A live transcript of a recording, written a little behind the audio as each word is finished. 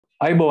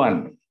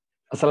Aiboan,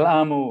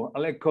 Assalamu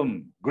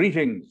alaikum,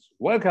 greetings,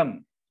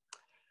 welcome.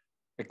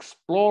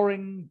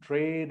 Exploring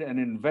trade and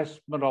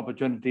investment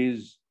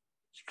opportunities,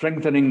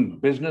 strengthening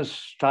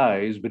business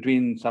ties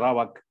between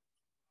Sarawak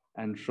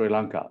and Sri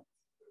Lanka.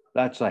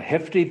 That's a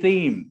hefty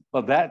theme,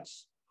 but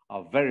that's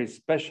a very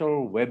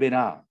special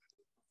webinar.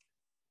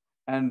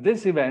 And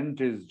this event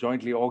is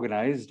jointly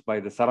organized by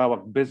the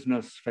Sarawak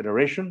Business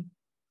Federation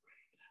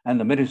and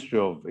the Ministry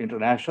of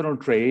International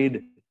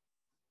Trade,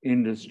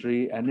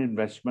 Industry and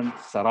Investment,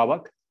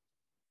 Sarawak,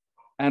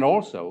 and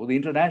also the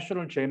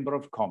International Chamber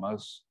of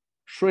Commerce,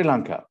 Sri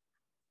Lanka.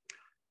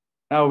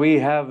 Now we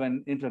have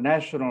an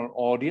international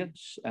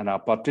audience and our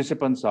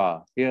participants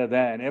are here,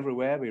 there, and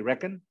everywhere, we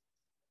reckon.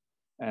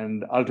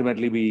 And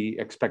ultimately we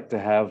expect to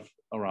have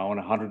around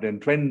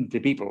 120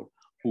 people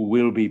who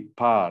will be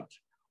part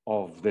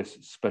of this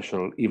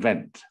special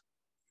event.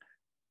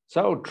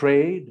 So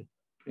trade,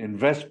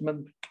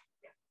 investment,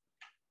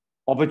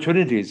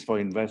 opportunities for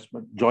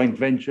investment, joint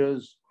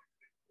ventures,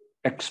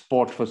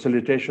 export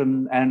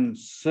facilitation, and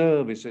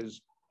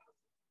services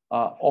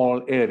are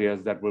all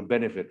areas that will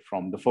benefit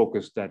from the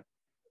focus that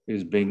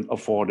is being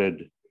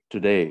afforded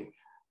today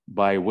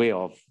by way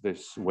of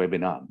this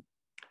webinar.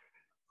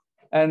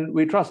 And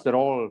we trust that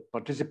all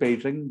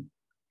participating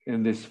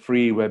in this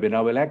free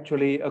webinar will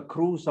actually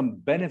accrue some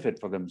benefit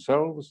for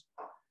themselves,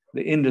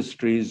 the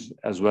industries,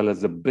 as well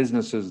as the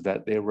businesses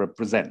that they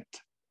represent.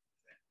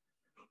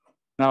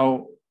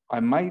 Now, I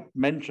might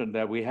mention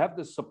that we have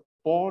the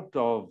support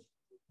of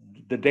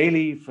the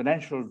Daily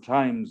Financial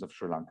Times of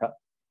Sri Lanka,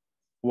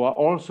 who are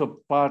also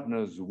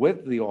partners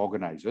with the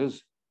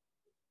organizers.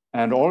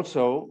 And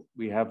also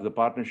we have the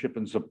partnership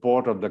and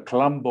support of the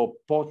Colombo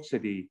Port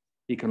City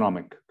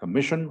Economic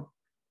Commission,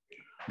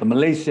 the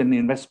Malaysian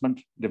Investment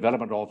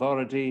Development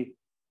Authority,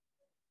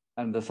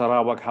 and the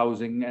Sarawak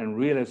Housing and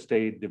Real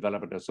Estate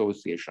Development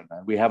Association.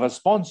 And we have a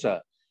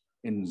sponsor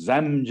in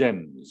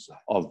Zamgems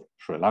of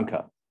Sri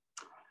Lanka.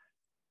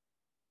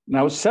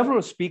 Now,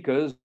 several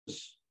speakers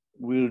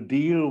will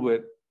deal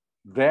with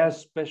their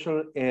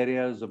special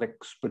areas of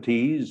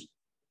expertise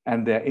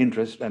and their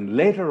interest. And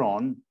later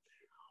on,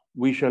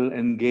 we shall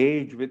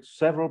engage with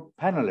several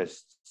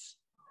panelists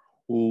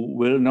who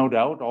will no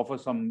doubt offer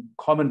some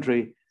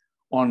commentary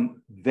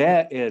on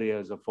their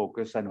areas of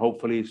focus and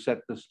hopefully set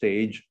the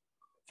stage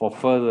for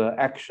further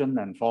action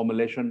and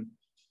formulation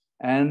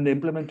and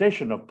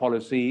implementation of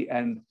policy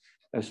and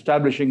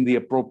establishing the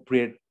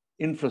appropriate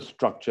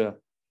infrastructure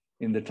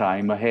in the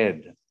time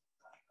ahead.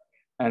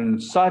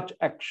 And such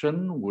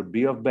action would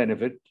be of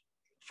benefit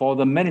for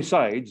the many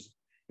sides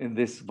in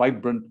this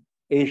vibrant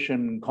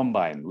Asian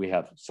combine. We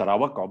have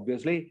Sarawak,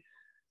 obviously,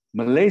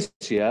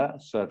 Malaysia,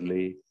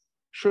 certainly,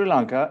 Sri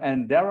Lanka,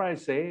 and dare I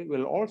say,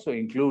 will also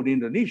include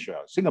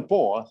Indonesia,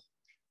 Singapore,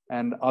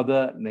 and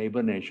other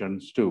neighbor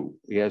nations too.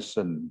 Yes,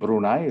 and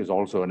Brunei is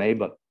also a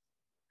neighbor.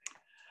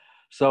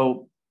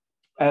 So,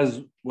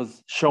 as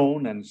was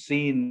shown and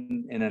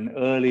seen in an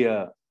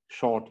earlier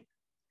short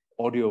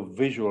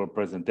audio-visual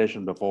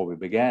presentation before we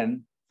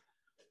began,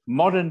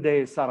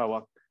 modern-day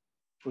Sarawak,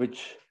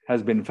 which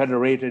has been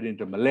federated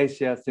into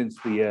Malaysia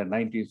since the year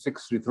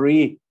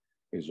 1963,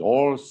 is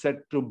all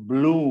set to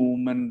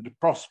bloom and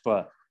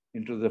prosper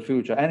into the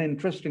future. And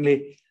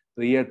interestingly,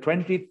 the year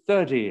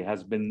 2030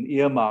 has been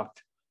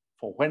earmarked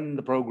for when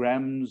the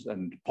programs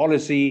and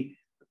policy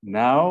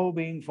now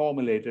being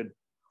formulated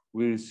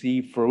will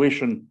see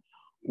fruition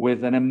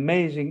with an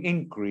amazing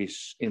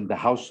increase in the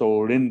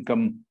household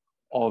income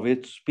of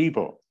its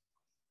people.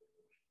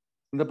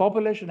 The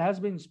population has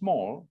been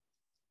small,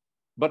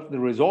 but the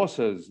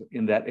resources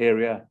in that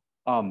area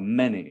are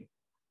many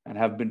and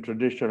have been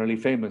traditionally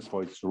famous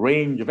for its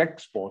range of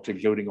exports,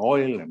 including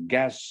oil and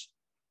gas,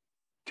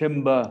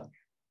 timber,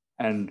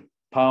 and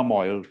palm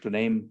oil, to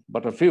name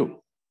but a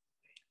few.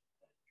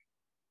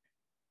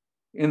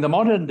 In the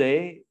modern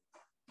day,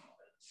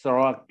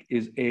 Sarawak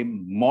is a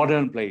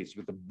modern place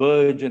with a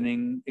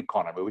burgeoning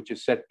economy, which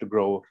is set to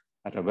grow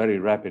at a very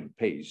rapid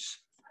pace.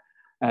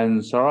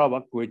 And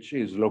Sarawak, which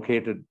is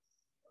located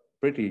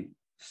pretty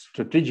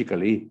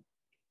strategically,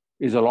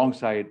 is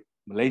alongside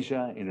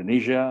Malaysia,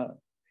 Indonesia,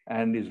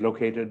 and is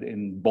located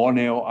in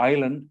Borneo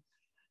Island.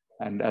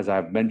 And as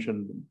I've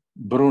mentioned,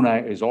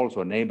 Brunei is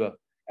also a neighbor,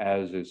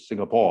 as is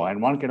Singapore.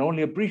 And one can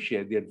only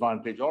appreciate the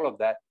advantage all of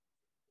that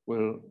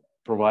will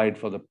provide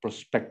for the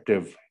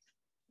prospective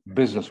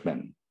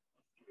businessmen.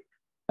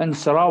 And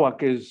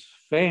Sarawak is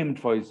famed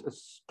for its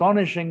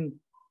astonishing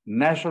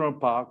national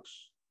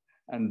parks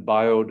and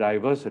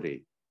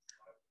biodiversity,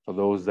 for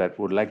those that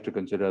would like to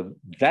consider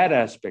that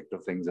aspect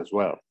of things as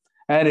well.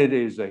 And it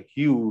is a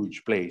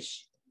huge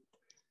place,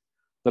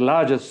 the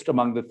largest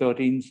among the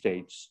 13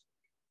 states,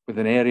 with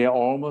an area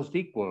almost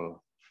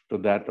equal to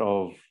that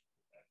of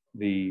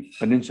the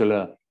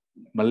Peninsular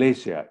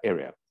Malaysia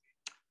area.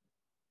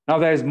 Now,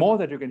 there's more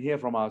that you can hear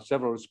from our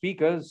several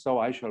speakers, so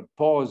I shall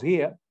pause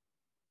here.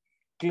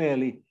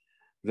 Clearly,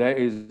 there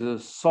is a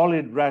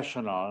solid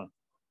rationale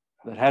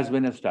that has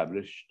been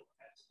established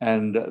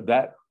and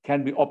that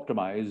can be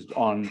optimized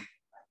on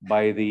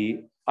by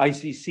the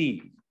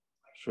ICC,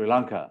 Sri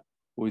Lanka,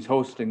 who is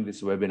hosting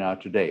this webinar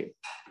today.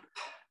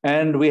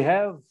 And we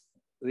have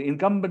the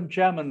incumbent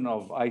chairman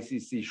of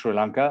ICC Sri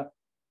Lanka,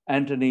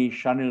 Anthony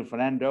Shanil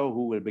Fernando,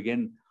 who will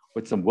begin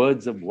with some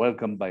words of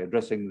welcome by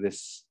addressing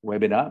this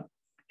webinar.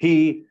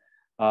 He,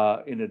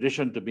 in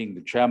addition to being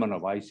the chairman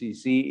of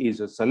ICC, is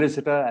a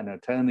solicitor and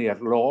attorney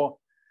at law,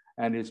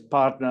 and his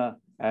partner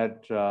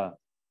at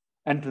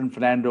Anton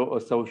Fernando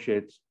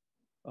Associates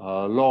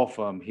law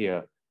firm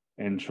here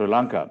in Sri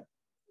Lanka.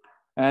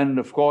 And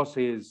of course,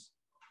 he is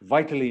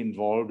vitally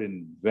involved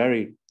in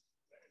very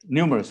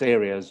numerous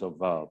areas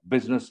of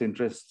business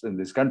interests in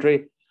this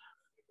country.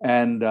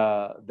 And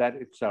that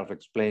itself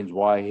explains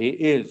why he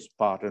is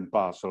part and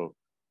parcel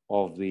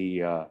of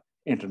the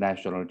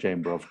International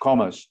Chamber of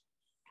Commerce.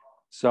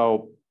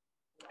 So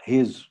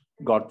he's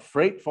got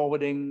freight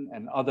forwarding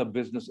and other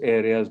business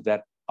areas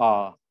that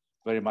are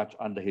very much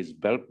under his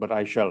belt, but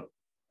I shall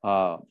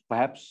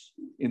perhaps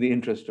in the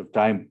interest of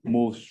time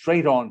move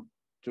straight on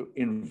to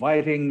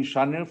inviting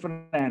Shanil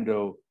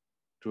Fernando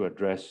to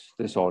address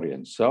this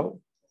audience.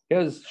 So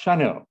here's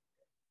Shanil.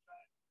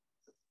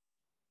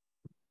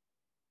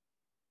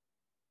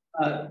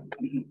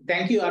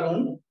 Thank you,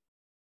 Arun.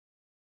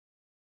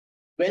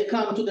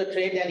 Welcome to the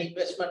Trade and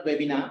Investment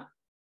webinar,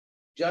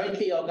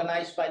 jointly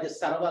organized by the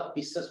Sarawak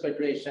Business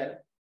Federation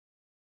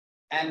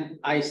and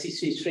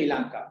ICC Sri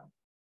Lanka.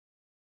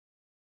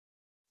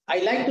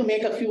 I'd like to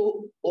make a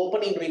few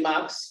opening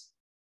remarks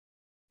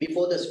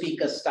before the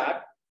speakers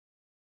start.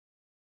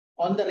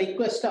 On the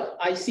request of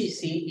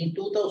ICC in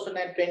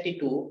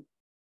 2022,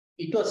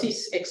 it was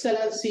His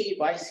Excellency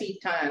YC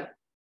Tan,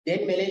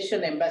 then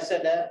Malaysian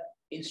ambassador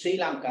in Sri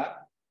Lanka,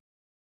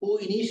 who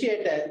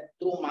initiated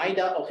through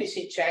MIDA office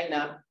in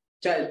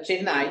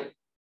Chennai,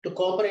 to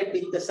cooperate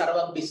with the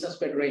Sarawak Business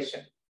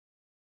Federation.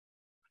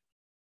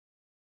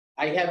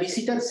 I have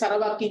visited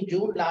Sarawak in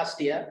June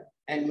last year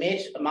and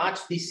March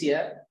this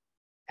year,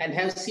 and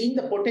have seen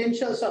the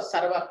potentials of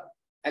Sarawak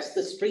as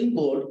the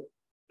springboard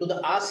to the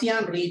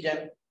ASEAN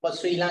region for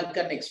Sri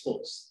Lankan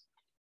exports.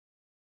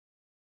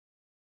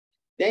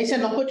 There is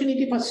an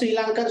opportunity for Sri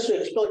Lankans to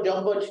explore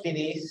job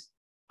opportunities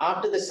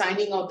after the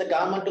signing of the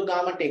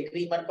government-to-government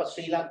agreement for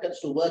Sri Lankans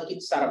to work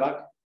in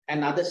Sarawak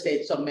and other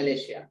states of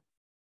Malaysia.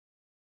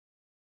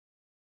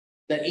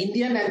 The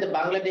Indian and the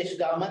Bangladesh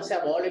governments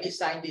have already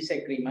signed this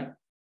agreement.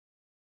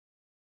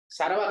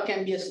 Sarawak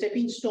can be a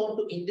stepping stone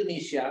to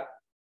Indonesia,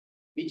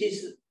 which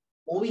is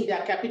moving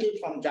their capital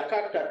from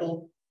Jakarta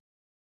to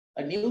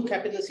a new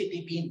capital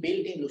city being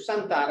built in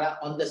Nusantara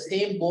on the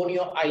same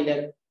Borneo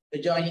island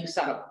adjoining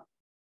Sarawak,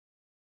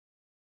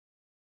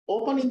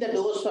 opening the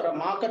doors for a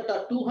market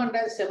of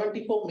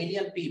 274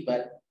 million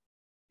people,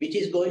 which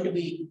is going to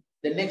be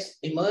the next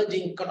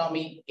emerging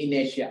economy in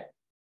Asia.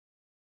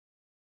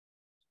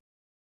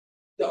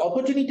 The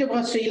opportunity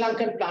for Sri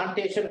Lankan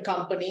plantation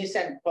companies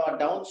and for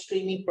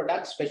downstreaming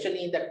products,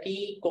 especially in the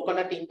tea,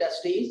 coconut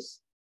industries.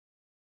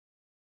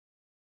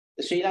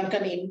 The Sri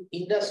Lankan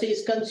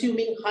industries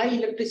consuming high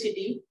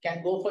electricity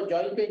can go for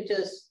joint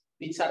ventures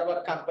with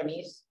Sarawak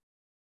companies,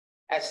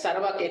 as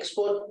Sarawak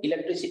export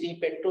electricity,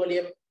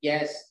 petroleum,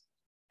 gas,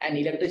 and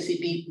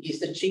electricity is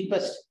the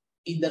cheapest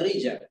in the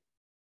region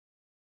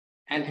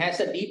and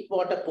has a deep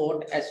water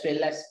port as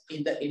well as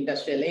in the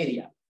industrial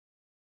area.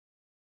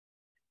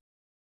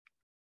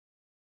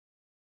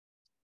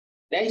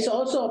 There is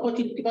also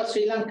opportunity for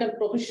Sri Lankan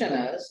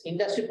professionals,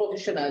 industry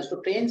professionals,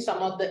 to train some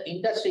of the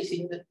industries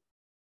in the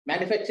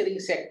manufacturing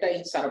sector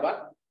in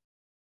Sarawak.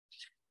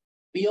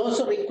 We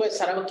also request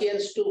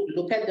Sarawakians to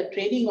look at the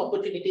training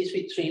opportunities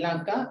with Sri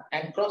Lanka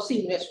and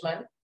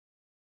cross-investment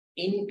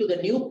into the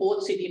new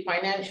port city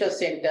financial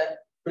center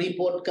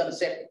pre-port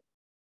concept.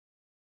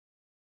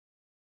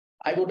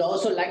 I would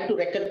also like to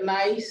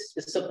recognize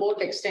the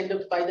support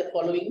extended by the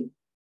following: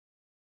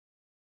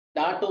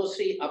 Dato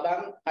Sri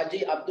Abang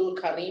Haji Abdul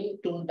Karim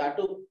Tun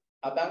Datuk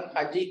Abang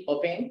Haji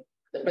Openg,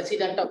 the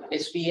President of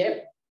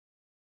SPF,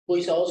 who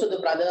is also the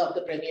brother of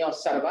the Premier of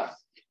Sarawak;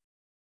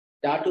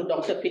 Dato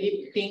Dr.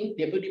 Philip Ting,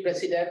 Deputy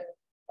President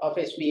of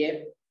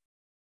SPF;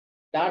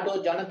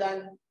 Dato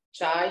Jonathan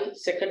Chai,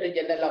 Secretary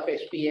General of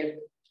SPF;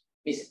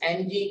 Ms.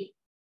 Angie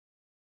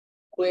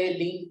Kue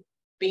Ling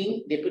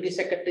Ping, Deputy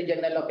Secretary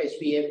General of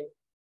SPF;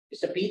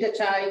 Mr. Peter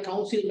Chai,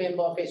 Council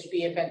Member of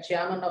SPF and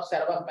Chairman of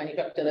Sarawak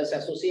Manufacturers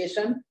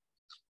Association,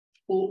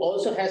 who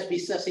also has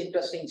business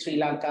interests in Sri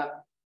Lanka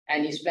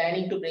and is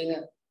planning to bring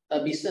a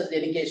business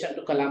delegation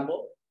to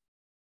Colombo;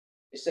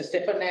 Mr.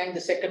 Stephen Nang, the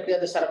Secretary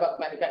of the Sarawak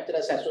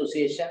Manufacturers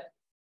Association;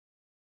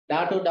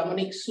 Dato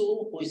Dominic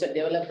Su, who is a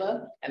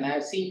developer, and I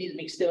have seen his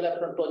mixed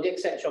development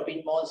projects and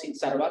shopping malls in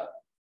Sarawak.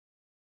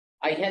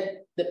 I had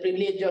the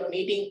privilege of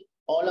meeting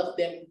all of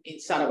them in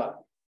Sarawak.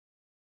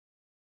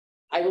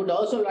 I would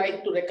also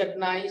like to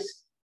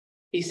recognize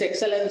His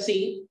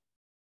Excellency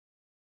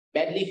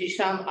Badli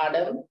Hisham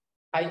Adam,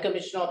 High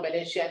Commissioner of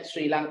Malaysia and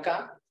Sri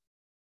Lanka,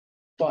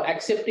 for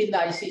accepting the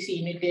ICC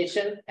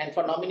invitation and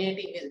for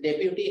nominating his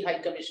Deputy High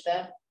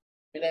Commissioner,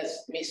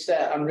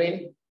 Mr.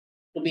 Amrin,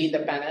 to be in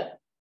the panel.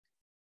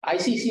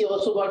 ICC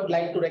also would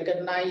like to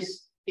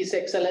recognize His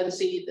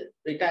Excellency, the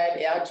retired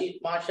Air Chief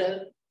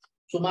Marshal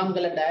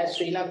Sumangala Dayas,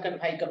 Sri Lankan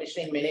High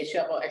Commissioner in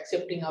Malaysia, for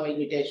accepting our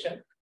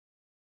invitation.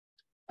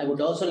 I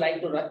would also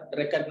like to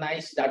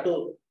recognize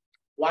Dato'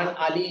 Wan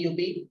Ali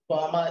Yubi,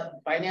 former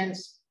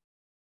Finance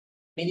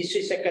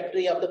Ministry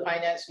Secretary of the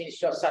Finance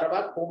Ministry of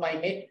Sarawak, whom I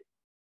met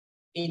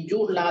in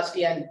June last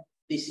year and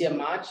this year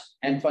March,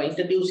 and for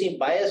introducing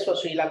buyers for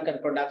Sri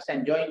Lankan products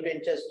and joint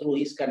ventures through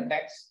his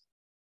contacts.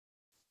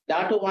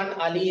 Dato' Wan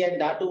Ali and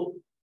Dato'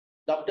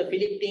 Dr.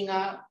 Philip Ting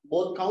are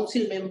both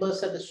council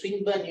members at the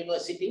Swinburne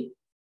University.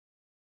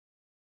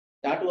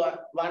 Dato'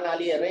 Wan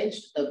Ali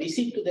arranged a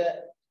visit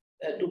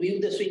to view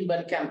the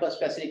Swinburne campus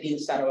facility in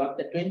Sarawak.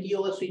 The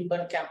 20-year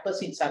Swinburne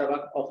campus in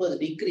Sarawak offers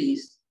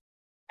degrees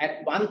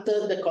at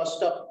 1/3 the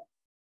cost of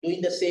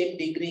doing the same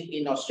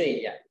degree in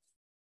Australia.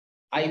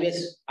 I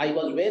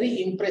was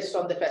very impressed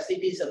on the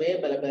facilities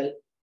available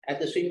at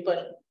the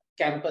Swinburne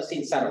campus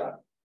in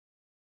Sarawak.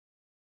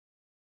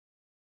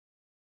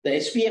 The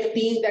SPF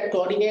team that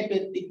coordinate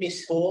with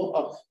Ms. Ho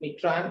of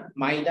Mitran,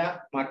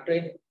 Maida,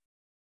 Madrid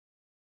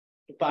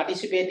to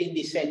participate in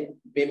this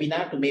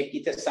webinar to make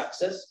it a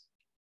success.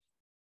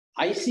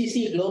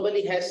 ICC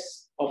globally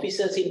has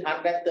offices in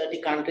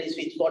 130 countries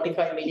with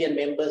 45 million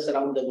members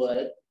around the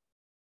world.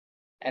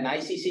 And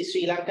ICC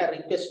Sri Lanka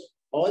requests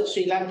all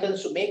Sri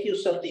Lankans to make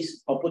use of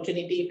this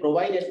opportunity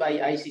provided by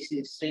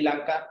ICC Sri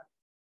Lanka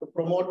to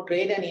promote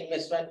trade and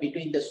investment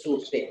between the two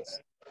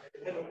states.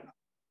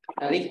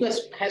 A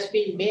request has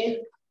been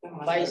made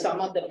by some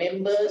of the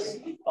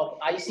members of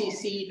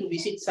ICC to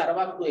visit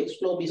Sarawak to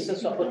explore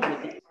business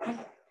opportunities.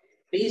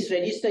 Please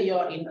register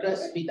your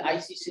interest with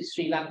ICC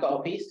Sri Lanka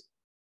office.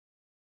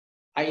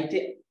 I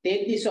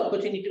take this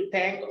opportunity to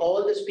thank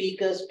all the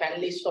speakers,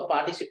 panelists for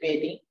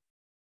participating,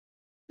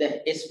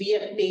 the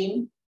SPF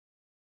team,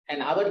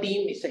 and our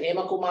team, Mr.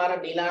 Hema Kumara,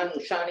 Nilan,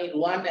 Ushani,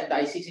 Ruan, and the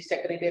ICC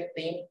Secretariat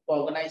team for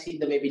organizing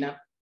the webinar.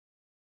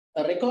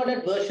 A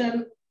recorded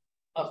version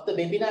of the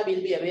webinar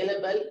will be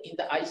available in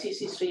the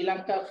ICC Sri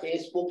Lanka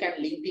Facebook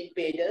and LinkedIn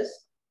pages.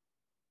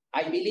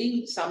 I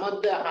believe some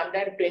of the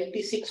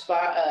 126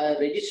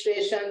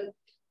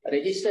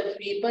 registered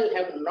people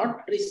have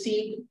not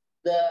received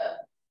the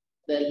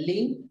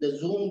link, the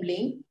Zoom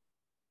link.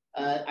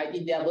 I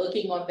think they are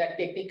working on that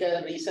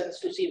technical reasons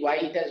to see why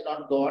it has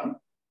not gone.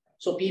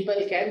 So people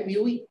can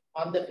view it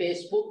on the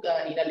Facebook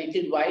in a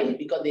little while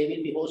because they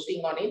will be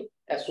hosting on it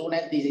as soon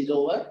as this is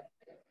over.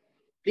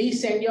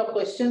 Please send your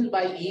questions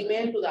by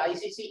email to the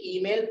ICC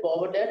email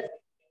forwarded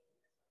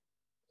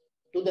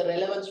to the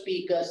relevant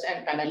speakers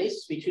and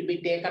panelists, which will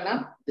be taken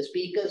up. The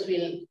speakers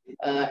will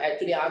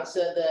actually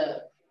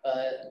answer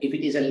if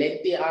it is a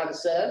lengthy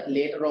answer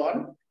later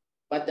on,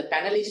 but the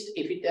panelists,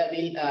 if it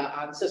will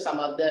answer some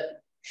of the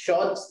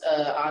short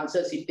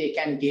answers if they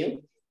can give.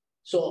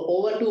 So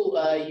over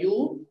to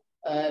you,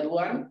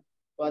 Ruan,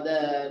 for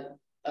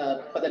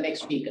the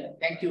next speaker.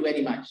 Thank you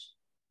very much.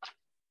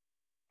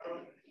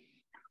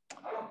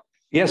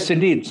 Yes,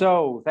 indeed.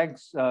 So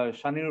thanks,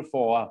 Shanil,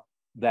 for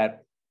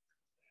that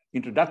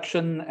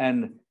introduction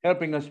and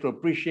helping us to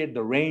appreciate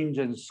the range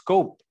and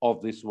scope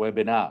of this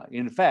webinar.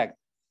 In fact,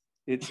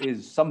 it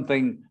is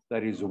something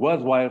that is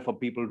worthwhile for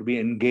people to be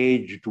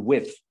engaged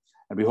with.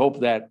 And we hope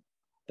that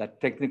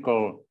that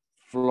technical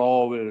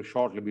flaw will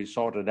shortly be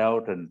sorted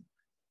out and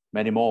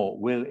many more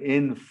will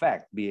in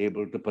fact be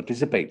able to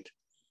participate.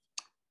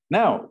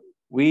 Now,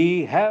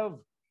 we have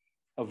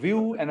a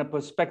view and a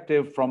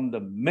perspective from the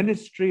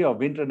Ministry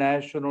of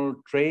International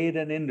Trade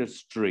and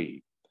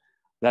Industry.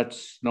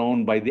 That's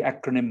known by the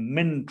acronym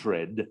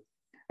MINTRAD.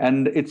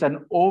 And it's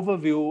an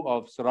overview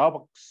of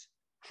Sarawak's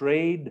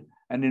trade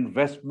and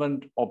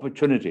investment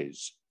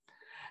opportunities.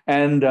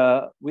 And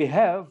we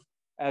have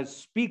as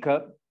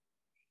speaker,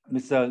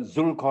 Mr.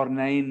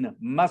 Zulkarnain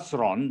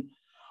Masron,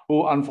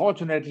 who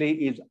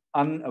unfortunately is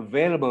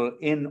unavailable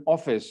in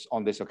office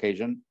on this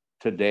occasion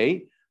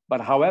today,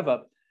 but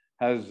however,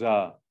 has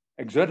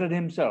exerted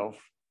himself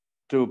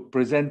to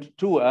present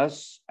to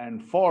us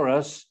and for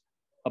us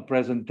a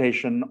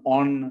presentation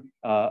on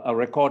a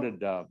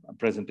recorded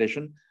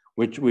presentation,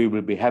 which we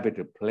will be happy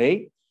to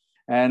play.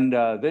 And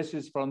this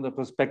is from the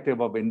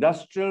perspective of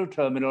Industrial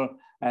Terminal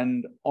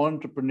and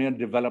Entrepreneur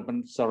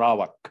Development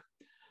Sarawak.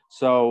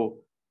 So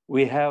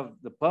we have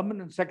the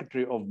Permanent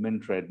Secretary of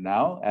MINTRAD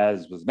now,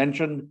 as was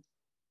mentioned,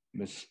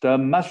 Mr.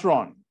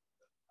 Masron.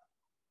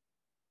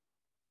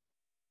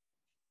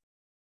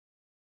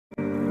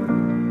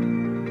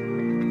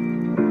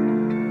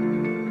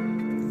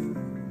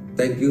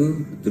 Thank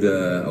you to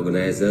the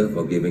organizer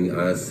for giving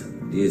us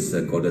this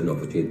golden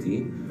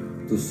opportunity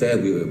to share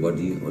with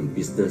everybody on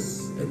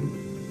business and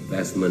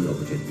investment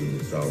opportunity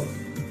in Sarawak.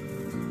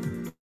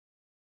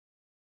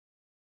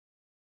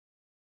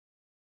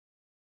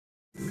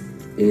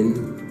 In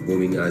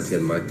booming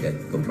ASEAN market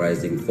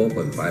comprising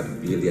 4.5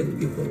 billion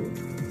people,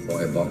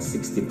 or about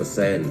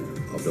 60%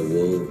 of the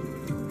world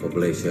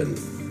population,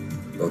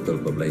 total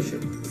population.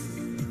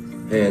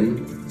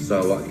 And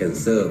Sarawak can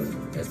serve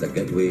as the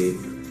gateway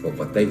for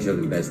potential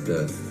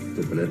investors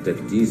to penetrate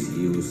this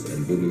huge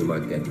and booming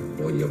market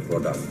for your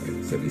product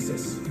and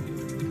services.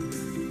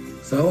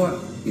 Sarawak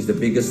is the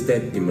biggest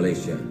state in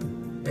Malaysia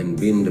and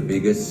being the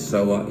biggest,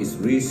 Sarawak is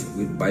rich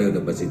with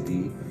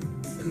biodiversity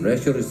and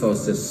natural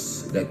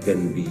resources that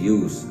can be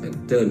used and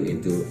turned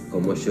into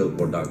commercial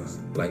products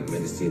like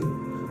medicine,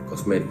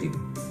 cosmetic,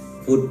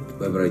 food,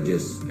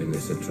 beverages, and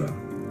etc.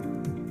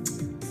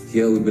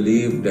 Here we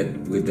believe that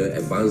with the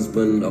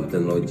advancement of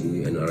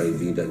technology and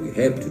R&D that we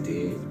have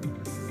today,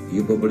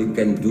 you probably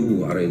can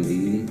do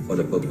R&D for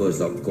the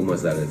purpose of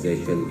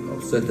commercialization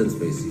of certain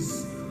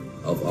species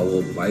of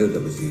our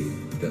biodiversity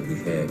that we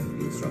have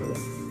in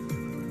Sarawak.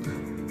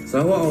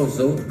 Sarawak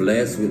also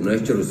blessed with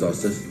natural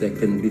resources that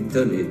can be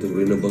turned into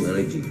renewable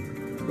energy,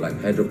 like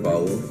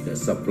hydropower that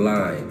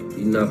supply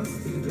enough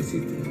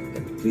electricity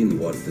and clean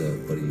water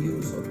for the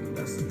use of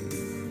industry.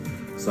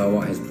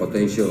 Sarawak has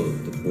potential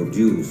to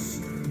produce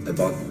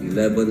about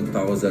 11,000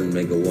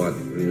 megawatt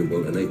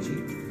renewable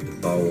energy to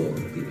power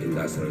the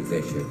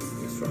industrialization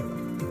in Sarawak.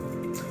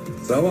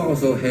 Sarawak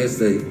also has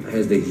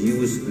the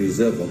huge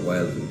reserve of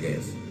oil and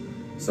gas.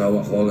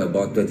 Sarawak holds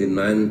about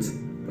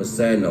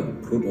 39% of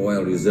crude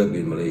oil reserve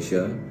in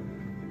Malaysia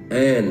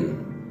and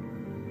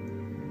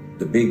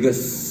the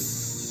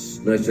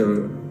biggest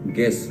natural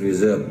gas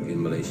reserve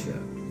in Malaysia.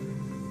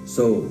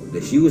 So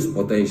the huge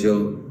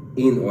potential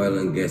in oil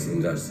and gas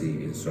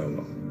industry in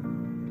Sarawak.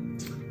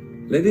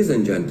 Ladies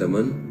and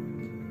gentlemen,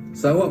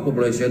 Sarawak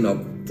population of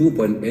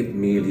 2.8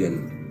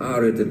 million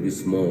are relatively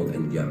small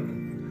and young.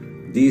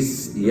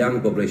 These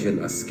young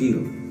population are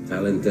skilled,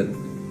 talented,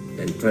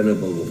 and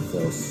trainable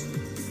workforce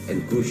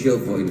and crucial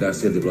for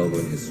industrial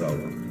development in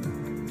Sarawak.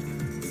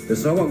 The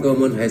Sarawak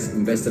government has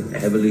invested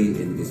heavily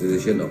in the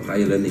institution of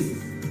higher learning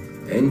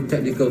and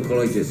technical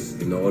colleges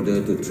in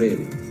order to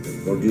train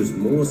and produce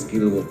more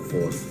skilled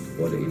workforce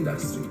for the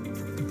industry.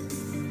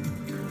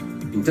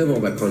 In terms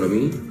of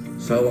economy,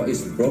 Sarawak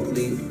is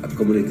broadly a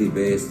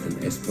community-based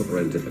and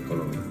export-oriented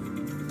economy.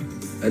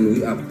 And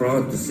we are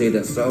proud to say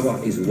that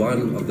Sarawak is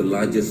one of the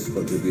largest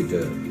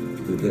contributors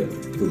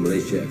to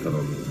Malaysia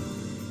economy.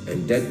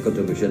 And that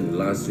contribution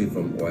largely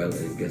from oil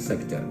and gas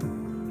sector.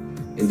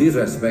 In this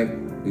respect,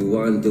 we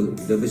want to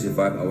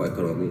diversify our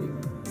economy,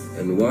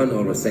 and one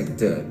of the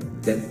sector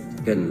that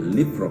can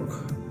leapfrog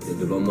the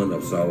development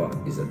of Sarawak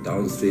is the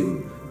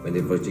downstream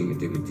manufacturing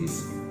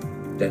activities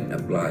that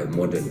apply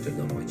modern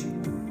technology.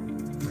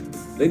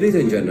 Ladies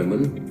and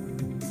gentlemen,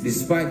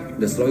 despite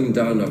the slowing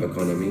down of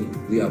economy,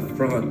 we are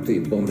proud to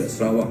inform that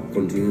Sarawak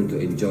continues to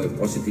enjoy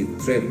positive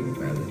trade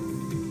balance.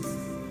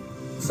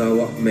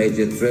 Sarawak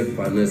major trade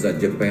partners are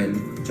Japan,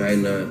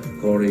 China,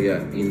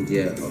 Korea,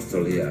 India,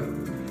 Australia.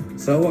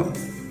 Sarawak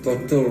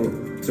total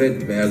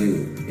trade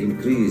value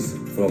increased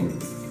from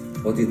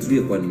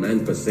 43.9%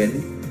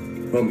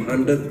 from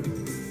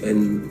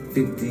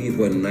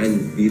 150.9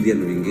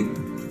 billion ringgit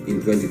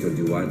in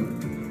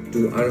 2021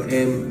 to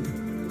RM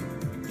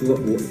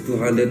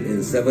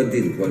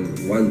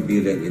 217.1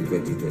 billion in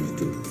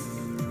 2022.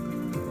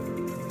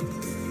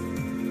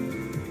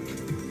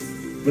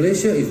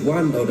 Malaysia is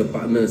one of the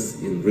partners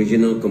in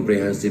Regional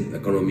Comprehensive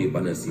Economic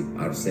Partnership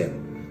 (RCEP),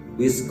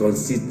 which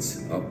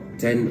consists of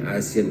 10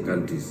 ASEAN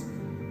countries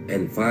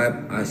and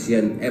 5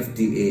 ASEAN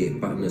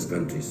FTA partners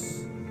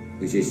countries,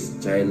 which is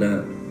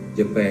China,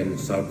 Japan,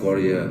 South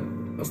Korea,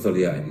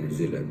 Australia, and New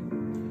Zealand.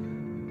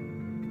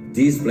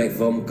 This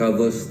platform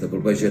covers the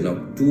population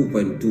of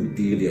 2.2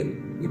 billion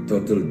with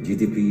total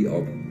GDP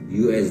of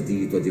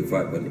USD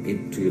 25.8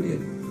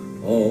 trillion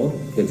or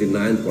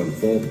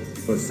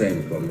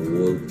 29.4% from the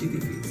world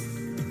GDP.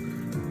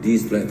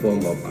 This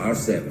platform of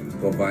RCEP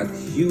provides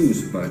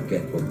huge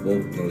market for both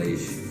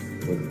Malaysia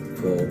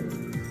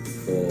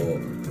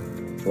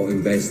for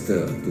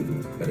investors to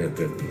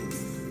penetrate in.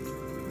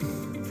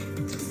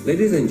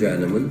 Ladies and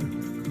gentlemen,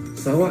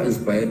 Sarawak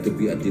aspired to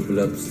be a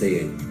developed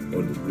state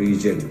or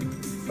region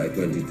by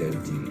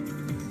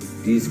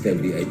 2030. This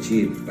can be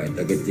achieved by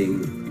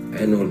targeting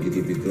annual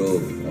GDP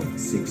growth of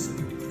 6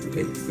 to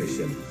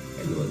 8%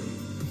 annually.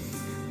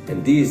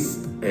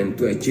 And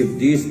to achieve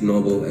this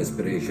noble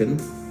aspiration,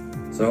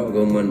 Sarawak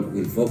government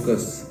will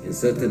focus in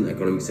certain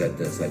economic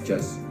sectors such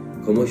as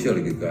commercial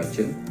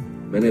agriculture,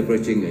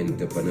 manufacturing and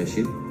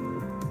entrepreneurship,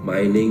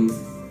 mining,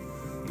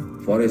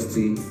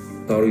 forestry,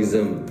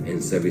 tourism,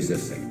 and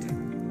services sector.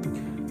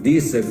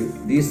 This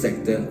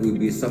sector will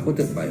be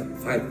supported by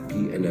 5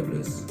 key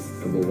enablers.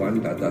 Number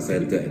 1, data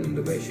center and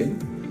innovation.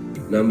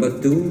 Number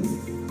 2,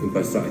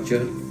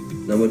 infrastructure.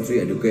 Number 3,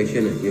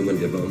 education and human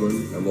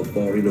development. Number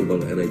 4,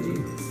 renewable energy.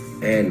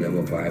 And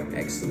number 5,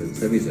 excellent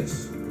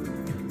services.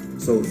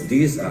 So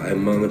these are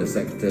among the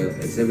sector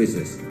and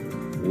services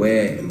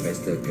where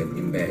investors can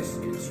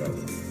invest in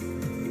Sarawak.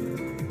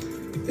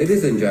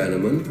 Ladies and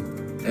gentlemen,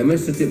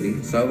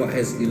 administratively, Sarawak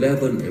has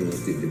 11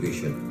 administrative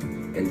divisions,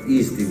 and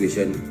each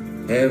division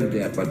have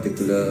their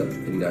particular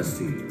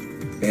industry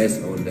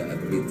based on the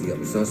ability of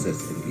resources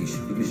in each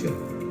division.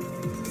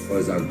 For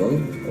example,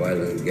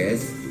 oil and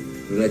gas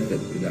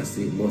related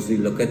industry mostly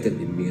located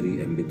in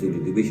Miri and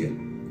Betuli division,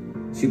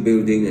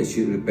 shipbuilding and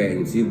ship repair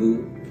in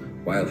Cebu,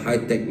 while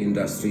high-tech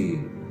industry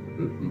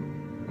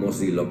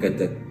mostly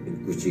located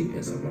in Kuching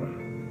and Samara.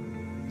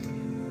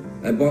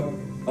 About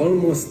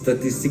almost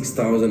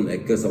 36,000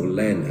 acres of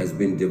land has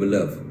been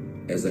developed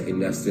as an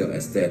industrial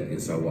estate in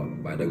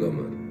Sarawak by the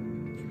government.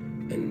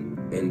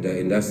 And the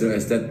industrial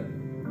estate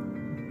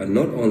are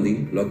not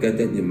only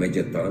located in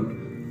major town,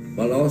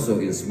 but also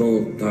in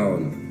small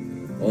towns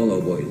all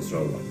over in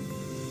Sarawak.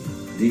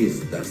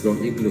 This does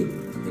not include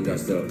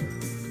industrial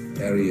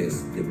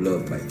areas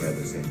developed by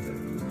private sector.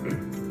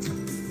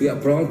 We are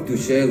proud to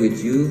share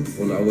with you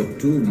on our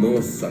two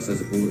most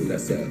successful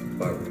industrial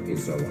parks in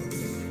Sarawak.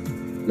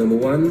 Number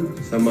one,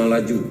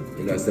 Samalaju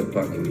Industrial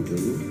Park in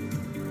Mitunu.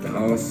 The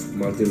house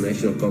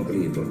multinational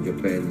company from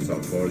Japan,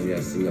 South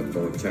Korea,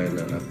 Singapore,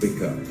 China,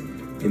 Africa,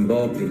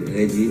 involved in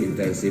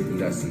energy-intensive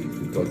industry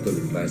with total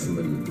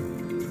investment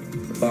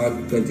about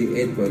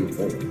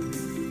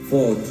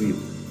 28.43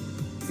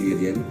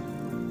 billion.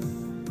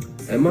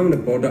 Among the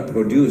products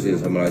produced in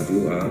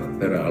Samalaju are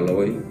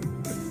ferroalloy,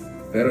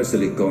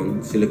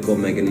 ferrosilicon,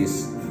 silicon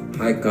manganese,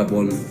 high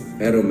carbon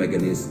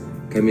ferromanganese,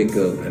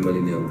 chemical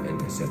aluminum,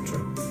 and etc.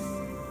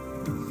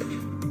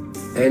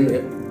 And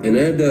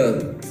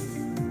another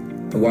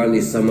one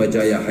is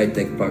Samajaya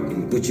High-Tech Park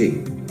in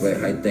Kuching, where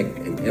high-tech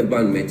and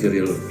advanced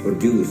material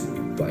produced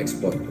for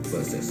export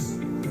purposes.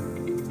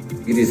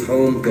 It is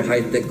home to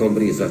high-tech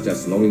companies such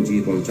as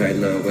Longji from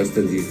China,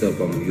 Western Digital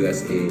from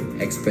USA,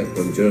 Expert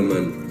from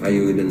Germany,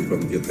 Hyundai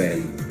from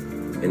Japan,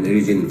 and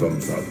Origin from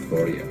South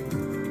Korea.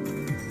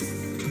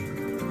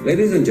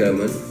 Ladies and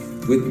gentlemen,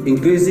 with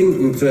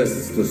increasing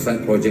interest to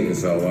site project in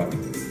Sarawak,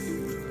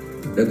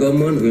 the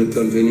government will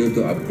continue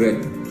to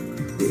upgrade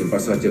the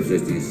infrastructure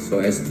facilities so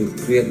as to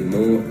create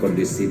more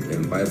conducive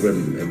and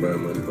vibrant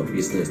environment for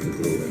business to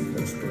grow and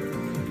prosper.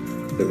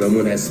 The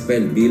government has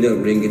spent billions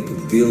of ringgit to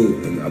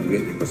build and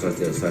upgrade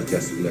infrastructure such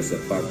as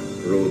industrial park,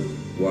 road,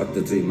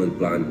 water treatment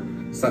plant,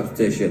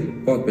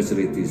 substation, port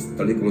facilities,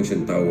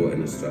 telecommunication tower,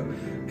 and etc.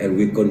 And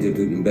we continue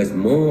to invest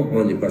more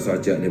on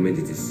infrastructure and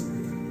amenities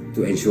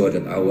to ensure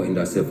that our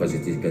industrial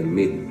facilities can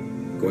meet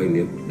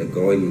the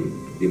growing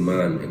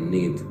demand and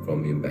need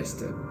from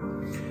investors.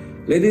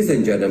 Ladies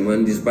and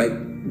gentlemen, despite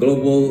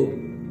global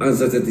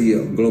uncertainty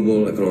of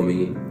global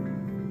economy,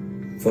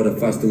 for the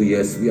past 2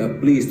 years, we are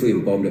pleased to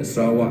inform that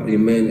Sarawak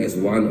remains as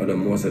one of the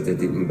most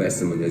attractive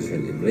investment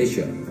destinations in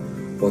Malaysia.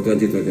 For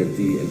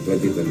 2020 and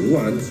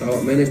 2021,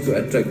 Sarawak managed to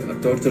attract a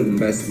total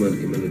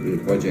investment in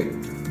management project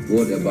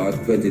worth about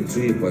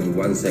 23.17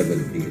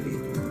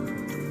 billion.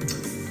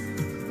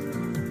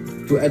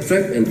 To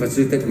attract and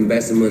facilitate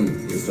investment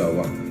in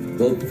Sarawak,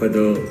 both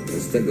federal and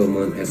state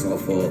government has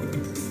offered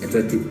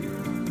attractive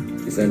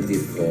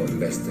incentive for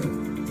investors.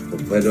 For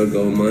federal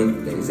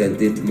government, the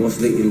incentive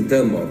mostly in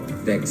terms of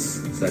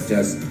tax, such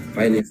as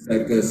finance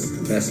taxes,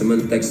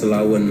 investment tax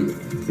allowance,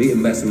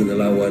 reinvestment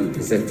allowance,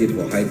 incentive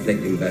for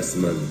high-tech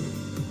investment,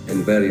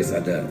 and various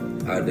other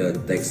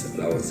tax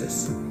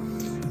allowances.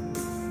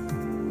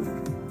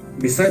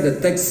 Besides the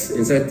tax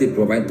incentive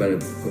provided by the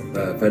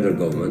federal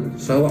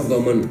government, Sarawak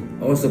government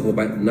also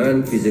provides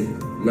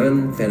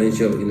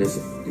non-financial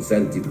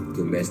incentive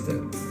to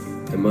investors.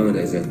 Among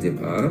the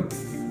incentives are: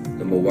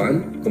 number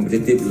one,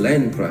 competitive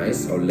land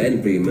price or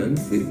land premium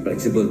with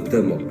flexible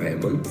term of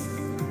payment,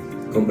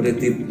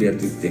 competitive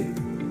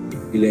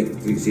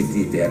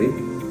electricity tariff.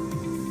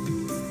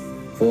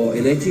 For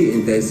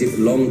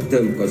energy-intensive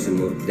long-term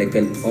consumer, they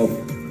can opt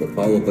for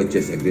power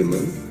purchase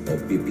agreement or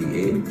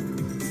PPA,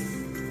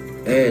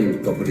 and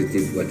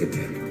competitive water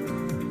tariff.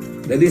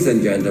 Ladies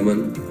and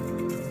gentlemen,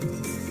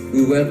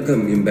 we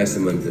welcome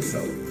investment to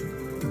Sarawak,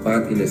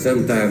 but in the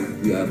same time,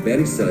 we are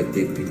very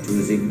selective in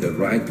choosing the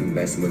right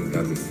investment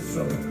coming to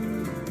Sarawak.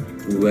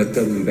 We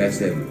welcome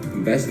investment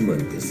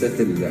in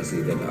certain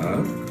industries that are: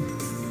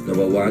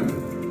 number one,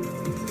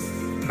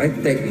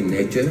 high-tech in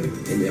nature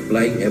and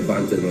applying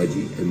advanced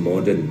technology and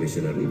modern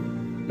machinery.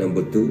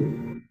 Number two,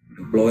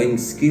 employing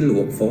skilled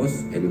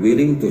workforce and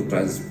willing to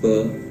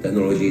transfer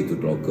technology to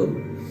local.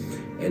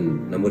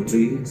 And number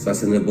three,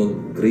 sustainable,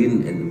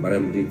 green, and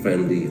environmentally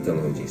friendly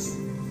technologies.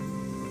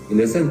 In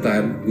the same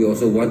time, we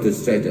also want to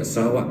stress that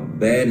Sarawak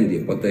ban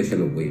the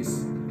importation of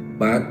waste,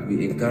 but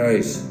we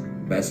encourage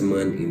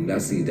investment in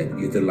industry that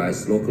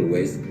utilize local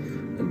waste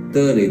and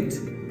turn it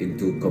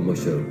into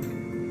commercial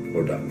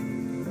product.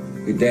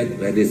 With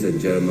that, ladies and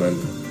gentlemen,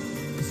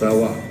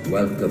 Sarawak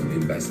welcome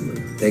investment.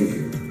 Thank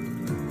you.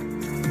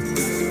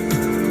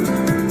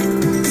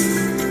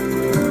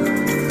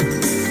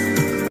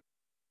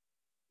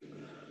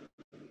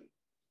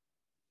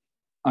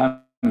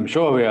 I'm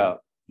sure we are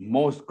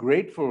most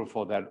grateful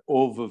for that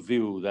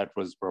overview that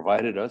was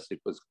provided us. It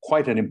was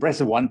quite an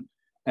impressive one.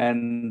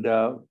 And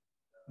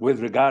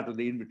with regard to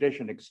the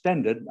invitation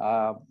extended,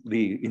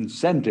 the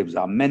incentives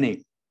are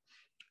many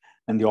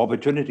and the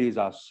opportunities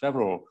are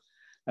several,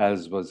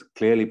 as was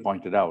clearly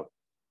pointed out.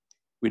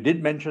 We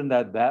did mention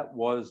that that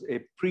was a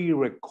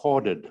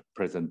pre-recorded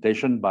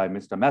presentation by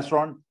Mr.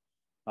 Masron,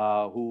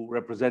 who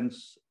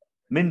represents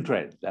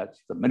Mintrade,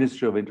 that's the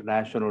Ministry of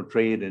International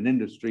Trade and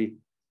Industry,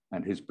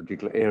 and his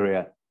particular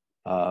area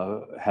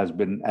has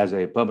been as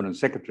a permanent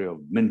secretary of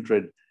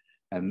Mintrade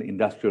and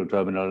Industrial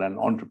Terminal and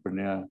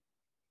Entrepreneur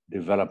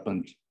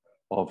Development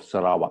of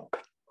Sarawak.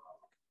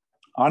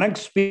 Our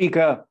next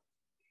speaker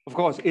of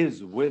course,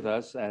 is with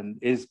us and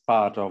is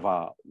part of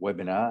our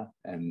webinar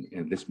and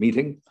in this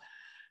meeting.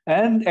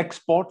 And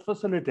export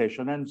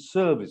facilitation and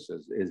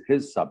services is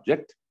his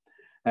subject.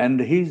 And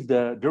he's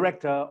the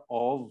director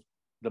of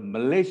the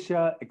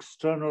Malaysia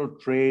External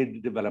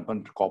Trade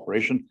Development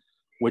Corporation,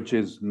 which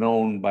is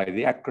known by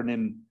the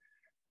acronym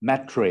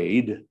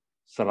MATRADE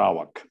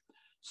Sarawak.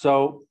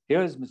 So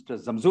here's Mr.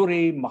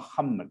 Zamzuri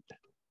Muhammad.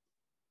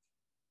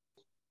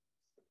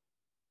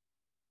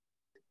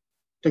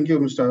 Thank you,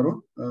 Mr.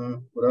 Arun.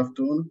 Good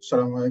afternoon.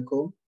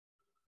 Assalamualaikum.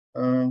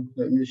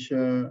 Let me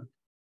share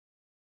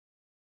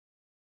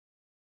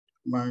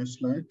my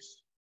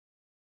slides.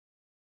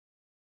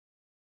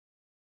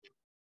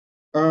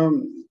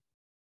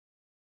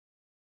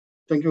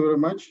 Thank you very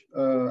much,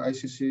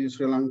 ICC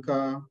Sri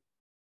Lanka,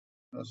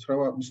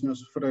 Sarawak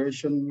Business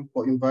Federation,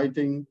 for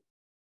inviting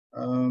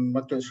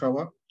MATRADE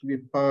Sarawak to be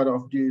part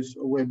of this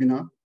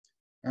webinar.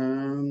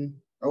 And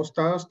I was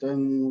tasked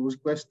and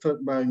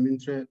requested by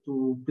MINTRADE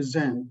to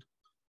present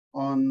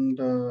on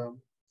the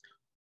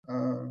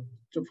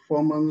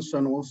performance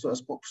and also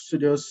export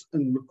procedures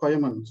and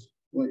requirements.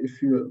 Well,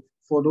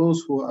 for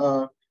those who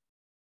are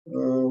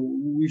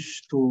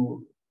wish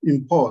to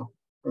import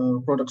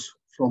products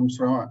from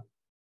Sarawak.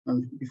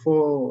 And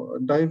before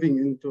diving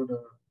into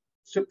the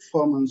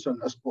performance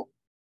and export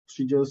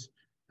procedures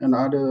and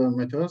other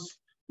matters,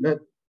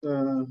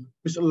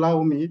 please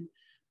allow me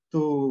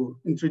to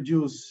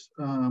introduce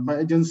my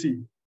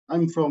agency.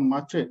 I'm from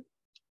MATRADE.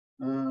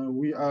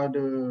 We are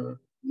the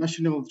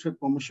National Trade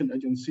Promotion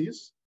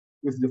Agencies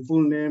with the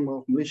full name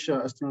of Malaysia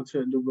External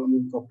Trade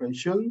Development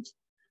Corporation,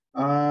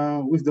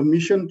 with the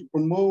mission to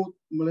promote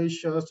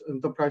Malaysia's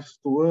enterprise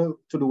to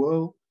the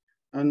world.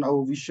 And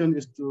our vision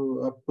is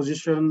to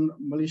position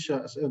Malaysia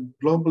as a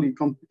globally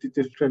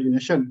competitive trade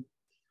nation.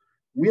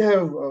 We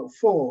have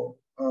 4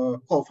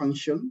 core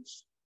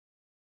functions,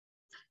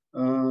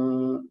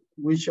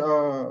 which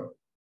are,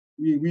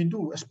 we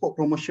do export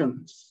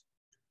promotions.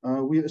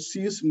 We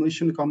assist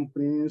Malaysian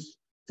companies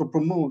to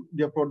promote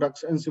their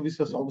products and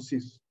services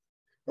overseas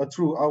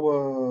through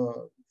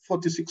our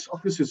 46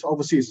 offices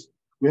overseas.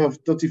 We have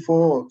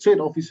 34 trade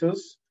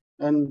officers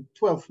and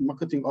 12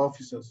 marketing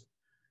officers.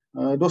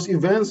 Those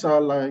events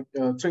are like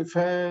trade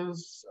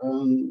fairs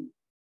and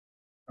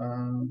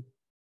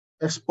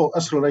export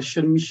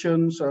acceleration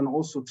missions and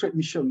also trade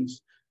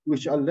missions,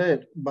 which are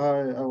led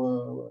by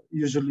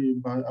usually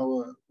by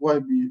our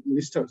YB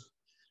ministers.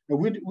 And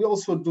we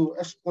also do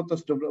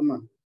exporters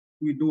development.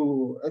 We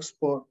do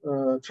export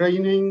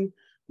training.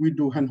 We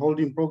do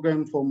hand-holding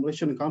program for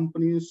Malaysian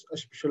companies,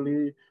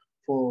 especially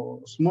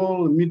for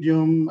small and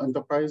medium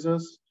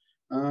enterprises.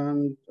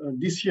 And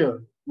this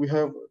year, we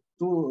have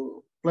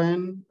 2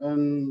 planned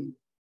and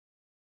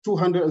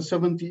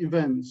 270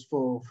 events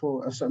for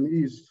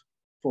SMEs,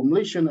 for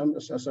Malaysian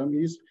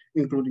SMEs,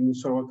 including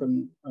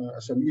Sarawakan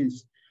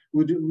SMEs.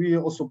 We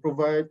also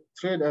provide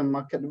trade and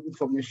market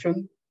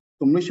information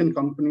to Malaysian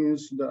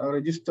companies that are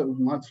registered with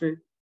MATRADE.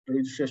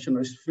 Registration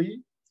is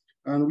free,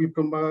 and we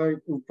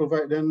provide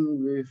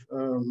them with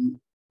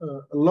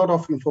a lot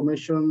of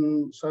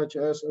information such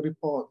as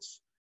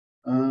reports,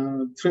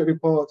 trade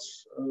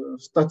reports,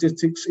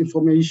 statistics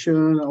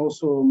information,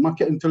 also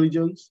market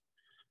intelligence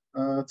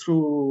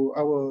through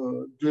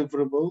our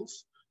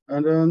deliverables.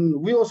 And then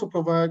we also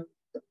provide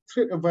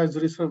trade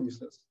advisory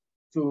services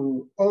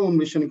to all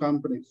Malaysian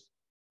companies.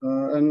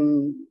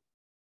 And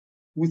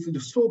with the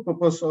sole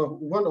purpose of,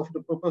 one of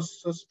the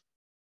purposes,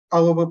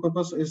 our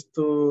purpose is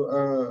to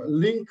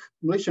link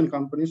Malaysian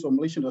companies or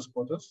Malaysian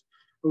exporters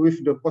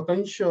with the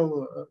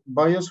potential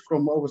buyers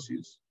from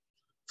overseas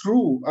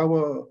through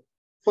our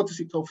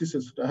 46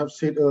 offices that I have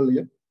said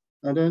earlier.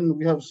 And then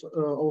we have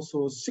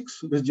also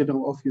 6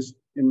 regional offices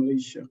in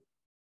Malaysia.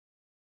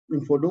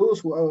 And for those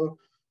who are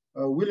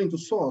willing to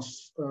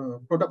source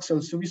products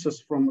and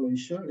services from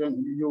Malaysia,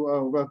 and you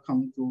are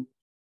welcome to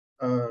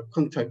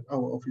contact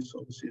our office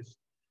overseas.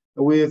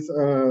 With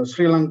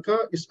Sri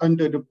Lanka is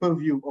under the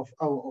purview of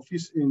our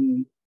office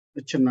in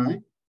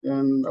Chennai,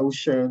 and I will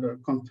share the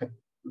contact.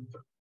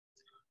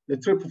 The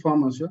trade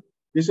performance. Yeah?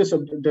 This is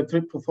the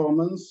trade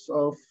performance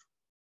of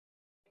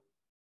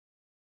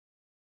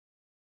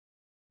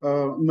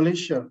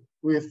Malaysia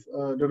with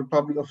the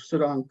Republic of Sri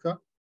Lanka.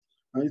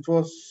 It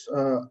was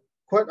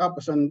quite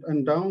ups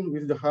and down,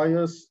 with the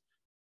highest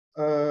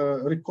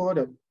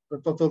recorded. The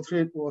total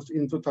trade was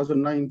in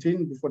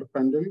 2019 before the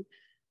pandemic,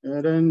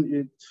 and then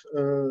it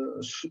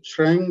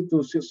shrank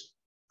to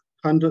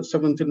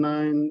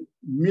 $679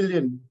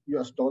 million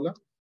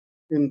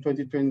in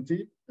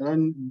 2020,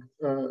 and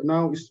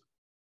now it's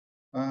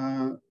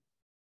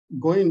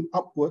going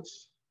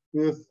upwards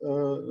with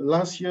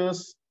last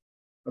year's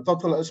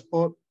total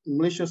export.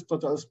 Malaysia's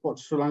total export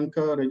Sri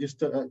Lanka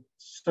registered at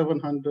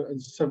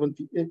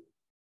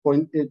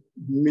 $778.8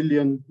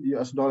 million.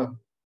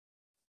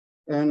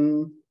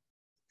 And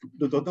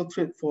the total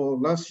trade for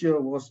last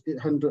year was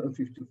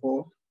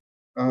 $854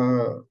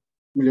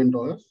 million.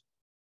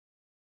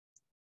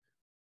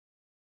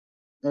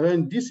 And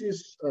then this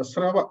is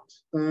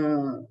Sarawak's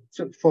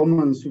trade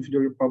performance with the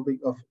Republic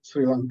of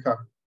Sri Lanka.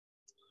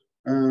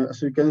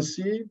 As you can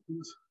see,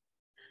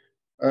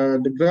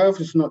 the graph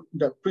is not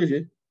that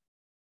pretty.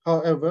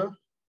 However,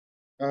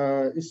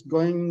 it's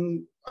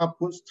going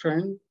upwards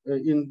trend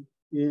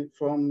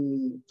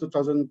from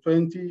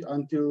 2020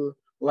 until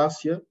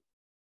last year,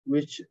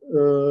 which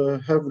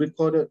have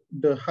recorded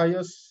the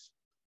highest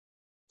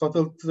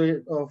total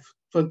trade of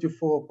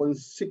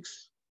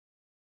 24.6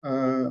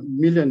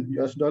 million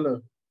US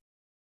dollar.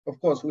 Of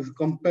course, if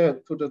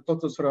compared to the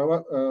total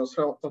Sarawak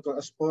total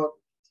export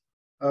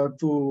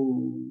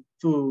to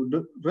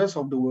the rest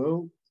of the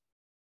world,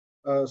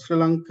 Sri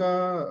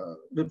Lanka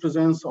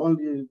represents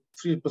only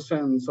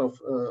 3% of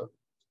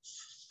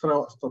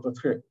Sarawak's total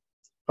trade.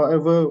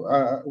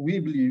 However, we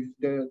believe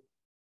that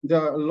there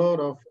are a lot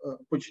of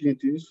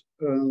opportunities,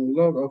 a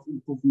lot of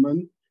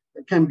improvement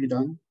that can be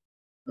done.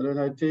 And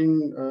I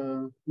think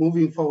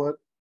moving forward,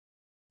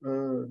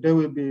 there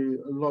will be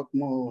a lot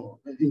more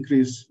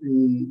increase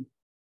in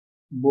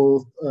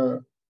both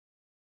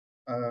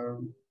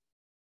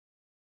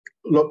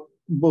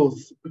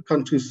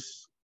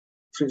countries'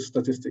 trade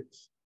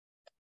statistics.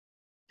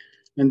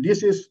 And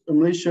this is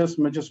Malaysia's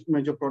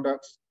major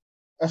products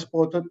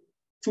exported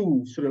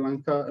to Sri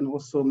Lanka, and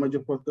also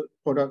major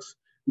products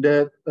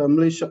that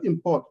Malaysia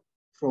import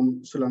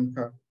from Sri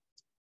Lanka.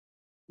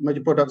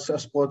 Major products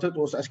exported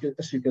was, as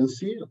you can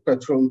see,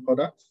 petroleum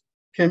products,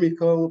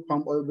 chemical,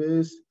 palm oil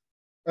based,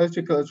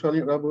 electrical,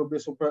 electronic, rubber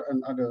based,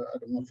 and other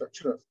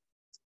manufacturers.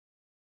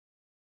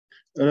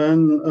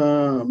 And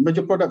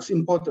major products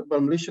imported by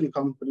Malaysian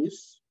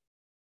companies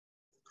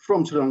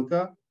from Sri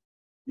Lanka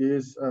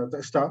is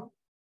textile,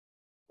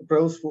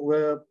 apparel,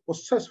 footwear,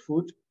 processed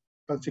food,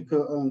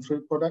 electrical and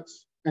trade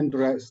products, and the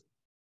rest.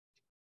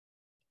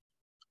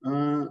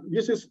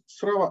 This is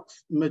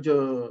Sarawak's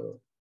major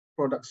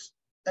products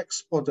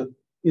exported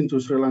into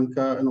Sri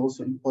Lanka and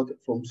also imported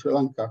from Sri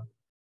Lanka.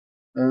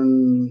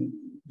 And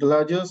the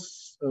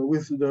largest,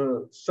 with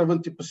the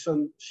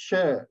 70%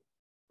 share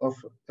of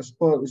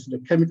export, is the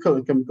chemical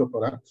and chemical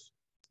products.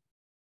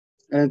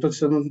 And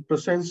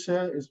 27%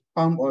 share is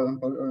palm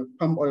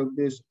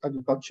oil-based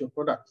agriculture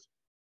products.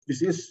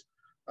 This is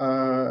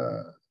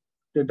the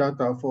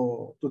data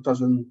for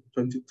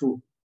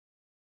 2022.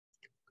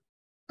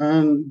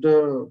 And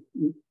the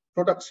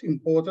products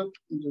imported,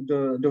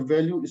 the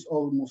value is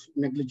almost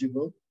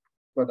negligible,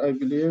 but I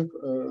believe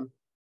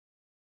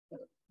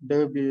there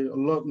will be a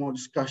lot more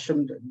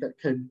discussion that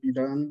can be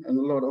done, and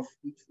a lot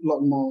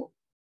more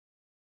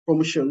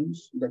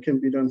promotions that can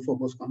be done for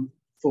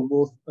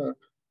both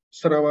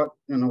Sarawak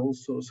and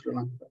also Sri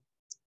Lanka.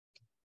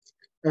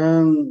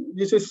 And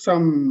this is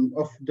some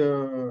of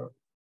the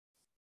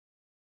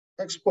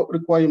export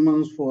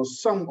requirements for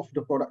some of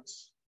the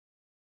products.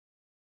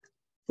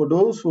 For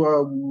those who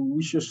are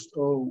wishes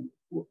or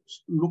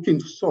looking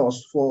to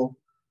source for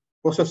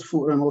processed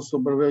food and also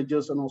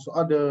beverages and also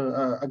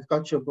other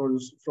agricultural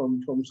products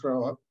from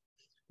Sarawak,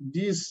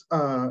 these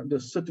are the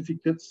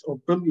certificates or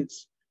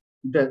permits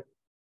that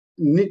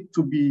need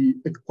to be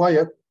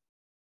acquired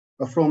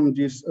from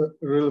these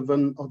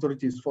relevant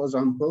authorities. For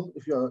example,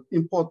 if you are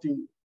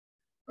importing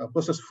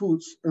processed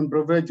foods and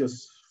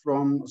beverages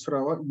from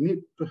Sarawak, you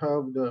need to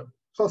have the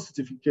health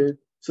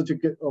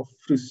certificate of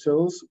free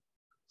sales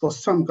for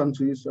some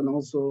countries, and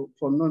also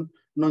for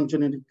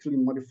non-genetically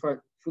modified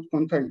food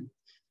content.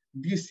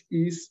 This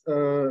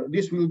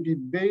will be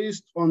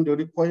based on the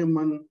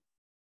requirement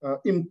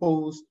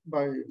imposed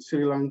by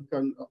Sri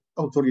Lankan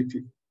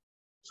authority.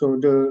 So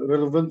the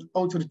relevant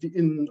authority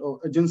or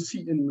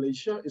agency in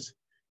Malaysia is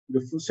the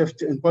Food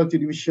Safety and Quality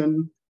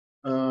Division,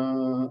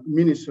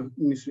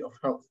 Ministry of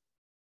Health.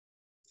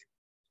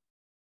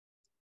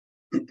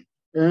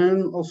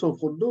 And also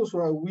for those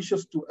who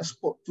wishes to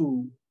export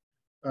to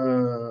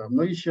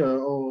Malaysia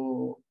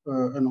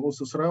and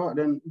also Sarawak,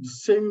 then the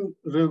same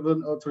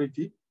relevant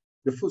authority,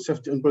 the Food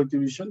Safety and Quality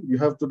Division, you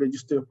have to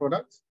register your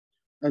products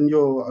and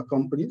your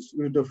companies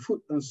with the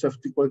Food and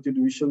Safety Quality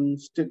Division,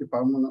 State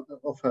Department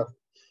of Health.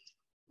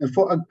 And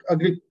for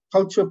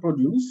agriculture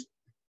produce,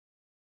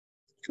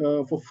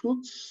 for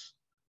fruits,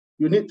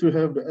 you need to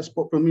have the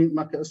export permit,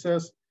 market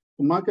access.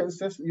 For market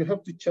access, you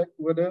have to check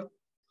whether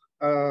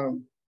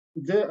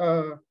there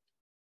are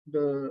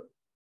the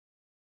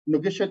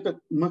negotiated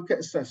market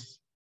access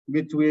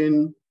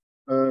between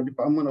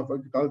Department of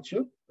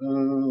Agriculture,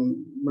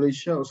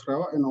 Malaysia or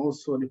Sarawak, and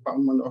also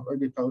Department of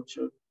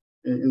Agriculture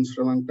in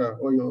Sri Lanka,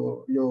 or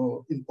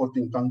your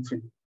importing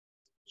country.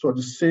 So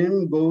the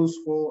same goes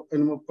for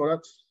animal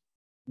products,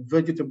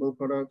 vegetable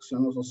products,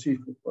 and also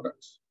seafood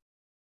products.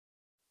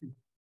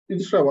 In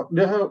Sarawak,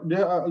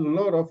 there are a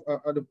lot of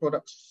other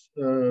products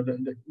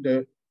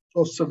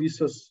or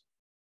services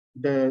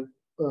that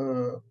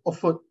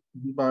offered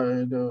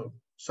by the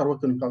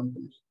Sarawakan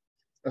companies,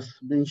 as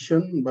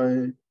mentioned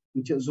by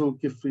Encik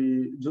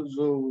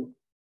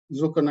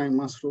Zulkarnain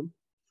Masrur.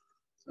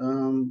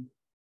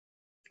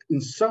 In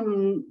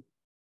some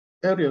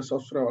areas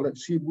of Sarawak, like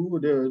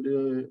Sibu,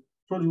 they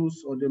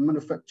produce or they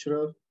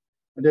manufacture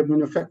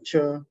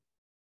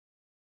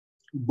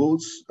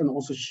boats and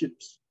also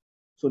ships.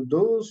 So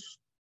those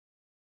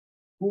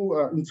who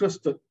are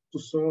interested to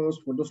source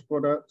for those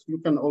products, you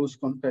can always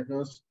contact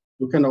us.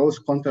 You can always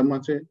contact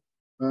Mate.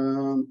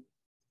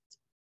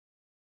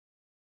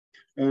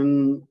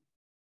 And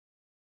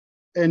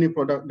any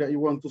product that you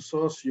want to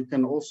source, you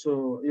can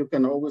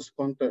always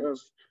contact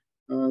us.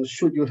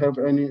 Should you have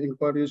any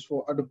inquiries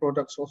for other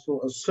products also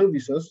as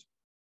services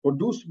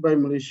produced by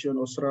Malaysian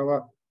or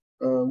Sarawak,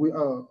 we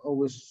are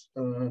always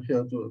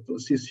here to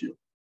assist you.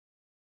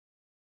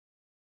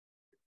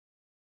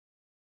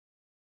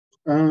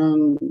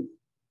 And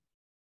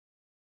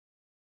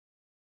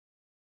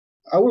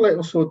I would like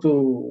also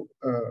to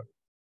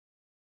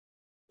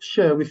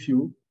share with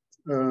you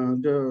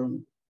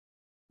the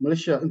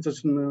Malaysia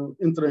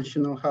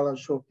International Halal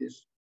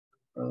Showcase.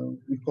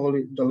 We call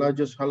it the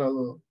largest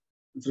halal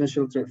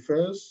international trade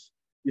fairs.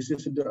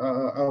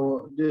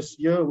 This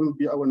year will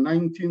be our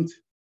 19th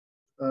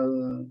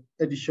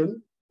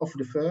edition of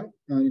the fair,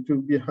 and it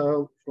will be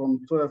held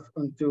from 12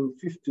 until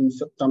 15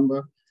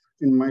 September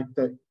in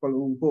MyTech, Kuala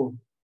Lumpur.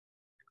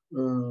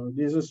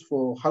 This is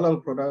for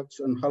halal products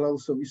and halal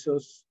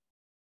services.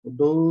 For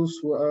those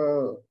who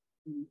are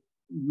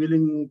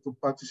willing to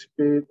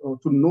participate or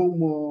to know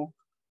more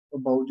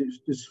about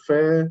this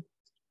fair,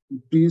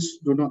 please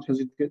do not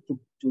hesitate to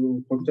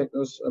contact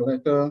us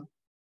later.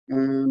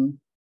 And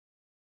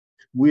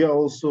we are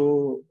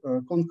also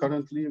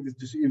concurrently with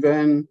this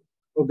event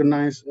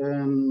organized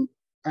an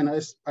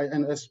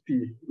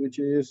INSP, which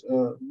is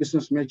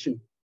business matching.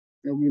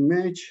 And we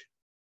match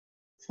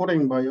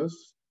foreign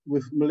buyers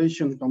with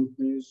Malaysian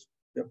companies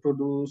that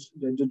produce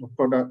the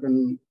product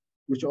and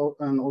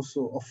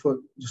also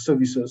offer the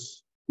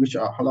services which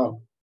are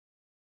halal.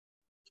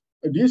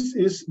 This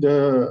is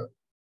the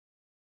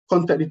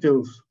contact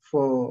details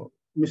for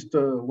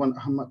Mr. Wan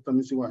Ahmad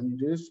Tamiziwan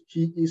Idris.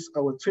 He is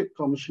our trade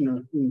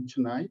commissioner in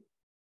Chennai.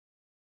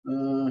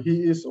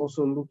 He is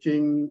also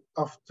looking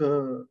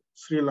after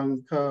Sri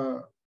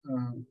Lanka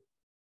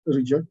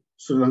region,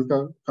 Sri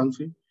Lanka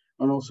country,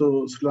 and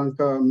also Sri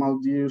Lanka,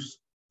 Maldives,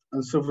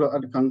 and several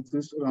other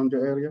countries around the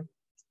area.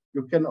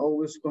 You can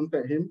always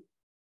contact him.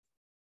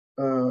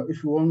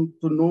 If you want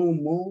to know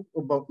more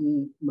about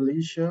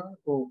Malaysia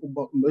or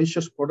about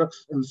Malaysia's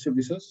products and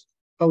services,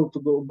 how to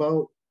go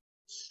about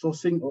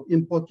sourcing or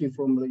importing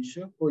from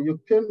Malaysia, or you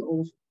can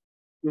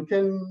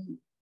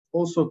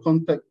also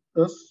contact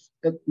us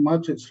at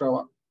Market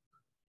Sarawak.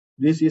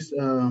 This is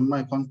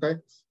my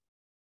contact.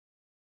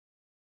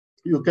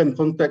 You can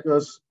contact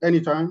us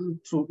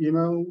anytime through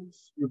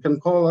emails. You can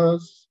call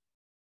us.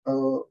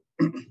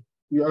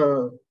 We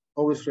are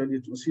always ready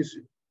to assist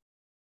you.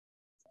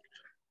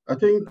 I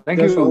think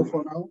that's all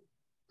for now.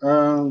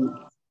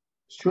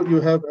 Should you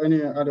have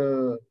any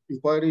other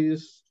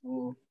inquiries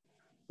or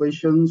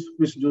questions,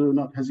 please do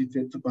not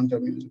hesitate to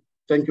contact me.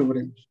 Thank you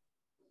very much.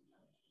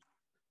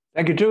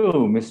 Thank you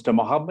too, Mr.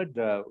 Mohammed.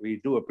 We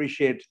do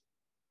appreciate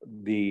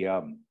the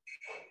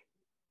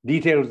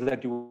details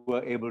that you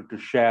were able to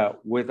share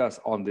with us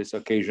on this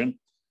occasion.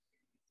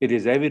 It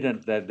is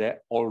evident that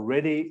there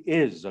already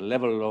is a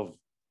level of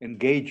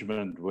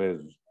engagement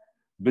with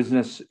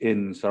business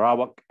in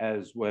Sarawak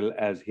as well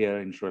as here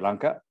in Sri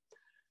Lanka.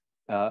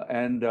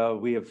 And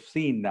we have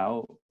seen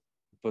now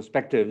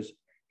perspectives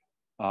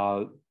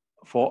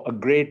for a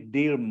great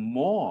deal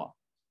more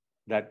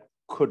that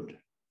could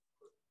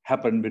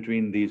happen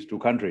between these two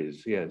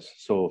countries. Yes,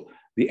 so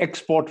the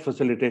export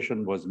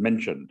facilitation was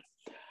mentioned.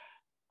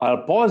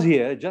 I'll pause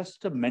here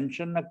just to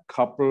mention a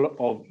couple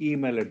of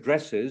email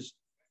addresses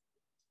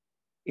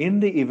in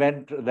the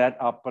event that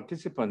our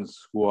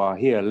participants who are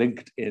here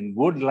linked in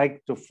would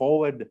like to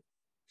forward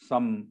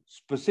some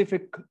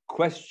specific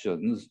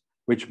questions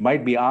which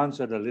might be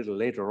answered a little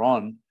later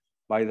on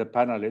by the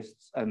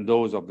panelists and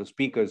those of the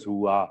speakers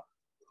who are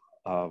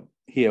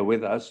here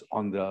with us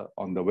on the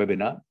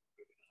webinar.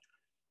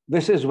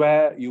 This is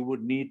where you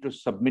would need to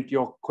submit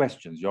your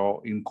questions,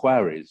 your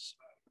inquiries.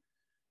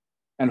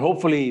 And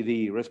hopefully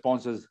the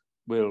responses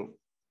will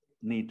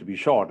need to be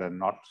short and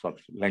not sort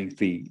of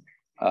lengthy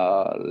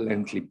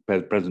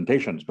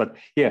presentations. But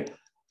here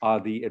are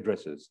the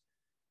addresses.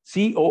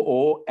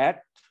 COO@ICC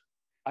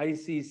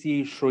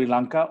Sri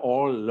Lanka,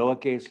 all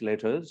lowercase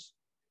letters,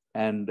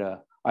 and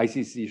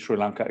ICC Sri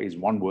Lanka is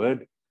one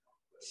word.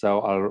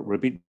 So I'll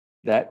repeat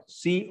that,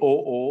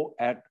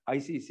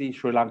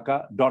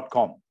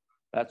 COO@ICCSriLanka.com.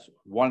 That's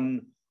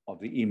one of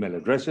the email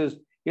addresses.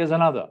 Here's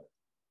another.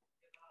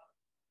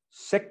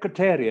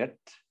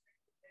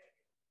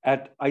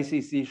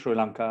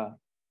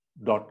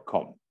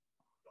 Secretariat@ICCSriLanka.com.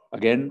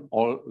 Again,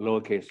 all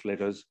lowercase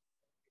letters,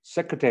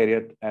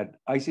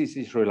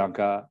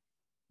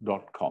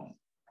 secretariat@ICCSriLanka.com.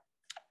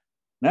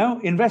 Now,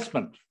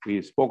 investment.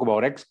 We spoke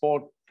about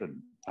export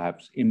and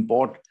perhaps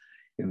import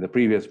in the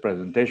previous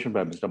presentation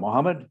by Mr.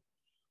 Mohammed.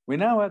 We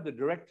now have the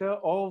director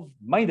of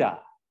MIDA,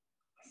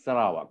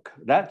 Sarawak.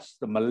 That's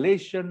the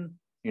Malaysian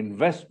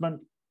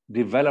Investment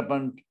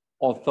Development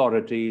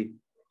Authority,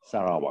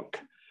 Sarawak,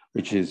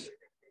 which is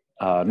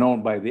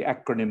known by the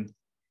acronym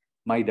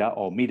MIDA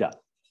or MIDA.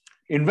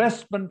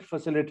 Investment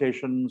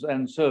facilitations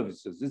and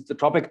services is the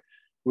topic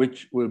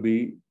which will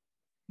be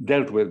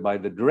dealt with by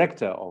the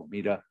director of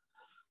MIDA,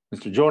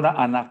 Mr. Jonah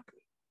Anak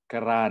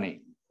Karani.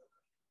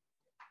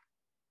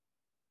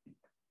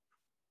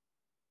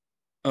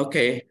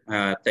 Okay,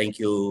 thank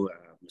you,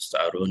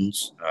 Mr. Arun,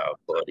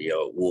 for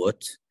your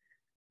words,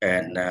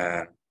 and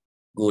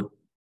good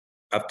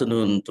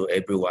afternoon to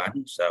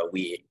everyone. So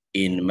we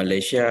in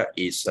Malaysia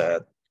is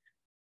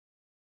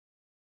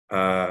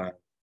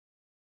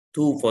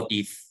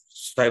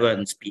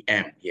 2:47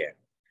 p.m. here.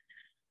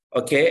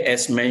 Okay,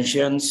 as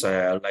mentioned,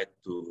 I'd like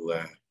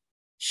to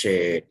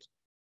share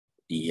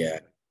the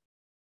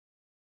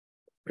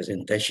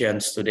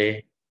presentations today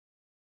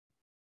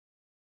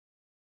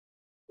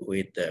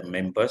with the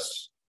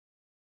members.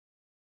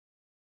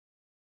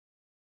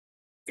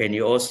 Can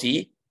you all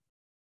see?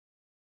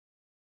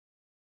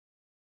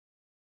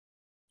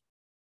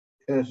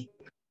 Yes.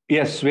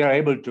 Yes, we are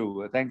able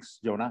to. Thanks,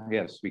 Jonah.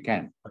 Yes, we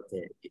can.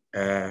 Okay.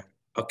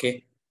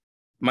 Okay.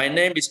 My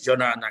name is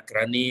Jonah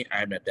Nakrani.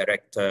 I'm the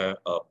director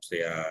of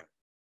the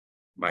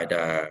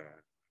MIDA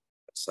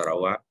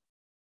Sarawak.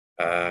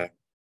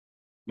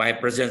 My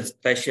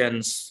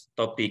presentation's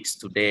topics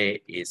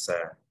today is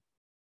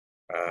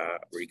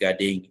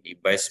regarding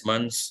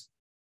investments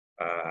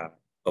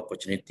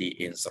opportunity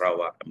in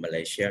Sarawak,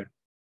 Malaysia.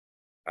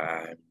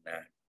 And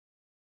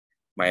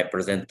my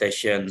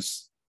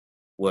presentations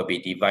will be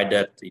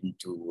divided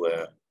into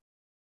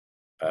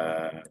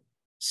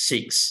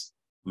 6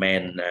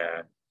 main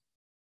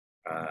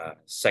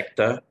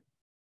sector.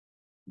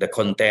 The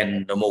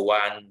content, number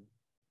 1,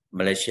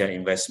 Malaysia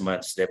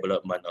Investments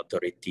Development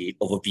Authority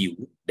overview,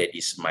 that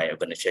is my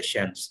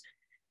organizations,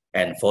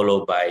 and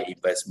followed by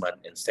investment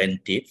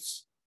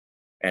incentives.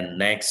 And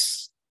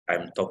next,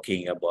 I'm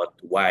talking about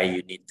why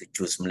you need to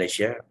choose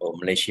Malaysia or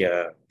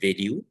Malaysia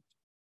value.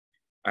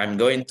 I'm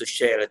going to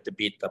share a little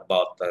bit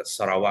about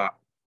Sarawak,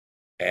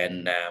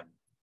 and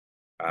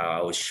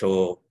I'll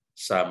show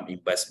some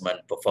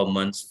investment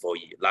performance for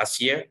last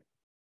year,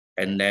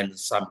 and then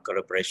some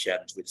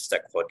collaborations with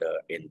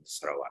stakeholders in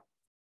Sarawak.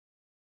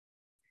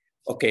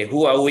 Okay,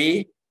 who are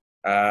we?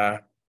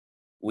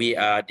 We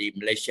are the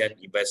Malaysian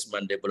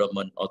Investment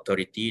Development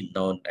Authority,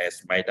 known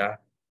as MIDA.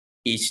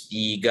 It's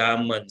the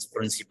government's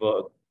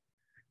principal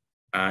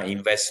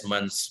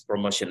investments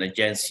promotion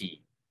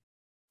agency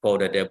for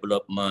the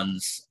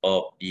developments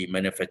of the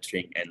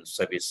manufacturing and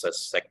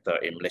services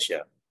sector in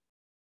Malaysia.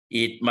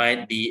 It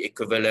might be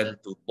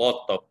equivalent to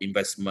both of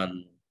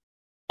investment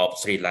of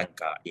Sri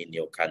Lanka in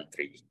your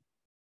country.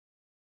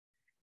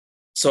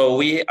 So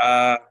we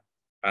are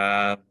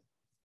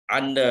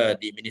under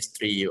the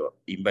Ministry of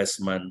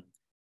Investment,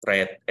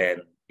 Trade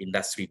and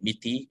Industry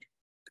MITI.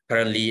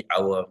 Currently,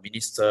 our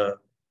Minister,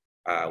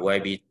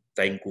 YB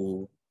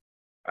Tengku,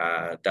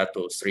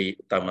 Dato Sri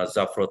Utama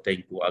Zafro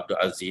Tengku Abdul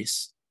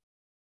Aziz.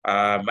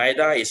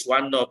 MIDA is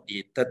one of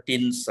the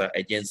 13th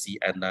agency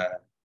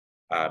under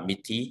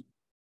MITI,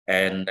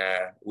 and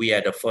we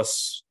are the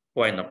first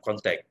point of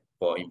contact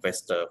for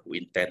investors who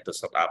intend to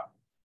set up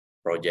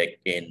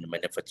project in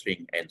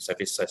manufacturing and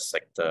services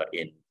sector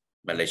in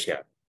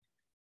Malaysia.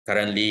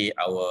 Currently,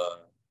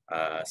 our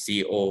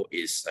CEO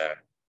is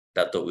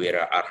Dato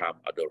Wira Arham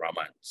Abdul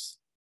Rahman.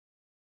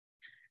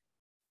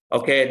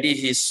 Okay,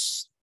 this is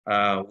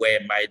where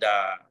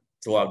MIDA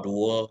throughout the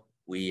world,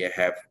 we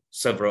have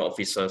several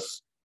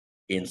offices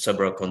in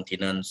several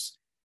continents.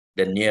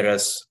 The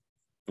nearest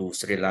to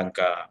Sri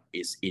Lanka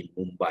is in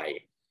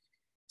Mumbai.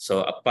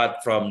 So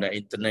apart from the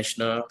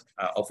international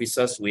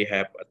offices, we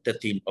have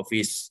 13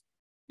 offices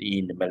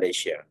in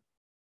Malaysia.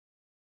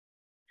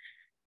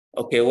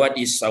 Okay, what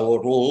is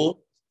our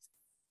role?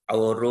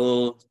 Our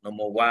role,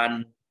 number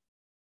 1,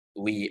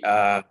 we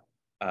are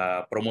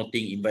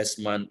promoting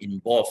investment in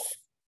both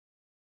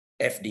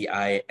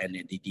FDI and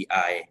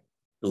DDI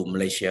to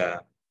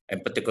Malaysia,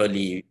 and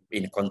particularly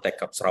in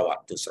context of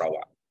Sarawak to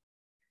Sarawak.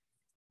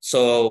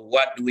 So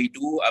what do we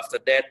do after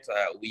that?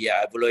 We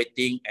are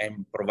evaluating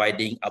and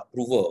providing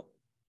approval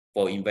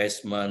for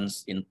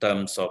investments in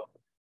terms of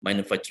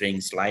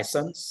manufacturing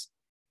license,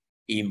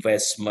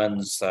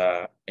 investments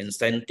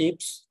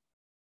incentives,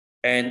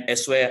 and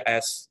as well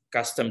as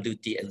custom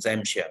duty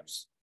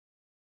exemptions.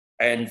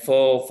 And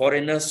for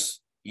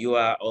foreigners, you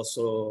are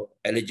also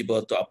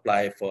eligible to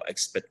apply for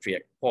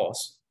expatriate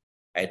post,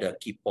 either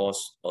key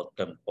post or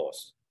term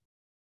post.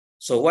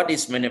 So what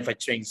is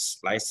manufacturing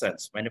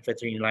license?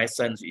 Manufacturing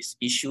license is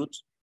issued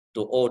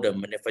to all the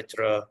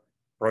manufacturer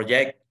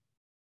project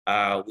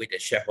with a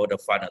shareholder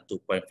fund of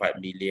 2.5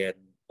 million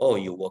or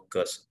your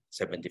workers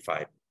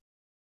 75.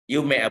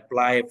 You may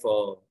apply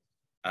for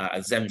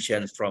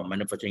exemptions from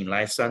manufacturing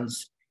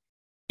license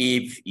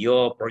if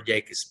your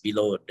project is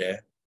below the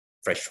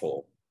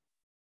threshold.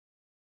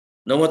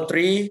 Number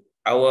 3,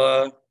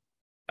 our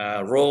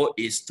role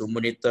is to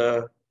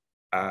monitor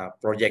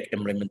project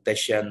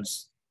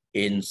implementations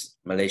in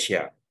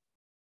Malaysia.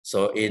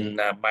 So in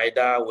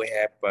MIDA, we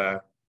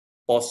have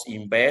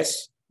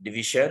post-invest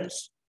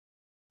divisions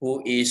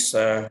who is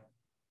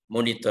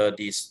monitor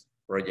this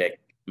project,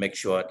 make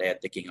sure they're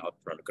taking out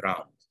from the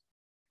ground.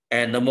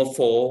 And number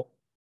 4,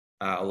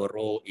 our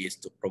role is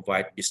to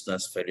provide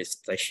business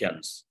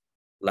felicitations,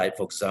 like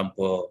for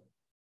example,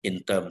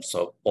 in terms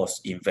of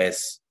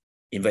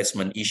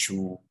post-investment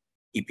issue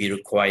if you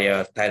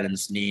require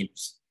talents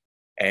needs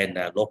and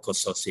local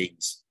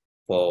sourcings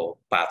for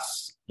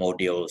parts,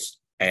 modules,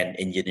 and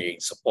engineering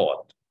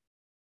support.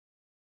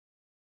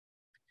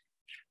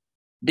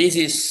 This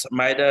is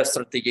my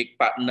strategic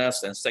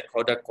partners and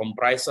stakeholder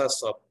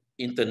comprises of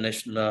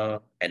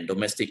international and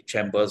domestic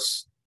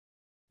chambers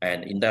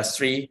and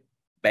industry,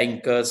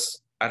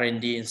 bankers,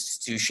 R&D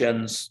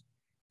institutions,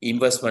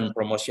 investment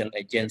promotion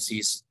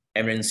agencies,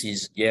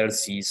 MNCs,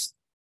 GLCs,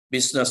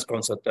 business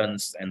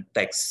consultants, and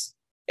tax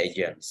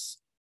agents.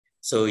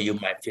 So you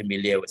might be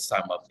familiar with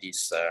some of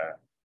these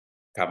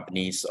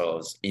companies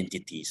or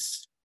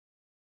entities.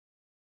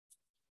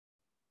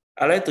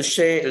 I'd like to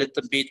share a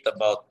little bit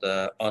about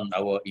on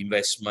our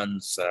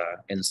investments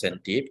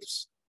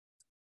incentives.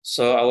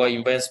 So our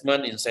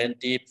investment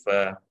incentive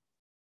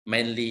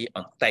mainly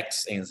on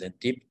tax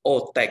incentive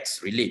or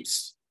tax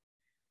reliefs.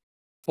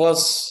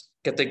 First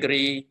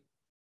category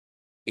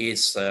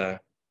is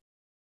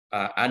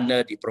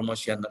under the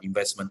Promotion of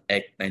Investment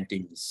Act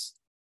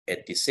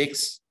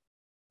 1986.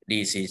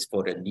 This is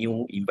for the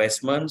new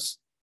investments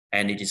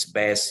and it is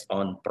based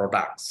on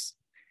products.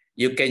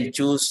 You can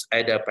choose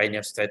either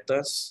pioneer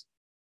status,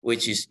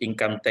 which is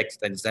income tax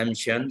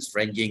exemptions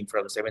ranging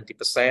from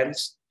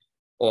 70%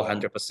 or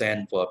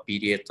 100% for a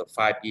period of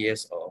 5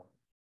 years or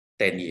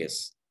 10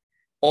 years.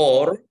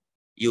 Or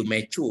you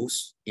may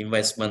choose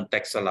investment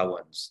tax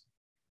allowance,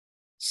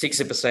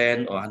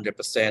 60% or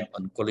 100%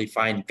 on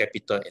qualifying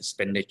capital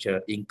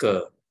expenditure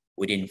incurred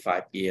within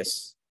 5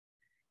 years.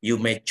 You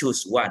may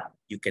choose one,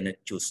 you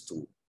cannot choose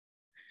two.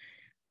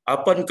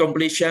 Upon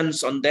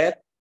completions on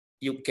that,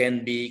 you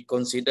can be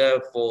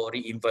considered for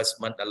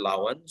reinvestment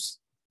allowance.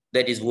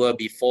 That is were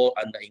before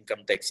under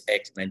Income Tax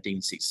Act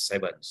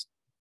 1967.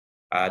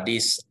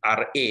 This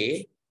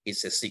RA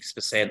is a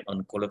 6%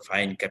 on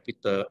qualifying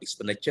capital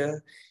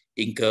expenditure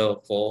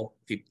incurred for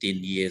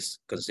 15 years,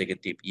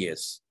 consecutive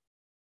years.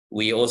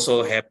 We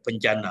also have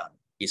Penjana,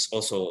 is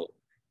also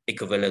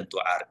equivalent to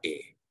RA.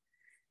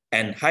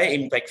 And High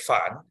Impact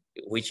Fund,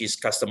 which is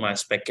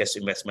customized package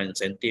investment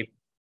incentive,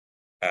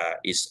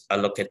 is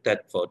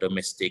allocated for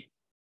domestic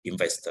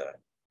investor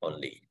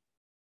only.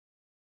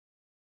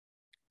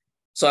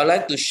 So I'd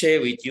like to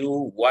share with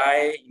you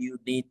why you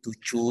need to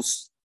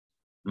choose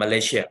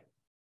Malaysia.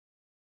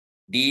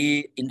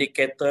 The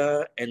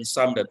indicator and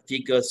some of the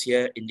figures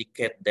here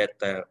indicate that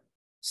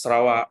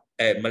Sarawak,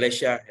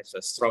 Malaysia has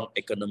a strong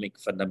economic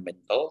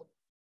fundamental.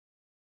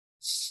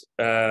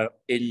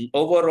 In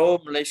overall,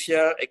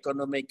 Malaysia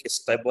economic is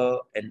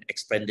stable and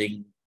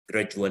expanding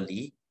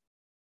gradually.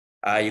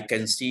 You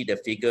can see the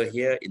figure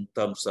here in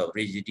terms of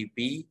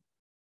GDP.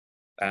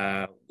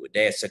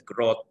 There's a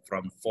growth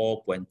from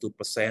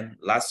 4.2%.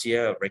 Last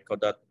year,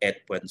 recorded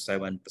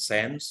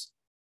 8.7%.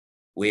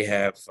 We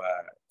have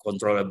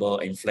controllable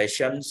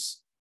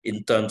inflations.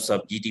 In terms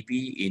of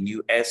GDP in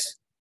US,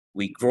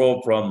 we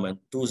grow from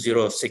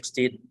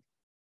 2016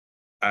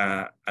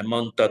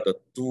 amounted to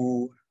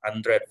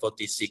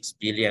 246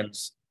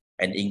 billions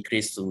and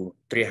increased to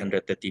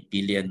 330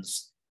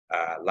 billions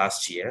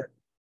last year.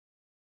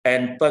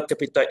 And per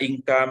capita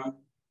income,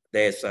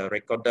 there's a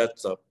recorded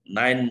of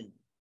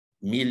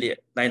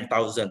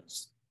 9,000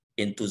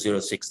 in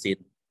 2016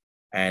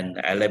 and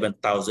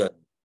 11,000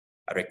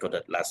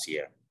 recorded last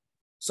year.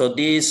 So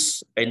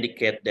these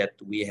indicate that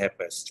we have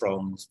a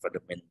strong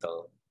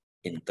fundamental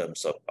in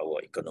terms of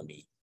our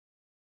economy.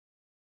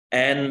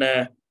 And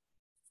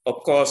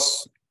of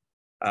course,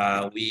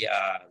 we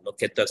are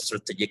located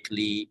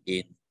strategically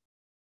in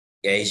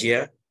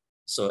Asia.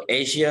 So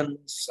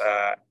Asians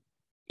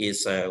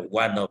is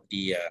one of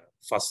the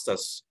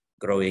fastest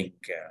growing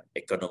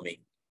economy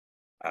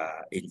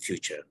in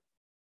future.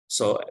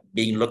 So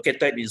being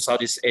located in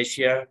Southeast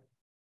Asia,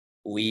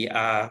 we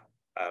are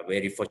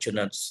very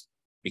fortunate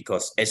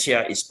because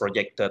Asia is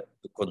projected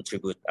to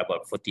contribute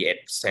about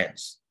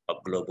 48%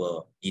 of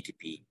global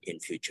GDP in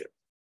future.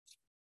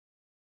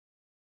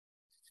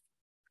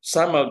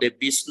 Some of the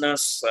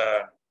business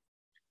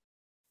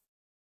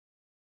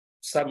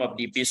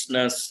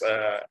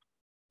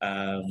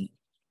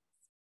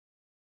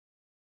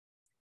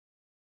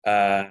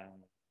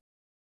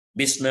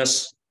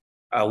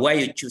why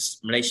you choose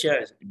Malaysia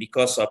is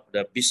because of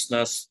the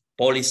business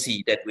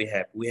policy that we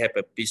have. We have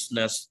a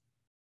business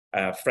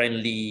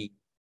friendly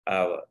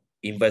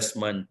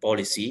investment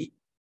policy.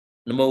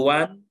 Number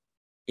one,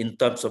 in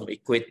terms of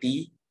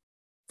equity,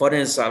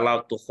 foreigners are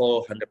allowed to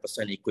hold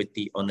 100%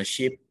 equity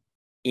ownership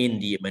in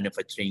the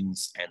manufacturing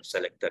and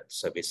selected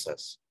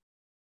services.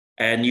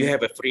 And you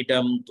have a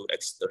freedom to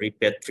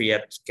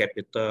repatriate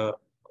capital,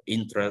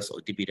 interest,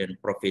 or dividend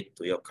profit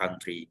to your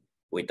country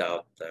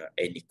without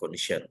any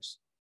conditions.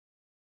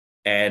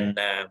 And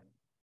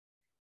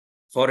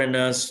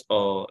foreigners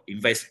or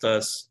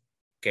investors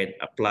can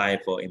apply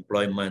for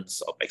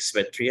employments of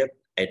expatriate,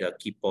 either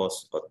key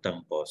post or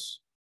term post.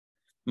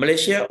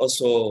 Malaysia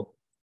also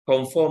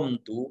conform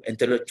to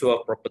intellectual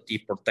property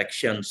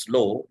protections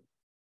law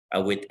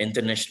with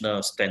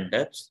international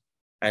standards,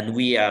 and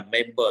we are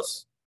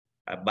members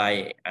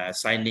by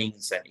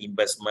signings and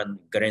investment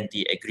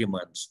guarantee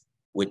agreements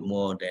with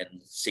more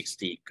than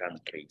 60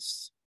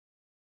 countries.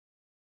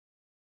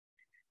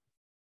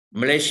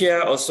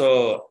 Malaysia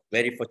also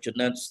very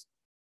fortunate,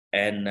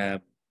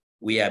 and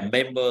we are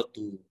member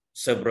to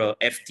several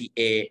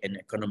FTA and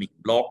economic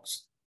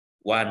blocs.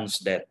 Ones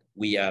that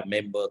we are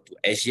member to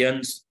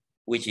ASEAN,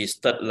 which is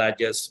third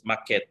largest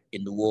market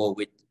in the world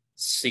with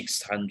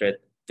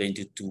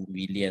 622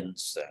 million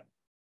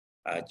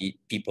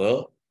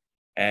people.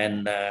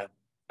 And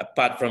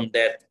apart from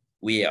that,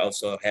 we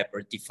also have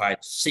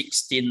ratified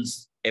 16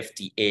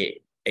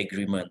 FTA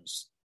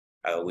agreements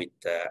with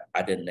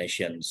other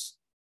nations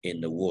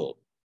in the world.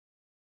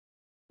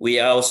 We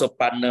are also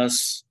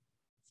partners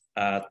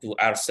to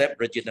RCEP,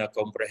 Regional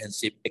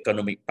Comprehensive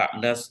Economic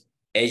Partners,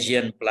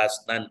 Asian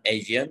plus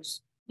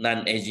non-Asians.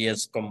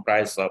 Non-Asians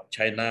comprise of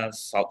China,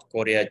 South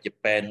Korea,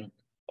 Japan,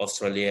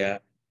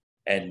 Australia,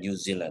 and New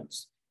Zealand.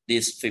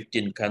 These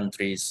 15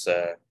 countries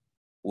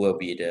will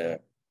be the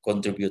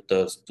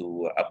contributors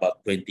to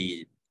about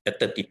 30%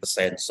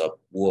 of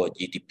world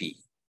GDP.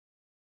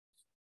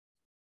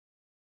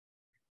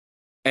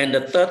 And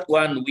the third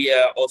one, we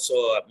are also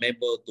a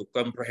member to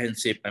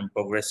Comprehensive and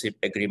Progressive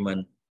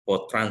Agreement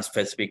for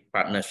Trans-Pacific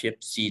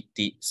Partnership,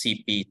 CPTPP,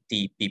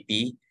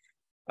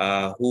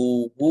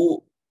 who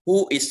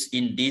is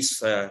in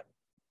this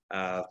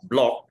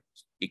block.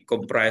 It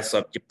comprises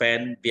of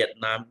Japan,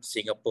 Vietnam,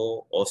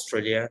 Singapore,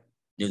 Australia,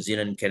 New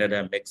Zealand,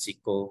 Canada,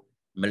 Mexico,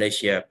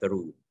 Malaysia,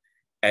 Peru,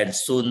 and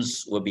soon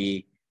will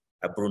be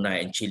Brunei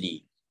and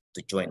Chile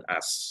to join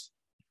us.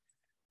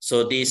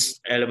 So these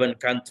 11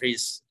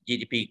 countries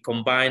GDP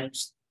combined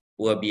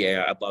will be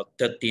about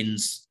 13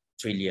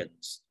 trillion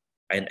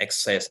and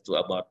access to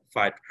about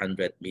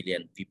 500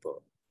 million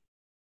people.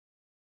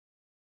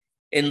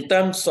 In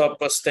terms of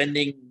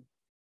standing,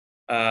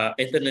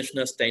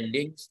 international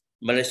standings,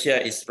 Malaysia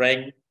is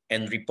ranked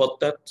and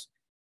reported,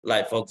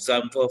 like for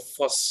example,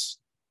 first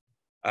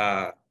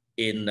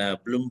in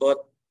Bloomberg,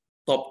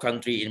 top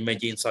country in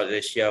emerging South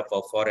Asia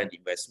for foreign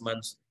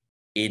investments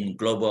in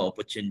Global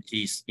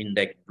Opportunities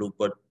Index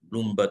Bloomberg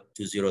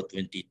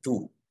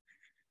 2022.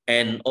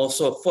 And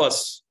also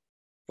first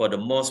for the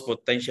most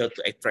potential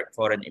to attract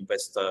foreign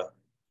investor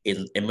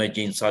in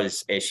emerging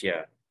Southeast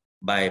Asia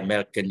by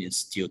American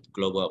Institute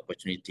Global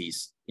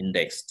Opportunities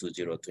Index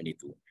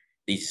 2022.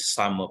 These are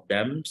some of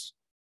them.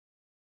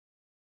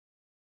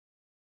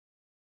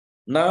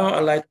 Now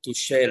I'd like to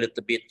share a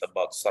little bit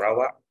about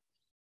Sarawak.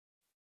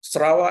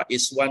 Sarawak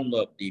is one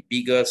of the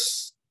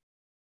biggest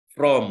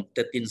from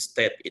 13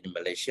 states in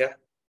Malaysia,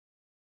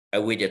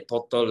 with a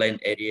total land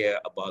area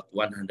about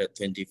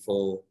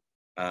 124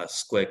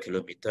 square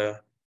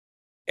kilometer.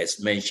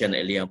 As mentioned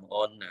earlier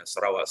on,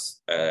 Sarawak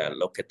is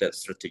located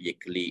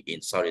strategically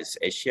in Southeast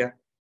Asia.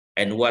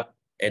 And what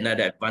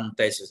another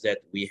advantage is that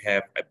we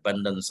have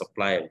abundant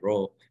supply of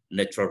raw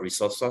natural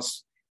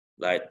resources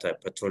like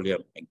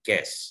petroleum and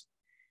gas.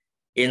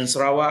 In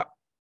Sarawak,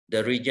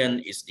 the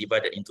region is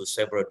divided into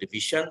several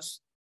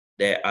divisions.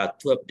 There are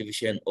 12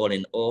 divisions all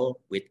in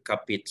all, with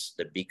Kapit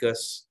the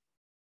biggest.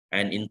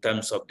 And in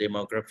terms of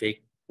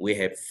demographic, we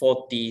have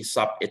 40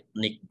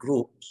 sub-ethnic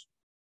groups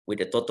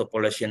with a total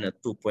population of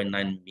 2.9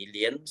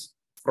 million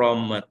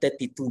from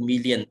 32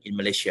 million in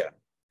Malaysia,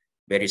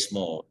 very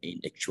small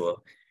in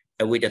actual,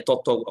 and with a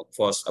total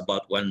workforce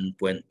about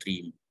 1.3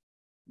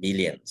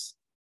 million.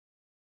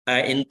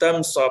 In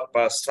terms of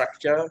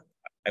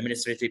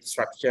administrative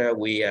structure,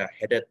 we are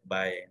headed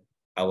by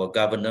our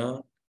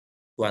governor,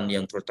 Tuan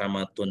Yang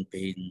Terutama Tun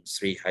Pehin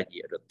Sri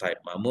Haji Abdul Taib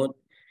Mahmud.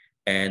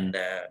 And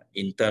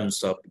in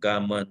terms of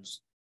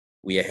governments,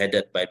 we are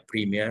headed by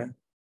Premier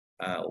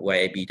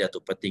YAB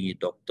Datuk Petinggi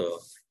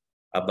Dr.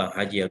 Abang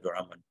Haji Abdul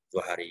Rahman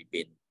Johari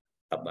bin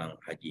Abang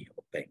Haji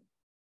Openg.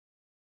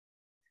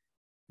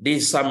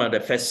 These are some of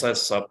the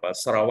facets of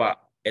Sarawak: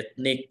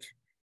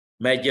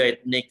 major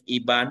ethnic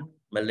Iban,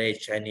 Malay,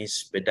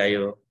 Chinese,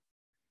 Bedayo,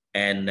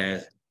 and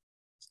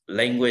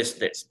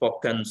language that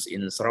spoken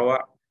in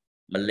Sarawak: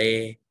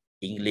 Malay,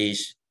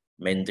 English,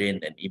 Mandarin,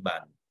 and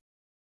Iban.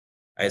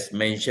 As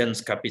mentioned,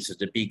 Kapit is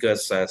the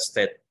biggest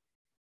state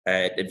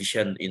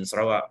division in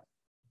Sarawak,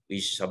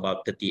 which is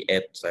about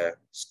 38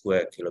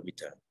 square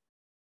kilometer.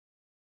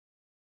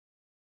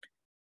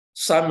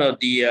 Some of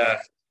the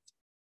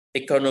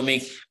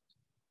economic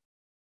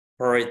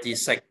priority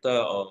sector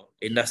or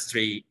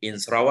industry in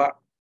Sarawak,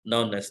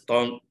 known as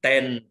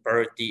 10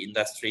 priority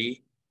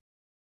industry,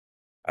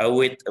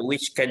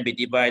 which can be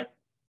divided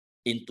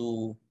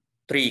into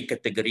 3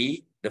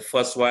 categories. The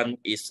first one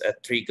is a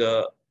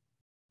trigger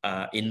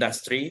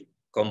industry,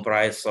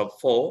 comprised of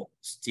 4: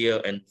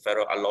 steel and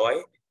ferroalloy,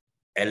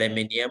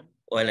 aluminium,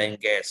 oil and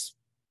gas,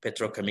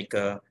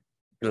 petrochemical,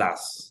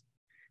 glass.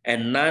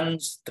 And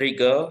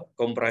non-trigger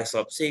comprised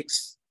of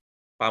 6: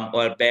 palm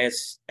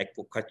oil-based,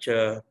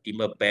 aquaculture,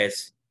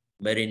 timber-based,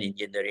 marine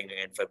engineering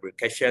and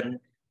fabrication,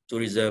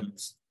 tourism,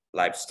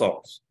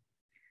 livestock.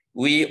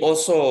 We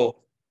also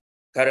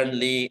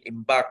currently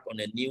embark on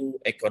a new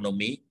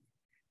economy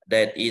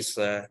that is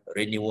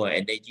renewable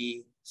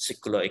energy,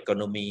 circular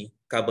economy,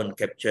 carbon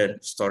capture,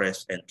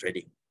 storage, and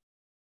trading.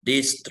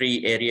 These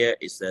 3 areas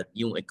is a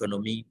new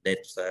economy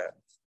that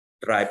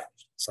drive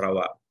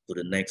Sarawak to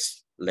the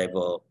next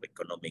level of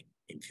economic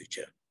in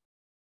future.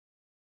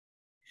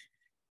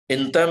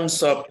 In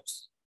terms of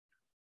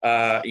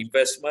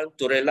investment,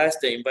 to realize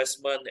the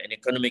investment and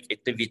economic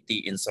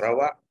activity in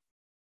Sarawak,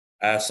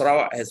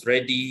 Sarawak has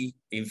ready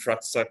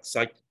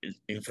infrastructure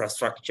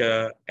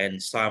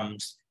and some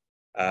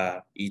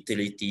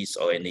utilities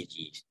or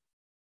energy.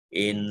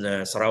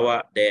 In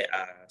Sarawak, there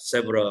are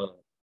several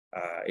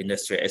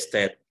industrial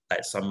estates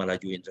like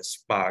Samalaju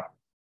Industrial Park,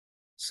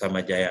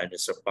 Samajaya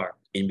Industrial Park.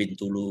 In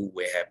Bintulu,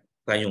 we have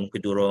Tanjung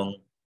Kedurong,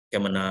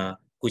 Kemana,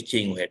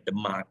 Kuching, we have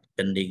Demak,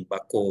 Pending,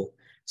 Bako,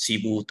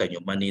 Sibu,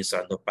 Tanjung Manis,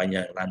 Rantau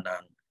Panjang,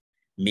 Lanang.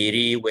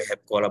 Miri, we have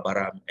Kuala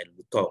Baram and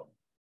Lutong.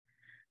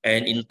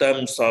 And in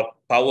terms of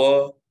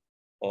power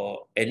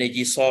or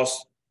energy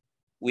source,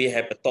 we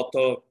have a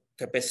total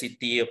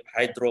capacity of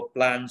hydro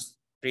plants,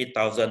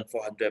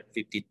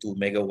 3,452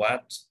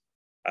 megawatts,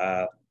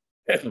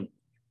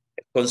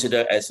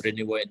 considered as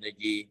renewable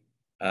energy,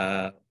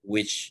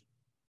 which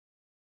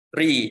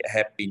 3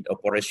 have been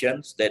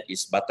operations, that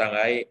is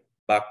Batangai,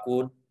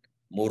 Bakun,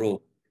 Muru,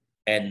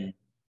 and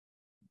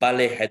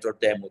Balai Hydro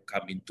Dam will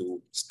come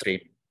into stream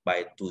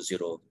by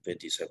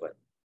 2027.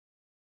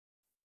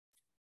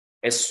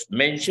 As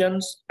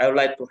mentioned, I would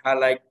like to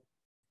highlight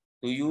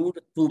to you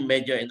the 2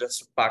 major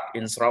industrial parks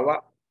in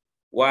Sarawak.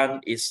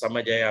 One is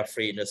Samajaya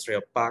Free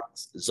Industrial Park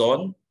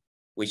Zone,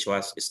 which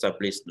was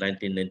established in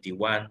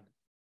 1991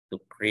 to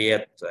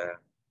create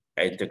an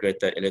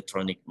integrated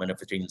electronic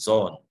manufacturing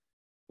zone,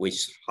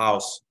 which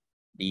house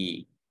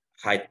the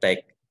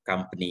high-tech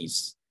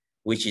companies,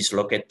 which is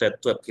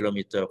located 12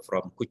 kilometers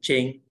from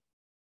Kuching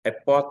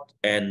Airport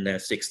and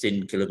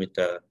 16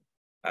 kilometers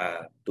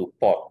to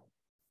port.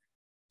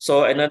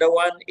 So another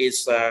one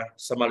is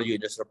Samalaju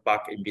Industrial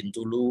Park in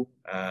Bintulu,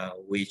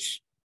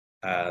 which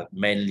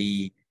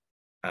mainly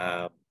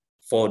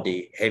for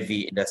the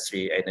heavy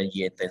industry,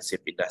 energy-intensive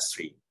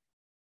industry,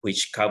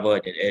 which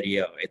covered an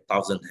area of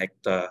 1,000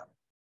 hectares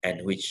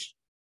and which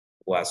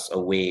was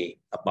away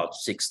about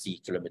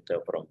 60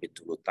 kilometers from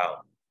Bintulu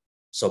town.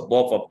 So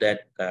both of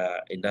that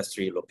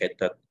industry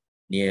located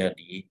near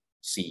the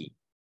sea.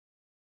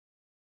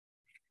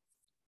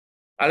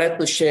 I'd like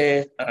to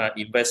share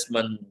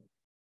investment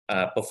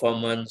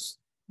performance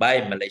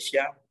by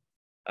Malaysia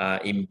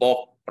in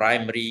both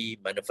primary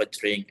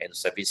manufacturing and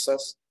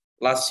services.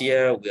 Last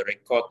year, we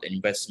recorded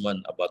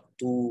investment about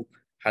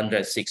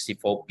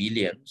 264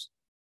 billion,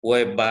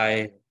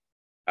 whereby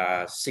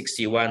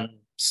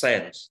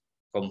 61%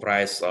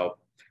 comprised of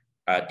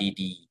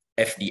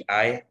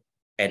FDI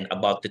and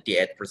about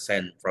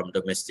 38% from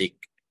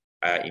domestic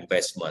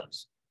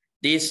investments.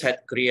 This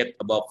had created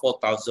about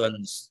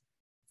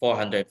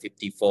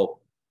 4,454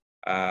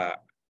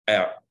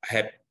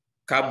 have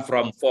come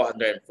from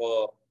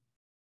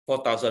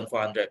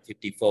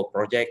 4,454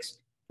 projects,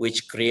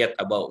 which create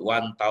about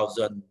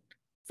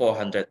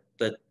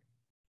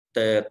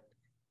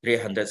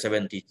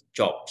 1,370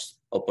 jobs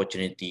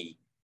opportunity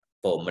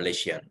for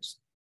Malaysians.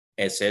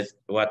 As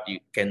what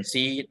you can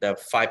see, the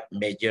 5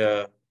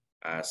 major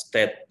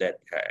states that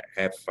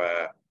have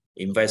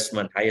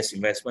highest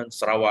investment,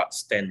 Sarawak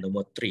stand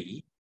number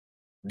 3.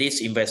 These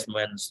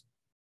investments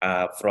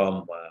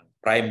from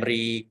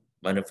primary,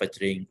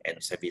 manufacturing,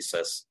 and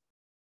services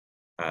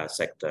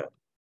sector.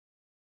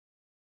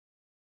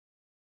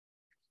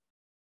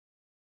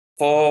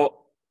 For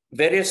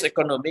various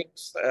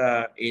economics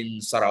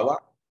in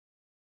Sarawak,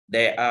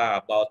 there are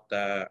about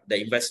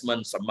the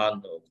investments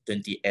amount of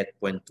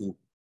 28.2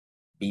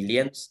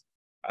 billion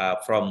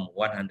from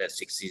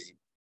 166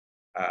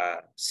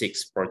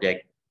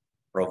 projects,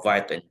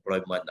 provide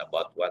employment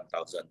about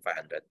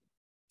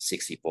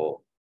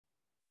 1,564.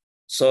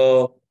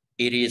 So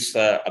it is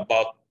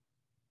about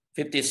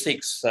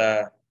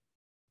 56%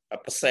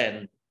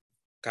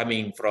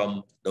 coming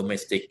from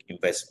domestic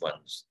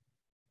investments.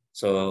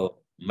 So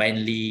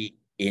mainly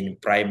in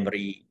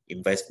primary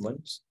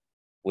investments,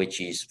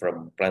 which is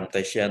from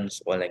plantations,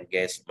 oil and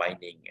gas,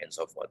 mining, and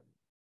so forth.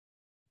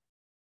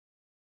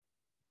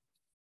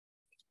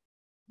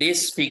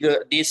 This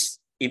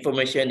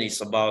information is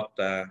about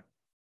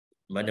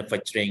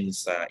manufacturing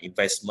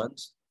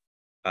investments,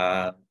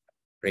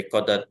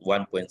 recorded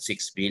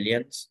 1.6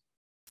 billion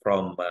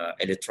from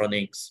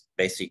electronics,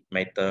 basic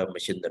metal,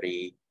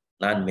 machinery,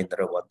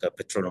 non-mineral water,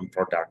 petroleum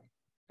product,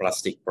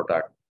 plastic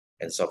product,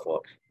 and so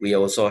forth. We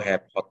also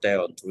have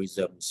hotel and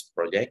tourism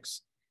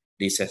projects.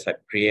 This has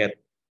created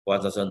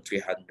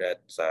 1,300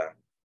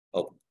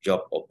 of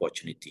job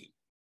opportunity.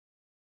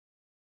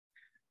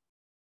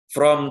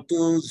 From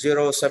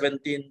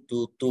 2017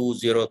 to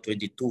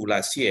 2022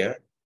 last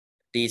year,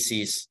 this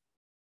is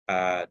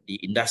the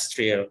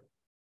industrial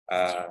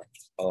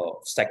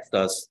or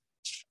sectors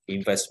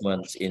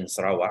investments in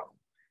Sarawak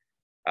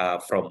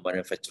from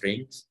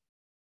manufacturing,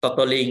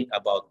 totaling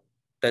about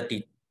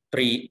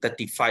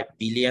 35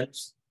 billion,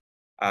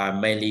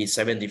 mainly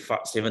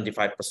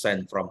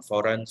 75% from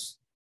foreign,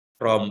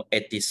 from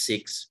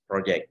 86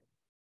 projects.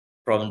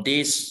 From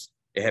this,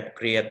 they have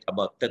created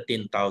about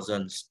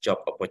 13,000 job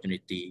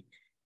opportunity.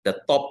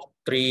 The top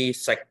 3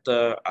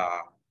 sectors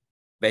are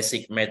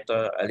basic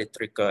metal,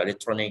 electrical,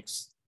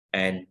 electronics,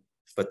 and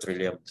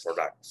petroleum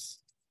products.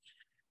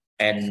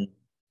 And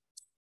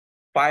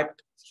 5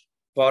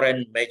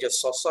 foreign major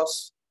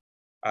sources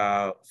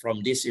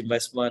from this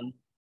investment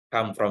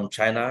come from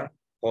China,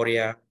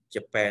 Korea,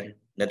 Japan,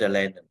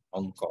 Netherlands, and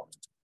Hong Kong,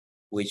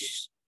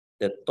 which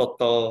the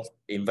total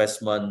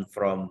investment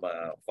from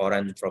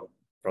foreign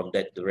from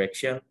that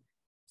direction,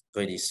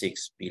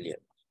 26 billion.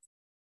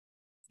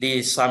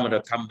 These some of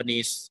the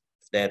companies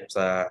that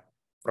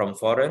from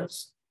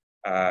foreigners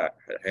have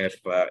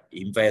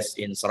invest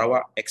in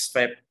Sarawak,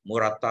 Exfab,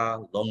 Murata,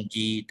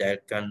 Longji,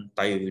 Dalkan,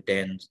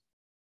 Taiyudan,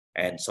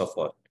 and so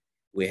forth.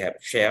 We have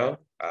Shell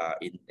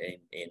in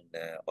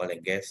oil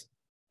and gas.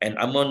 And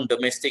among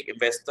domestic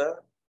investors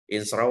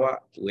in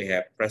Sarawak, we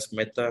have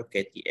Pressmeter,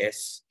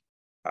 KTS,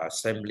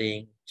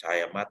 Semling,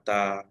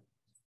 Chayamata,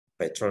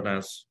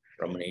 Petronas,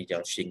 Ramani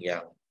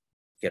Xinjiang,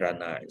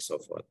 Kirana, and so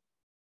forth.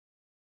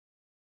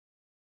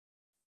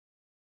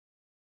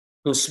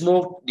 To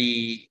smooth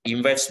the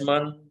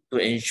investment to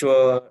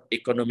ensure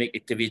economic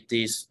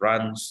activities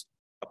runs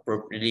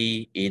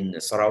appropriately in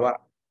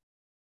Sarawak,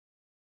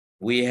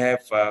 we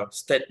have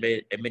state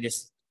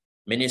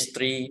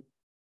ministry,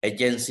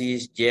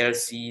 agencies,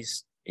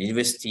 JLCs,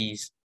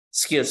 universities,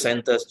 skill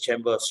centers,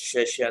 chamber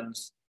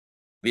associations,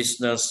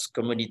 business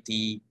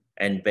community,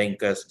 and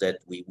bankers that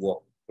we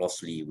work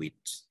closely with.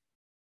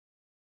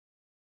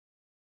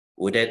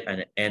 With that,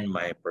 I end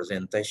my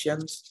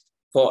presentations.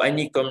 For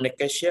any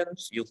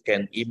communications, you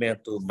can email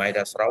to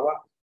Maida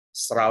Sarawak,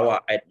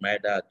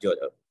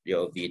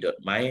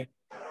 sarawak@maida.gov.my.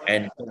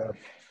 And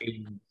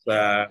in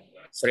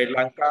Sri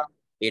Lanka,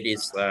 it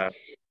is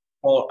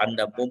all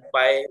under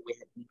Mumbai. We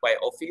have Mumbai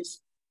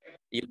office.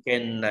 You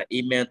can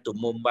email to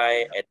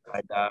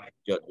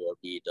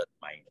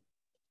mumbai@maida.gov.my.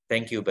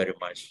 Thank you very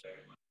much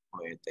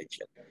for your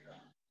attention.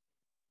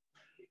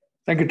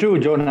 Thank you too,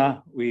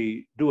 Jonah.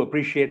 We do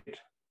appreciate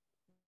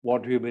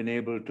what you've been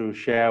able to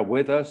share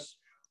with us.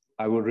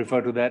 I would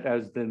refer to that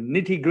as the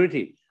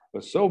nitty-gritty.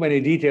 There so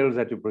many details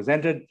that you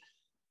presented,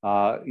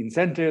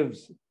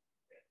 incentives,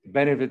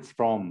 benefits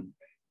from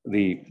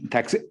the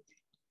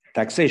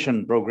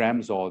taxation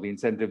programs or the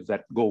incentives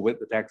that go with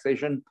the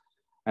taxation,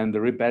 and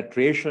the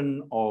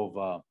repatriation of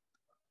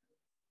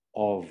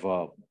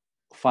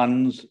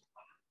funds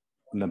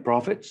and the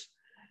profits.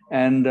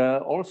 And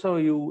also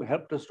you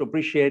helped us to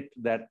appreciate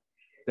that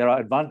there are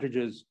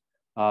advantages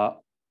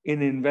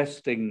in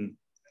investing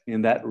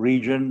in that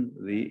region.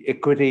 The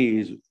equity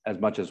is as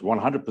much as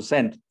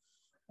 100%.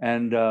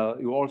 And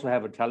you also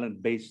have a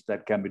talent base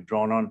that can be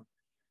drawn on.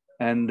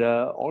 And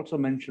also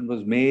mention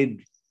was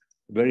made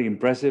very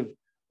impressive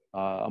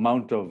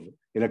amount of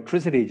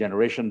electricity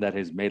generation that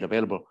is made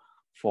available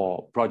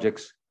for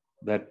projects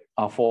that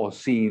are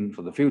foreseen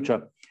for the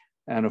future.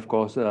 And of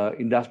course,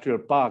 industrial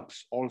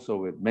parks also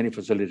with many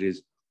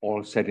facilities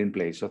all set in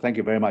place. So thank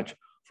you very much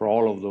for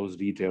all of those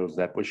details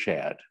that were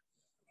shared.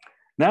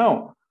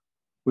 Now,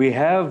 we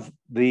have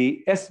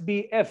the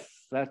SBF,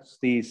 that's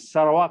the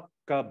Sarawak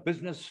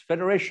Business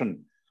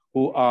Federation,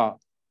 who are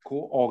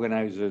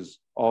co-organizers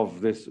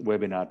of this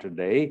webinar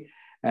today.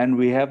 And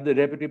we have the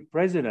Deputy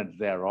President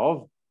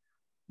thereof,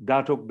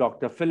 Datuk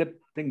Dr. Philip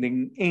Ting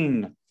Ding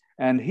Ing,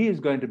 and he is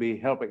going to be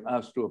helping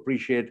us to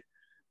appreciate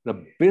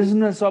the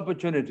business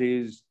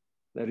opportunities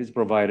that is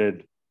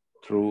provided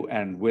through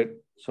and with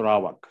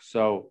Sarawak.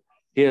 So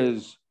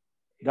here's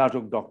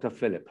Datuk Dr.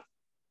 Philip.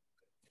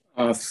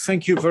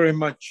 Thank you very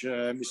much,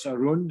 Mr.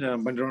 Arun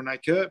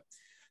Bandaronaike.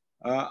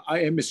 I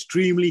am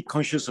extremely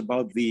conscious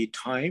about the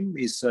time.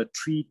 It's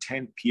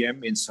 3:10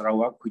 p.m. in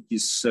Sarawak, which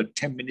is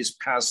 10 minutes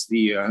past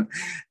the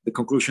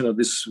conclusion of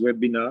this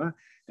webinar,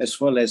 as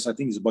well as I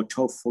think it's about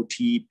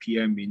 12:40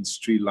 p.m. in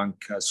Sri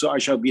Lanka. So I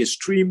shall be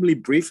extremely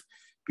brief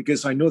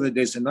because I know that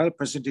there's another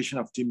presentation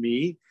after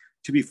me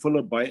to be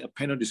followed by a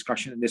panel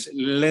discussion, and there's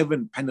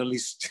 11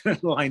 panelists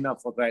lined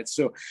up for that.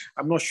 So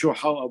I'm not sure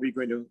how are we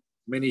going to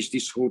manage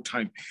this whole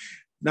time.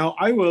 Now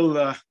I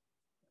will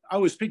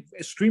speak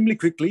extremely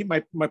quickly.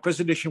 My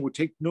presentation will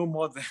take no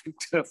more than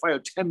 5 or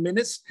 10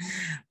 minutes.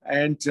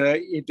 And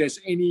if there's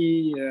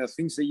any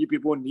things that you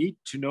people need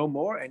to know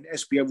more, and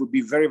SPF would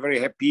be very, very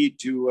happy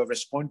to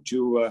respond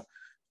to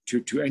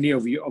any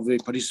of the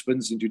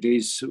participants in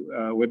today's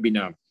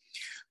webinar.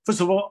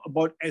 First of all,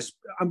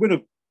 I'm going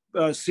to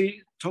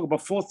talk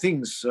about 4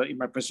 things in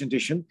my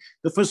presentation.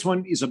 The first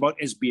one is about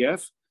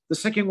SBF. The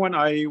second one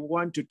I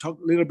want to talk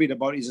a little bit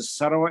about is the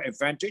Sarawak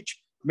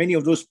Advantage. Many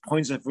of those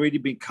points have already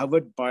been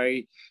covered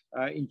by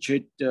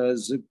Inchet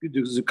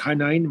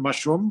Zulkarnain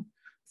Mushroom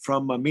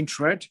from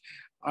Mintred.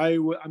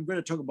 I'm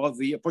going to talk about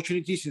the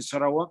opportunities in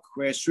Sarawak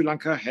where Sri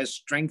Lanka has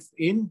strength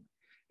in.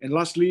 And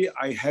lastly,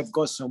 I have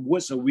got some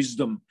words of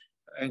wisdom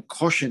and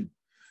caution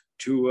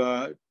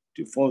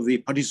for the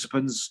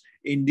participants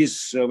in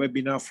this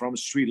webinar from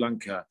Sri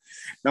Lanka.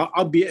 Now,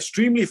 I'll be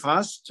extremely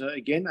fast.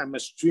 Again, I'm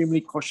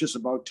extremely cautious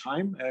about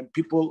time, and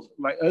people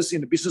like us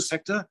in the business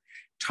sector,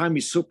 time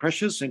is so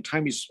precious and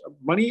time is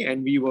money,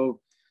 and we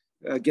will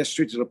get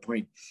straight to the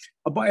point.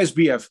 About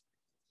SBF,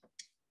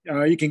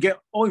 you can get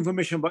all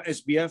information about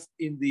SBF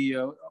in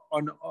the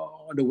on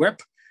the web,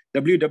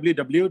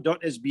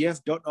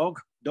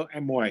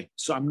 www.sbf.org.my.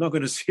 So I'm not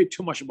going to say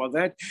too much about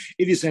that.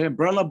 It is an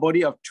umbrella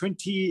body of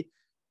 20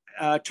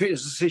 trade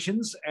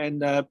associations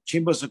and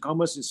chambers of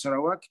commerce in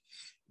Sarawak.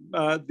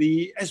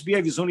 The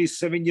SBF is only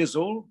 7 years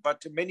old,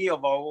 but many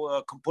of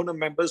our component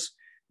members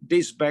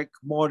dates back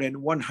more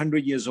than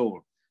 100 years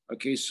old.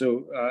 Okay,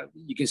 so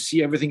you can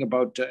see everything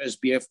about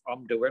SBF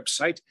on the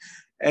website.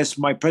 As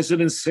my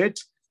president said,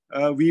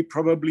 we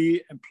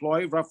probably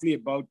employ roughly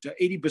about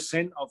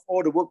 80% of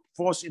all the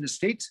workforce in the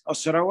state of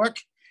Sarawak,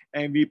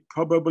 and we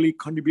probably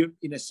contribute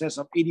in excess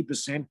of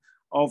 80%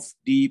 of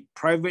the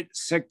private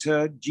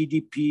sector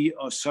GDP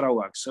of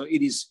Sarawak. So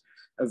it is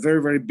a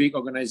very, very big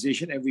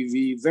organization, and we'll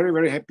be very,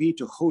 very happy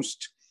to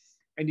host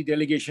any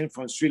delegation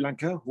from Sri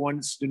Lanka who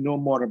wants to know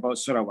more about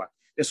Sarawak.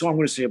 That's all I'm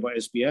going to say about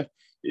SBF.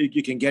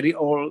 You can get it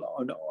all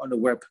on the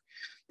web.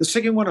 The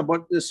second one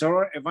about the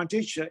Sarawak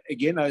Advantage,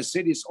 again, I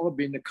said it's all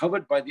been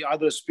covered by the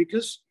other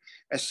speakers,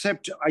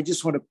 except I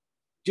just want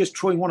to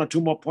throw in one or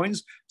two more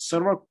points.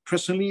 Sarawak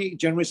presently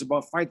generates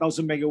about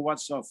 5,000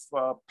 megawatts of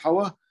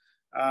power.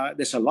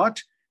 That's a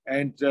lot.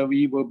 And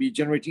we will be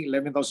generating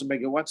 11,000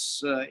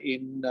 megawatts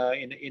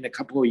in a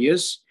couple of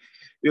years.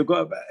 We've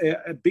got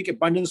a big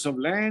abundance of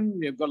land.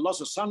 We've got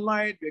lots of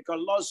sunlight. We've got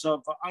lots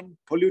of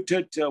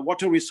unpolluted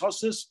water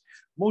resources.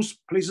 Most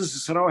places in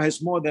Sarawak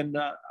has more than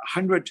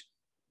 100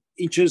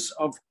 inches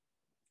of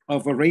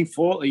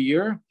rainfall a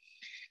year.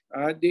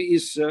 There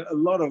is a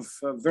lot of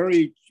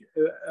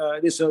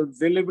there's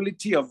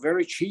availability of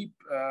very cheap,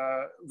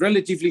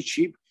 relatively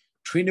cheap,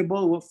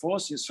 trainable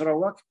workforce in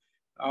Sarawak.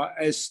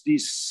 As they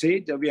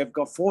said, we have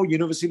got 4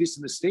 universities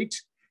in the state.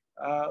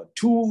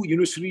 2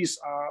 universities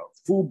are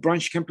full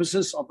branch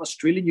campuses of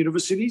Australian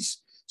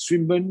universities,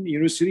 Swinburne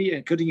University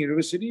and Curtin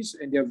Universities,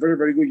 and they are very,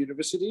 very good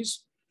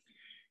universities.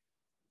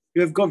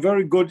 We have got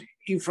very good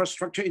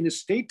infrastructure in the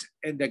state,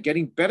 and they're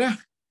getting better.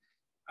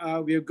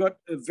 We have got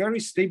a very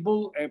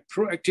stable and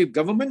proactive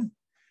government.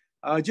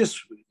 Just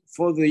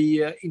for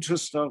the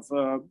interest of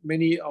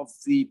many of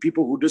the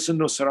people who doesn't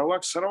know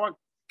Sarawak,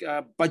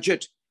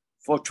 budget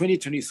for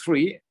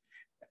 2023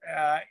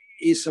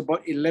 is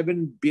about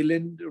 11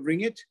 billion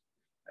ringgit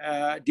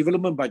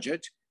development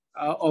budget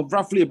of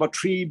roughly about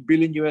 $3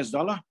 billion US.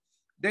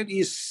 That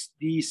is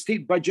the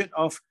state budget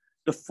of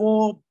the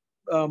 4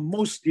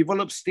 most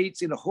developed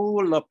states in the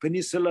whole of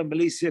Peninsular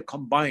Malaysia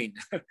combined.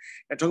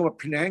 I'm talking about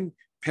Penang,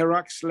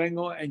 Perak,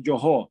 Selangor, and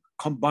Johor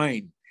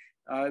combined.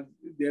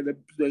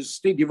 The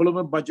state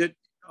development budget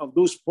of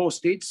those 4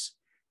 states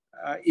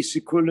is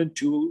equivalent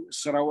to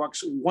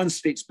Sarawak's 1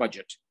 state's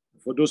budget.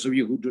 For those of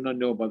you who do not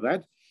know about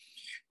that,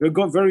 we've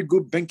got very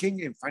good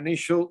banking and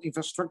financial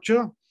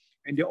infrastructure,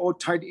 and they're all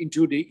tied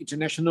into the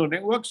international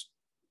networks.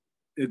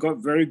 We've got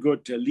very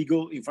good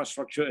legal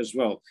infrastructure as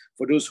well,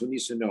 for those who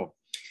need to know.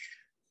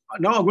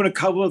 Now I'm going to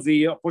cover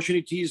the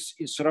opportunities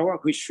in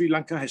Sarawak, which Sri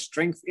Lanka has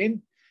strength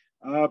in.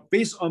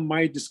 Based on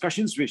my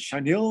discussions with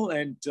Shanil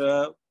and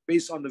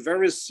based on the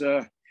various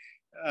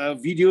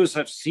videos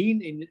I've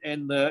seen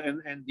and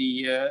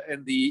the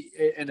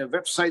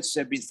websites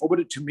that have been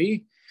forwarded to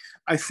me,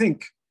 I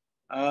think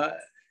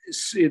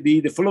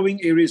the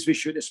following areas we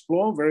should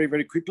explore very,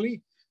 very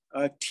quickly: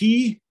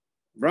 tea,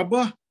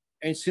 rubber,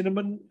 and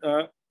cinnamon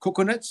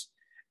coconuts,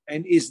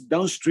 and its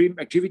downstream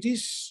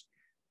activities.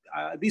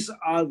 These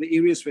are the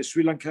areas where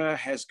Sri Lanka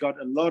has got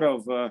a lot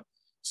of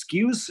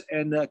skills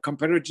and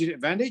competitive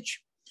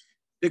advantage.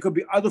 There could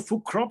be other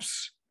food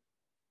crops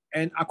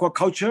and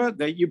aquaculture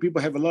that you people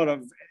have a lot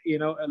of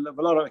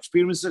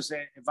experiences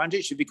and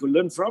advantage that we could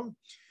learn from.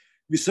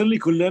 We certainly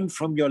could learn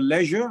from your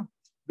leisure,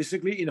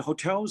 basically in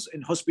hotels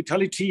and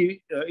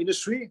hospitality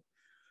industry.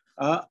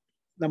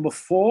 Number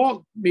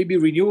 4, maybe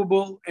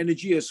renewable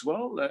energy as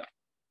well.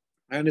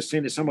 I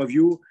understand that some of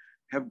you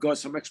have got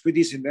some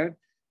expertise in that.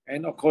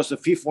 And of course, the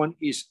 5th one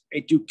is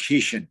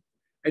education.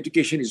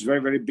 Education is very,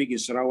 very big in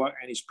Sarawak,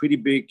 and it's pretty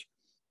big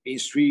in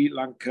Sri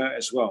Lanka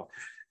as well.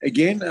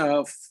 Again,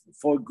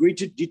 for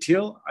greater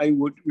detail, I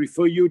would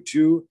refer you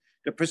to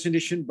the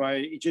presentation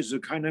by Encik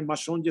Zulkarnain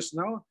Masron just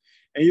now,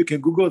 and you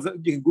can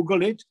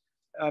Google it,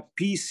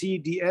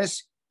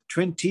 PCDS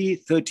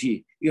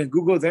 2030. You can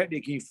Google that.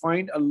 You can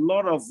find a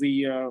lot of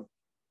the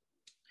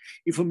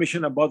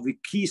information about the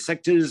key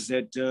sectors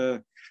that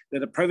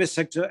the private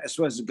sector as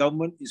well as the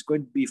government is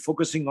going to be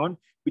focusing on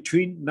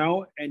between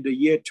now and the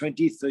year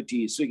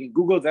 2030. So you can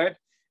Google that,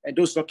 and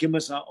those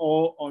documents are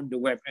all on the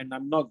web. And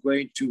I'm not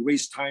going to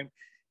waste time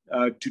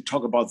to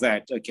talk about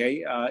that,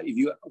 okay? If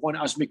you want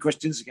to ask me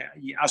questions,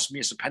 you ask me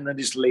as a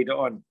panelist later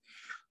on.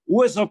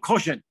 Words of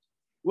caution.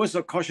 Words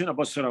of caution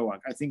about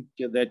Sarawak. I think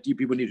that you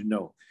people need to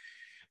know.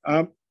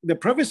 The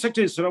private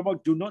sector in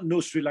Sarawak do not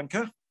know Sri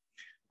Lanka.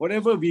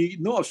 Whatever we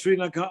know of Sri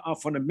Lanka are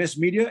from the mass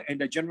media, and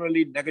they're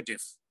generally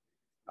negative.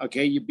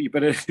 Okay, you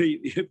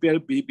better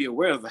be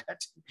aware of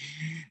that.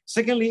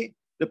 Secondly,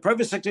 the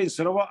private sector in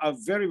Sarawak are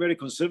very, very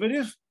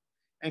conservative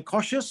and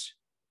cautious.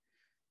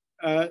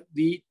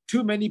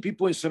 Too many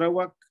people in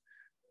Sarawak,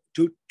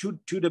 to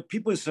the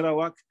people in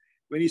Sarawak,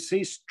 when he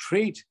says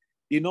trade,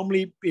 they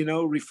normally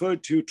refer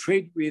to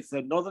trade with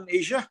Northern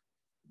Asia,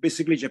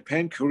 basically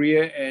Japan,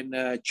 Korea,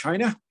 and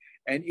China,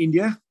 and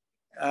India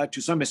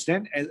to some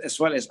extent, as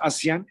well as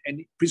ASEAN,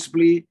 and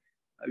principally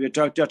we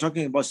are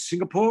talking about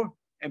Singapore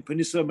and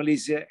Peninsula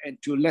Malaysia,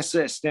 and to a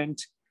lesser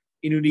extent,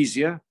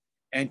 Indonesia,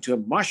 and to a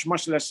much,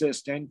 much lesser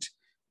extent,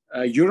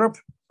 Europe,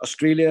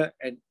 Australia,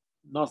 and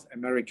North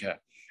America.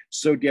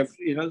 So they have,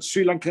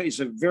 Sri Lanka is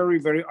a very,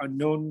 very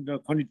unknown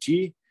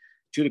quantity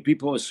to the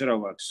people of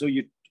Sarawak. So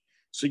you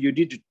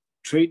need to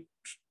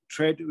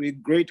tread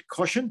with great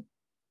caution.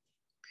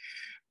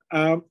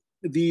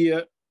 With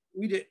the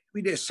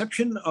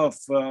exception of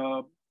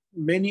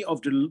many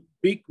of the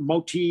big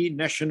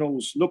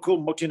multinationals, local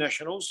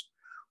multinationals,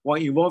 who are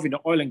involved in the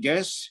oil and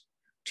gas,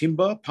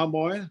 timber, palm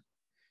oil,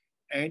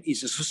 and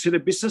its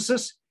associated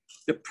businesses,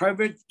 the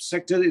private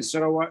sector in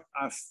Sarawak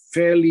are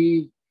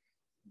fairly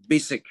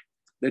basic.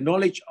 The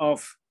knowledge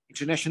of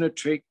international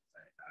trade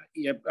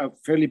are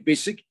fairly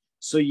basic,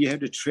 so you have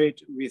to trade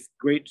with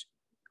great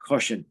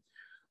caution.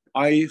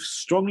 I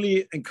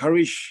strongly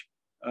encourage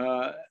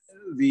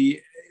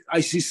the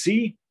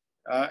ICC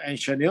and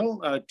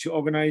Chanel to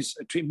organize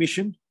a trade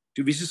mission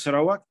to visit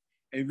Sarawak,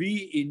 and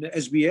we in the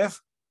SBF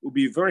will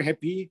be very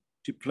happy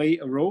to play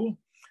a role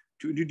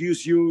to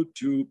introduce you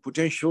to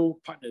potential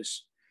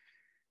partners.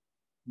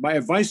 My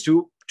advice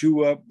to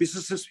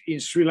businesses in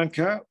Sri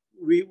Lanka,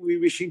 we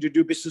wishing to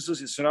do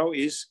businesses in Sarawak,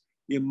 is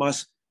you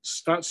must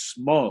start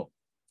small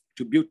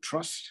to build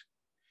trust.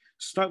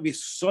 Start with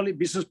solid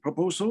business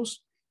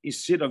proposals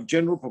instead of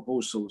general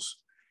proposals.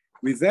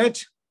 With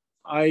that,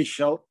 I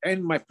shall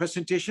end my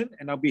presentation,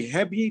 and I'll be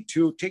happy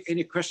to take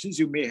any questions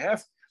you may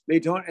have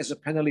later on as a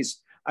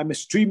panelist. I'm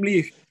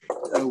extremely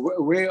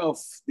aware of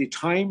the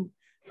time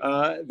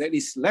that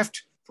is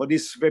left for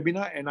this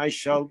webinar, and I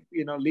shall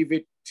leave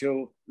it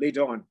till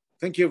later on.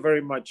 Thank you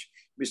very much,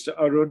 Mr.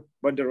 Arun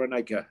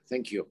Bandaranaike.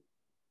 Thank you.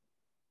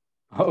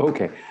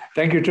 Okay,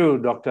 thank you too,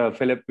 Dr.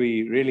 Philip.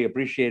 We really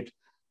appreciate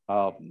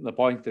the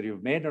points that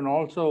you've made, and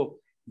also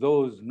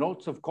those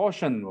notes of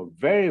caution were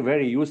very,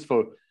 very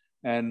useful.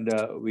 And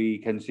we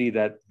can see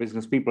that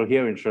business people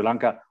here in Sri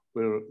Lanka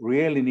will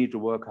really need to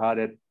work hard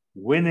at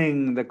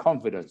winning the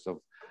confidence of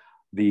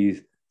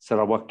these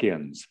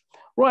Sarawakians.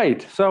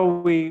 Right, so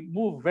we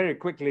move very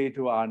quickly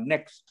to our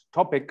next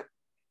topic.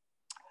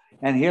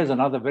 And here's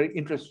another very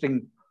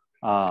interesting,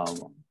 how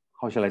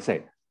shall I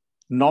say,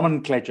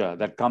 nomenclature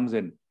that comes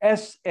in,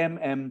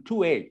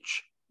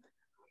 SMM2H.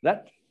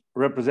 That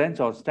represents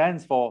or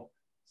stands for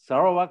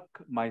Sarawak,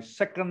 My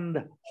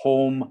Second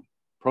Home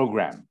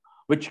Program,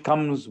 which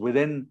comes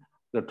within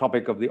the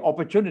topic of the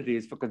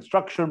opportunities for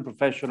construction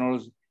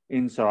professionals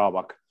in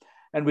Sarawak.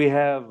 And we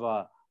have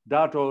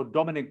Dato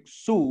Dominic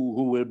Su,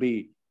 who will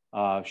be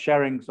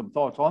sharing some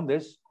thoughts on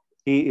this.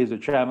 He is the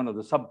chairman of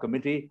the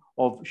subcommittee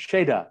of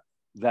SHEDA.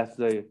 That's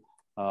the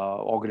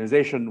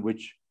organization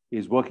which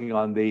is working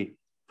on the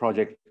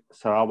project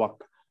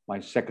Sarawak, My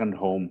Second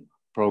Home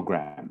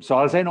Program. So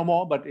I'll say no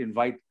more, but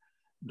invite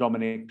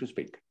Dominic to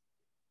speak.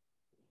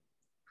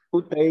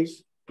 Good day,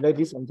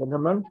 ladies and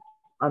gentlemen.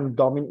 I'm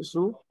Dominic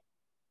Su.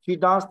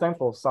 SHEDA stands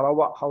for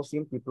Sarawak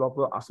Housing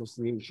Developer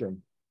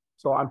Association.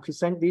 So I'm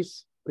presenting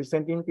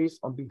this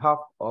on behalf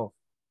of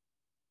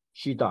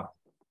SHEDA.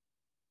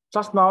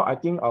 Just now, I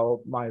think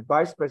my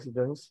vice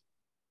presidents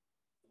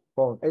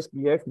from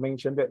SBF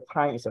mentioned that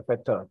time is a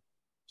factor.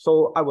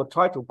 So I will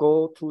try to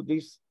go through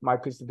my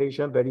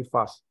presentation very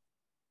fast.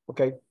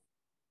 Okay.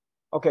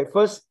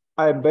 First,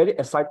 I am very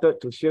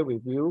excited to share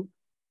with you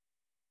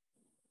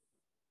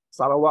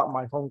Sarawak,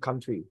 my home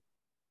country.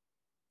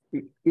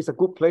 It's a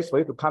good place for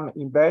you to come and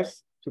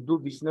invest, to do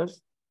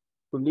business,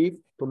 to live,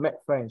 to make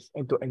friends,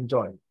 and to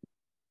enjoy.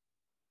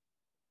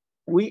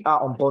 We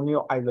are on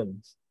Borneo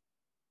Island,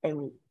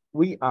 and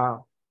we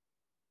are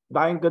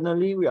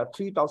diagonally, we are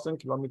 3,000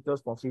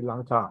 kilometers from Sri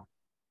Lanka.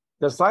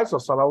 The size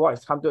of Sarawak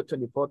is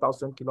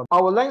 124,000 kilometers.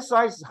 Our land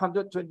size is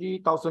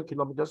 120,000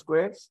 kilometers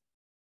square.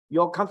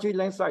 Your country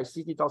land size is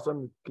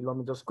 60,000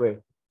 kilometers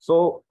square.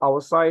 So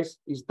our size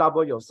is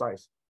double your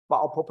size,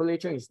 but our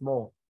population is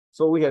more.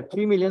 So we have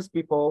 3 million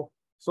people.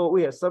 So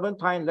we have 7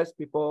 times less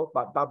people,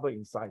 but double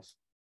in size.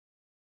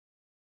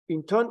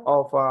 In terms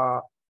of,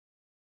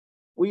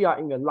 we are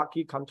in the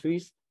lucky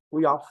countries.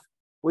 We are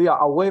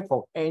away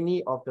from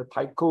any of the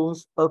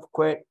typhoons,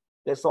 earthquake,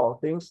 that sort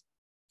of things.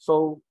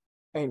 So,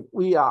 and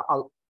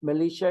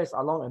Malaysia is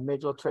along a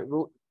major trade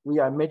route. We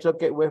are a major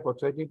gateway for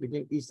trading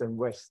between East and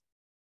West.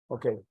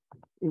 Okay.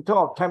 In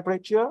terms of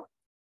temperature,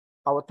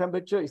 our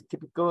temperature is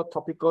typical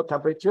tropical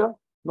temperature.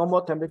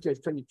 Normal temperature is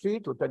 23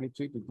 to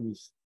 33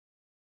 degrees.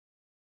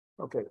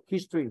 Okay,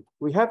 history.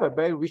 We have a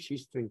very rich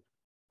history.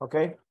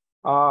 Okay.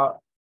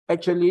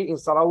 Actually, in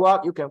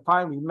Sarawak, you can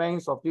find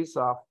remains of this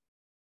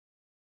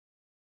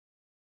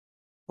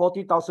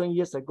 40,000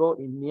 years ago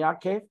in Nia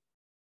Cave.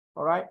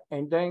 All right.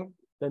 And then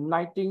the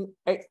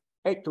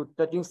 8th to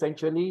 13th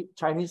century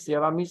Chinese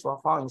ceramics were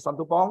found in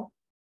Santubong.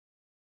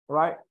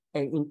 Right.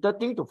 And in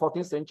 13th to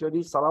 14th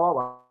century,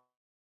 Sarawak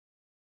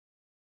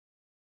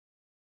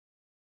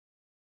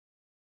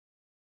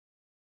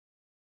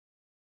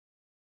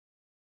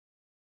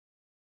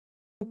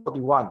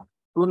was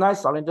Brunei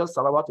surrendered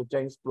Sarawak to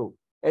James Brooke.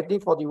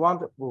 1841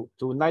 to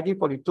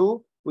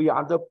 1942, we are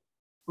under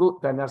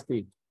Brooke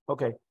dynasty.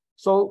 Okay,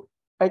 so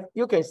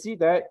you can see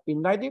that in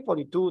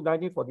 1942,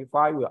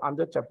 1945, we are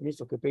under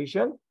Japanese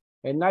occupation.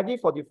 In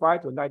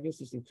 1945 to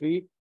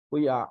 1963,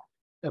 we are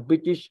a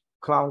British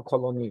Crown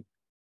colony.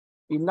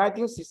 In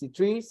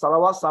 1963,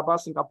 Sarawak, Sabah,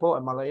 Singapore,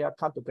 and Malaya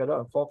come together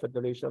and form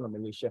Federation of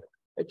Malaysia.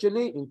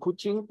 Actually, in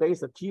Kuching, there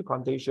is a tea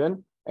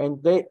plantation,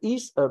 and there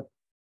is a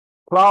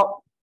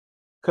proud,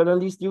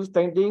 currently still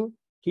standing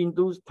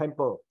Hindu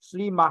temple,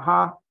 Sri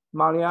Maha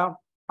Maria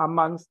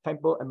Amman's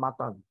temple in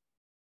Matan.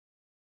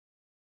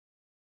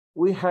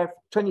 We have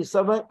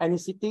 27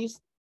 ethnicities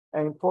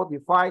and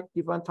 45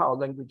 different types of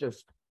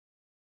languages.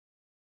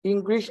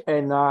 English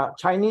and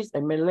Chinese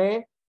and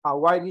Malay are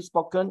widely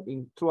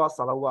spoken throughout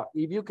Sarawak.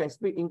 If you can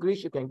speak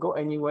English, you can go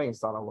anywhere in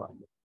Sarawak.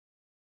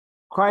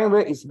 Crime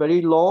rate is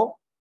very low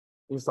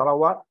in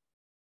Sarawak,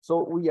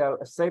 so we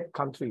are a safe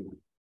country.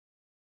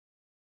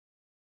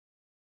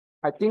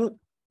 I think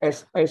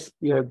as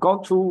you have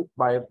gone through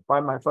by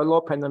my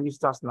fellow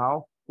panelists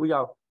now, we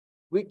are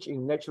rich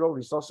in natural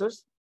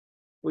resources.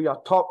 We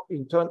are top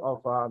in terms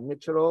of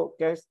natural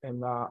gas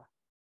and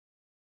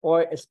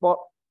oil export.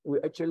 We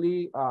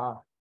actually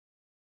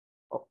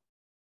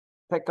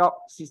take up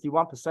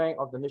 61%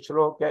 of the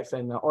natural gas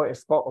and oil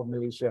export of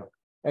Malaysia.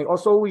 And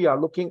also we are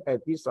looking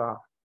at this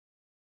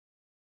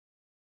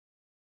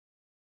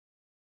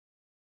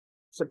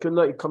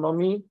circular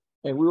economy,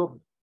 and we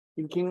will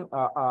thinking,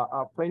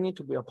 planning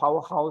to be a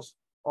powerhouse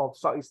of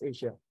Southeast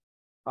Asia.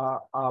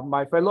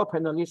 My fellow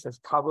panelists has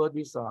covered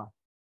this,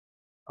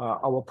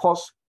 our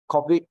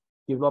post-COVID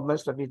development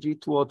strategy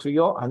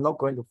 2030. I'm not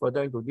going to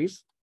further into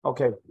this.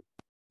 Okay,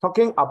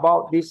 talking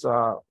about this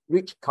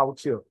rich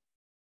culture.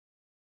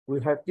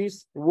 We have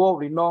this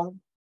world-renowned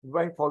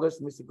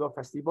rainforest musical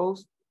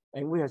festivals,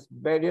 and we have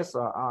various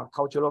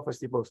cultural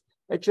festivals.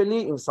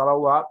 Actually, in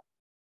Sarawak,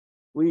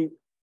 we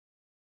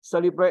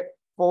celebrate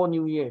 4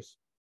 New Years.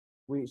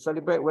 We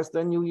celebrate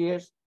Western New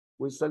Year's.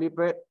 We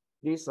celebrate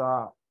this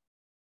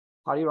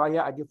Hari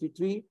Raya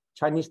Aidilfitri,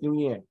 Chinese New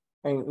Year.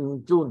 And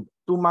in June,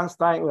 2 months'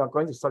 time, we are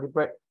going to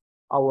celebrate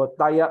our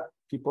Dayak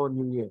People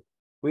New Year.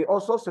 We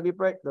also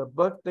celebrate the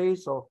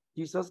birthdays of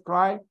Jesus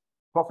Christ,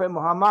 Prophet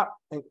Muhammad,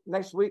 and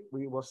next week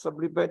we will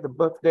celebrate the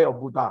birthday of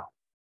Buddha.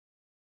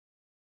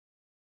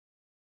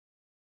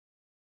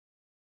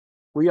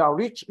 We are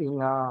rich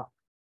in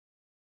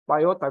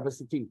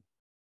biodiversity.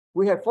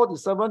 We have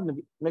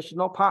 47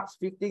 national parks,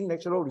 15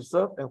 natural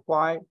reserves, and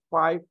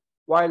 5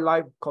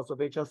 wildlife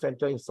conservation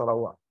centers in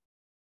Sarawak.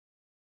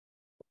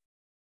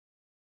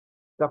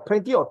 There are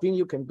plenty of things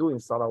you can do in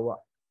Sarawak,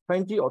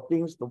 plenty of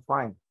things to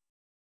find,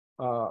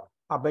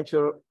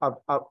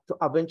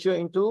 adventure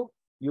into.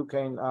 You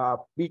can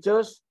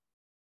beaches,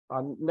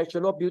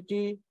 natural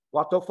beauty,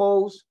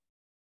 waterfalls,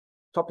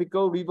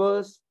 tropical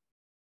rivers,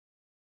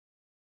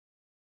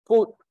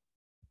 food.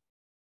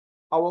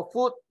 Our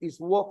food is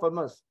world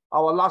famous.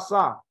 Our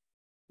laksa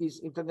is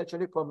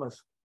internationally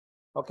famous.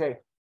 Okay,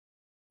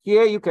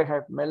 here you can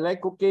have Malay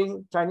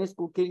cooking, Chinese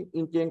cooking,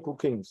 Indian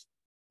cookings,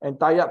 and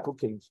Dayak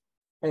cookings.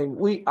 And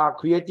we are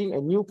creating a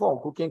new form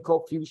of cooking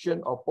called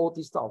fusion of all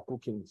these types of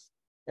cookings.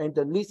 And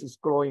the list is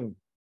growing.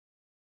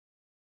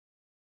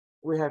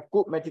 We have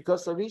good medical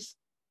service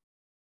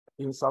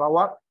in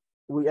Sarawak.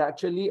 We are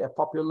actually a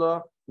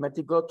popular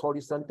medical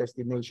tourism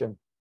destination.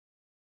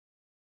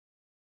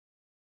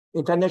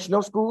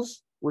 International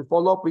schools, we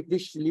follow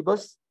British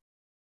syllabus.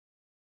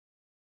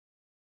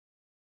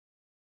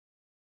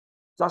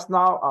 Just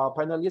now, our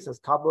panelists has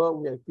covered,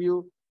 we have a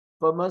few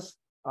famous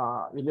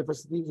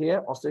universities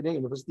here, Australian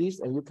universities,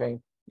 and you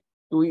can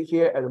do it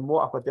here at a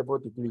more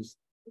affordable degrees.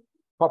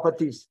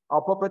 Properties.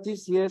 Our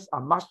properties here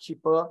are much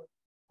cheaper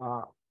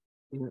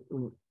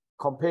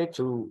compared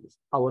to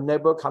our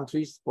neighbor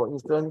countries, for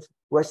instance,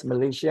 West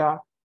Malaysia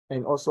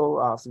and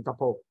also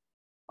Singapore.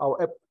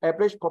 Our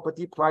average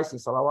property price in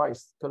Sarawak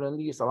is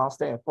currently around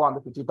staying at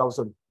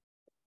 450,000.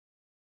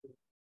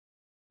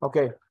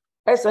 Okay,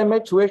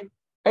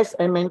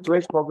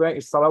 SMN2H program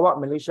is Sarawak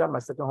Malaysia My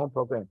Second Home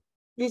program.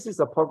 This is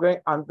a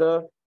program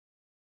under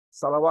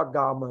Sarawak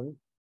government.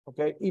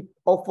 Okay, it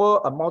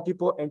offers a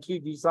multiple entry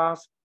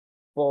visas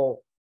for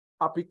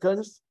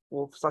applicants,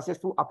 for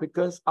successful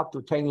applicants up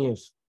to 10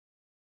 years.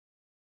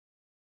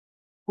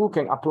 Who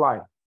can apply?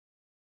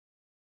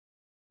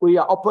 We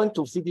are open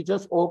to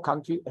citizens all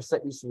countries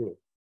except Israel.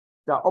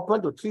 They are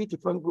open to 3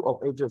 different groups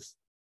of ages.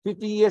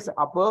 50 years and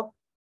above,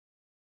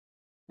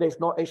 there is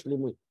no age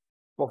limit.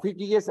 For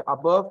 50 years and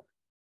above,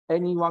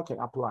 anyone can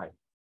apply.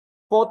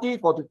 40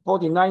 to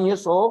 49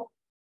 years old,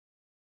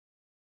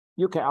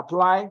 you can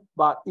apply,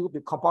 but it will be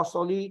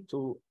compulsory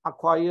to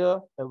acquire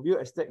a real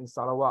estate in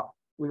Sarawak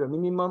with a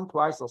minimum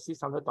price of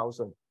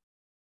 600,000.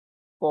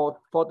 For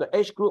the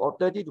age group of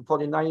 30 to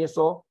 49 years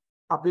old,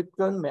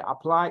 applicant may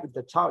apply if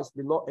the child is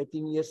below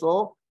 18 years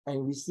old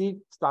and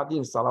receive study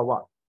in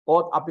Sarawak,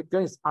 or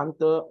applicant is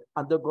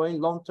undergoing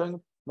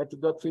long-term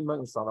medical treatment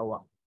in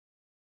Sarawak.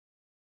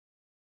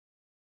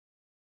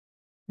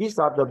 These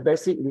are the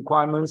basic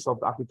requirements of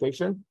the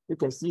application. You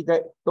can see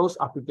that those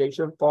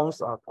application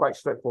forms are quite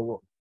straightforward.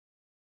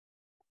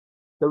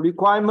 The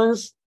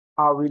requirements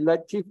are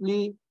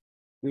relatively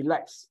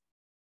relaxed.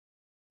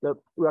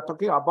 We are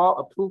talking about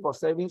a proof of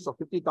savings of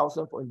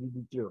 50,000 for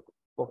individual.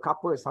 For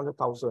couple, it's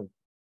 100,000.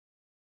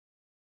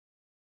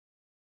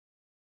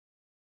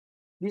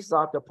 These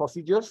are the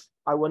procedures.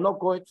 I will not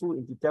go through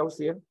in details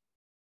here.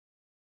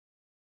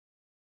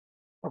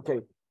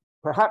 Okay,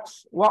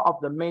 perhaps one of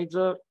the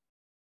major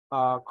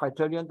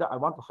criterion that I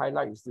want to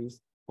highlight is this.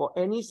 For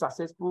any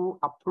successful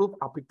approved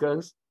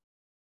applicants,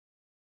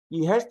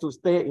 he has to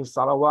stay in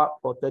Sarawak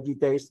for 30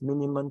 days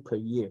minimum per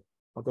year.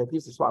 Okay,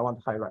 this is what I want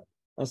to highlight.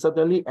 And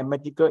certainly a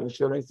medical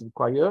insurance is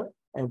required,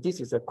 and this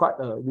is quite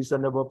a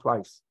reasonable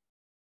price.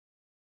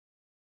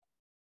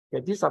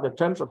 Okay, these are the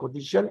terms of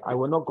condition. I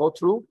will not go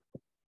through.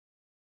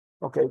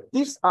 Okay,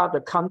 these are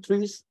the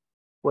countries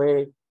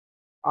where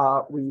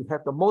we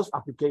have the most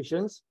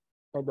applications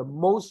and the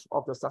most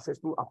of the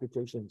successful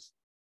applications.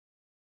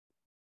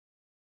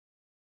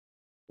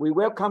 We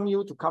welcome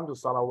you to come to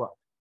Sarawak.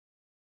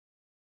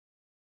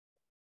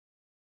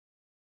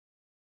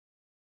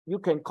 You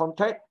can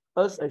contact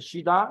us at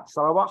SHIDA,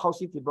 Sarawak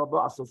Housing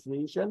Developer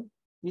Association.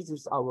 This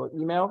is our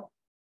email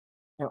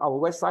and our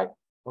website,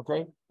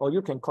 okay? Or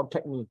you can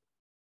contact me.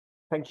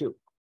 Thank you.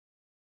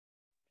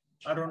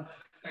 Arun.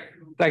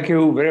 Thank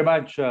you very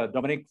much,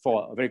 Dominic,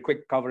 for a very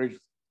quick coverage.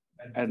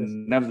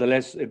 And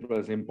nevertheless, it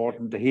was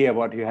important to hear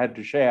what you had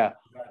to share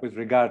with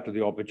regard to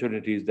the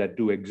opportunities that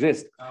do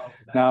exist.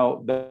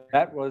 Now,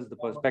 that was the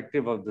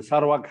perspective of the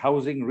Sarawak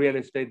Housing Real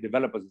Estate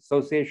Developers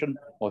Association,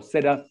 or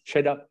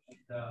SHEDA.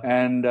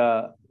 And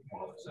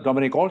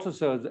Dominic also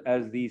serves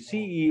as the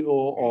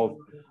CEO of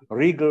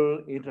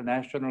Regal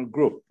International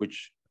Group,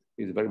 which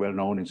is very well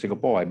known in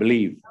Singapore, I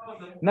believe.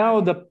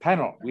 Now, the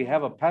panel. We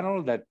have a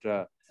panel that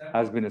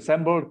has been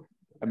assembled,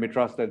 and we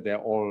trust that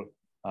they're all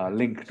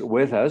linked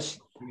with us.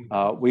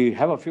 We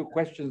have a few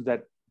questions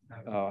that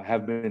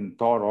have been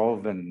thought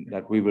of and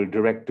that we will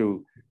direct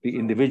to the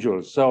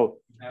individuals. So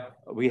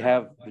we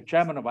have the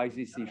chairman of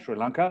ICC Sri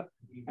Lanka,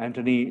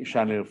 Anthony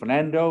Shanil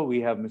Fernando.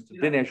 We have Mr.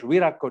 Dinesh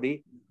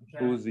Virakodi,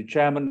 who's the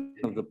chairman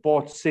of the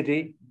Port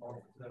City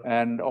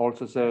and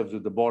also serves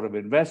with the Board of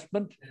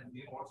Investment.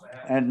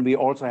 And we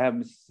also have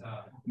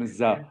Ms.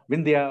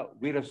 Vindhya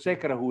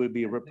Veerasekara, who will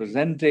be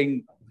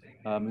representing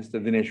Mr.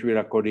 Dinesh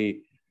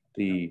Virakodi,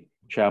 the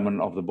chairman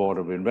of the Board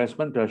of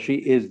Investment. She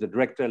is the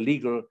Director,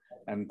 Legal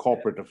and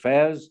Corporate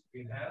Affairs.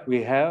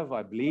 We have,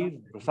 I believe,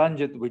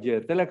 Prasanjit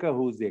Wijayatilaka,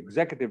 who's the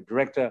Executive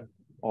Director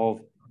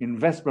of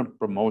Investment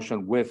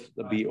Promotion with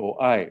the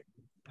BOI.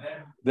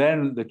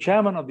 Then the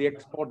chairman of the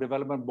Export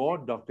Development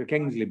Board, Dr.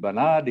 Kingsley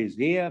Bernard, is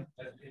here,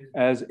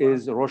 as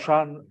is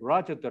Roshan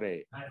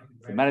Rajature,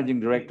 the Managing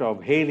Director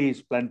of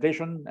Haley's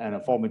Plantation and a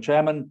former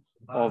chairman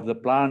of the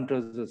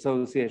Planters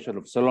Association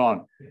of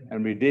Ceylon.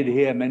 And we did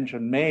hear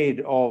mention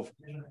made of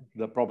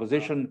the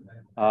proposition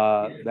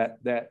that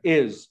there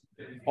is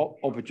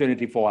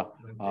opportunity for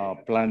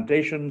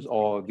plantations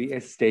or the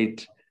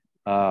estate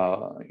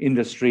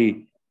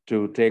industry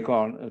to take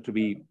on, to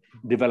be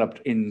developed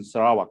in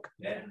Sarawak.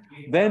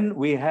 Then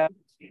we have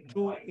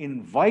two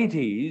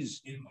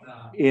invitees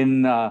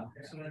in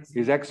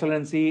His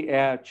Excellency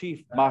Air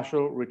Chief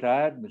Marshal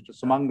Retired, Mr.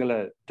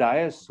 Sumangala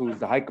Dias, who is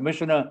the High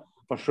Commissioner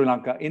for Sri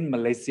Lanka in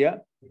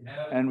Malaysia.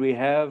 And we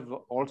have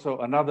also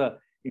another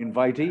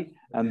invitee,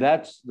 and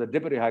that's the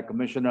Deputy High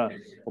Commissioner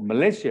for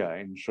Malaysia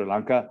in Sri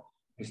Lanka,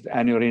 Mr.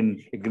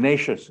 Anurin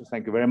Ignatius.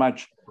 Thank you very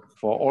much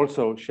for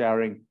also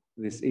sharing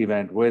this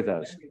event with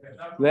us.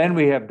 Then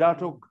we have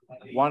Datuk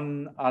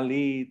Wan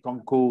Ali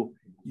Tuanku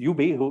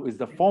Yubi, who is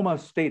the former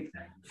State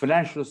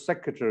Financial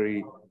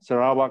Secretary,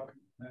 Sarawak,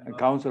 and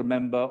Council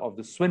Member of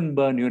the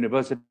Swinburne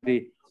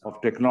University of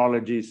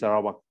Technology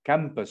Sarawak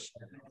campus.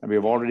 And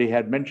we've already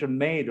had mention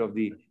made of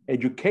the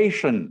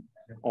education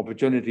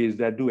opportunities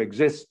that do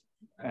exist,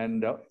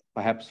 and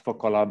perhaps for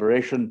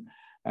collaboration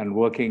and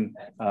working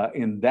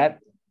in that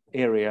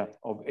area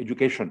of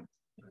education.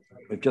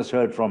 We've just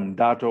heard from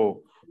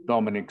Dato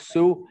Dominic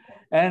Su,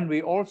 and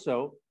we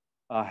also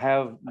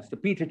have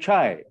Mr. Peter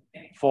Chai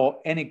for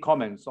any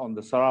comments on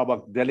the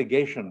Sarawak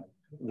delegation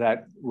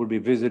that will be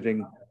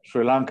visiting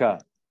Sri Lanka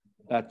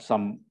at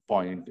some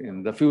point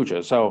in the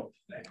future. So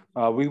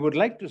we would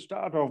like to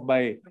start off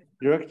by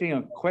directing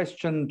a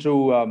question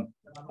to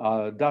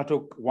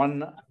Datuk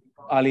Wan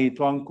Ali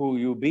Tuanku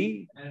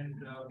Yubi,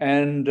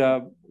 and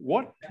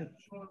what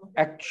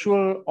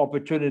actual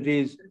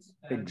opportunities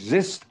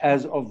exist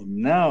as of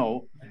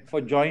now for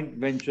joint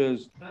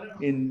ventures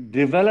in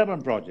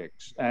development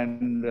projects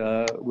and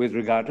with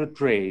regard to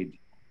trade?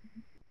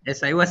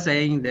 As I was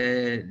saying,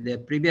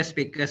 the previous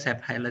speakers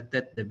have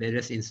highlighted the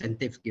various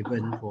incentives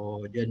given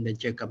for joint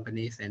venture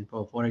companies and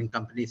for foreign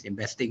companies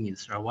investing in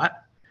Sarawak.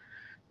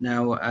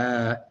 Now,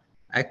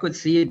 I could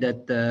see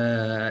that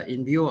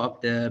in view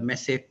of the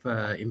massive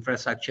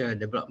infrastructure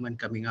development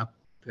coming up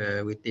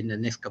within the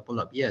next couple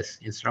of years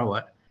in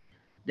Sarawak,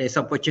 there's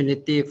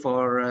opportunity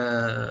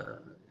for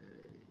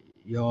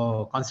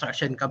your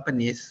construction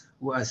companies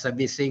who are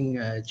servicing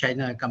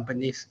China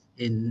companies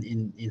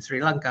in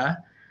Sri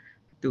Lanka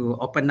to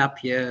open up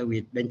here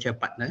with venture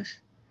partners.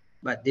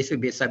 But this will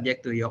be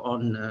subject to your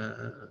own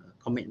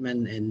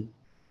commitment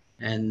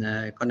and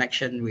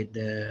connection with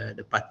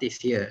the parties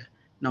here.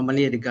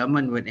 Normally, the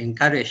government would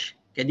encourage.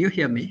 Can you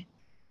hear me?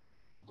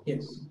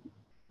 Yes.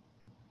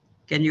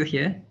 Can you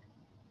hear?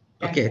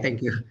 Okay,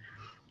 thank you.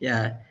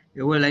 Yeah,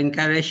 we will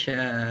encourage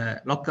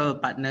local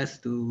partners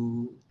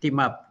to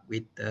team up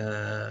with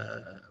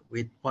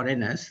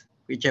foreigners,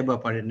 whichever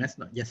foreigners,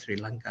 not just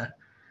Sri Lanka,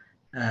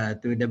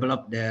 to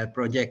develop their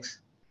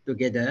projects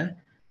together.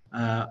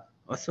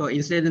 Also,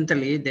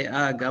 incidentally, there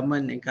are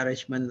government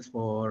encouragements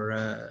for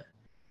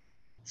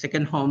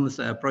second homes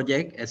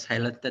project, as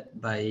highlighted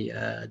by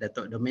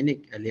Dato'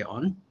 Dominic earlier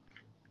on.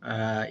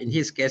 In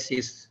his case,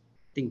 he's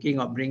thinking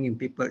of bringing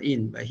people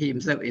in, but he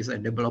himself is a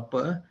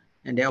developer,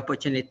 and there are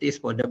opportunities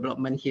for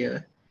development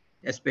here,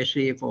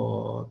 especially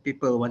for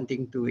people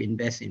wanting to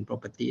invest in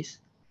properties.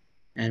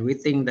 And we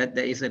think that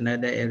there is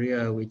another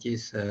area which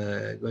is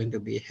going to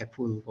be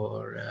helpful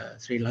for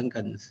Sri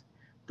Lankans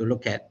to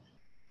look at.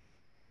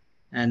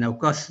 And of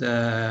course,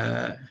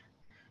 the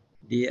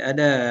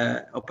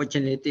other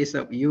opportunities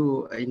of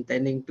you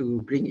intending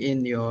to bring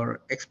in your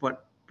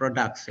export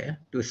products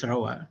to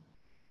Sarawak.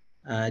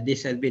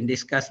 This has been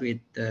discussed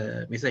with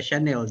Mr.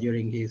 Chanel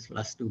during his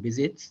last 2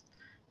 visits.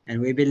 And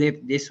we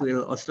believe this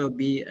will also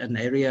be an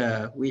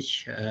area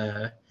which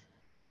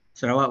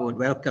Sarawak would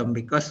welcome,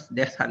 because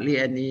there's hardly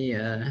any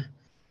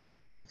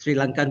Sri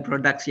Lankan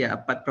products here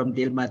apart from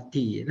Dilmah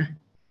tea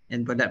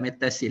and for that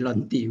matter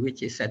Ceylon tea,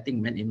 which is I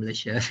think made in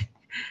Malaysia,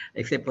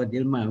 except for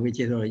Dilmah, which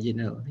is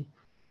original.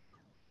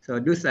 So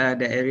those are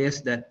the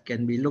areas that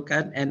can be looked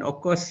at. And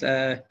of course,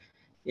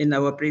 in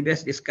our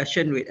previous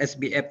discussion with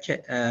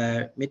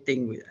SBF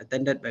meeting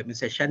attended by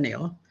Mr.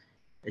 Chanel,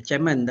 the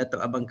chairman,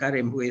 Dato' Abang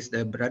Karim, who is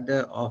the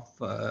brother of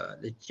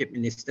the chief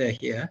minister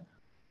here,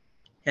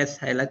 has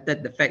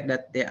highlighted the fact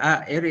that there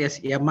are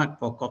areas earmarked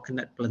for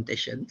coconut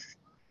plantations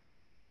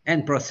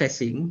and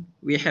processing.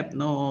 We have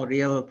no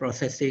real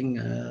processing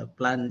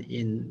plant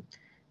in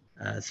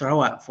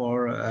Sarawak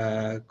for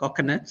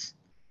coconuts.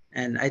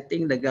 And I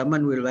think the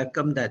government will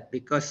welcome that,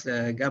 because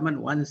the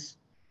government wants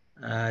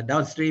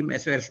downstream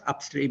as well as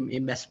upstream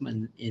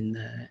investment in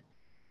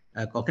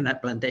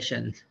coconut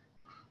plantations.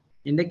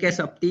 In the case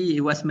of tea,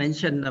 it was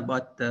mentioned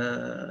about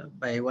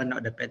by one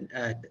of the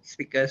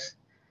speakers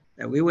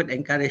that we would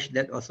encourage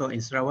that also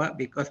in Sarawak,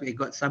 because we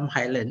got some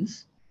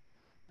highlands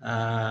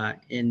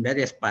in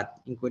various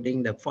parts,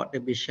 including the 4th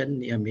Division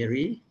near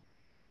Miri,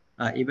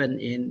 even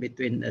in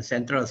between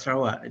central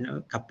Sarawak,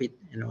 Kapit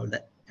and all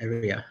that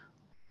area.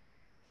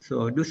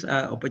 So those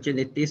are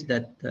opportunities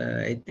that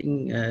I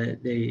think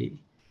the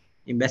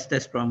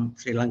investors from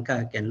Sri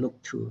Lanka can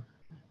look to.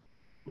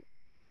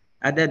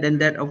 Other than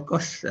that, of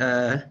course,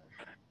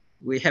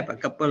 we have a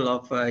couple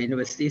of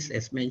universities,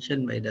 as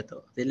mentioned by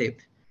Dato'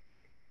 Philip.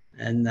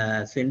 And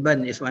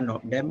Swinburne is one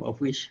of them,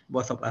 of which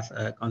both of us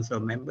are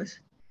council members.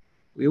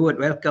 We would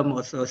welcome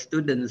also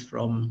students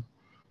from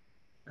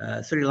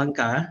Sri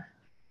Lanka.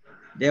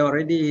 They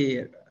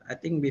already, I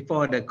think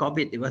before the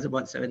COVID, it was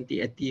about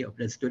 70, 80 of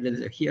the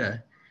students are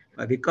here.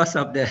 But because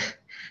of the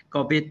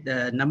COVID,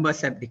 the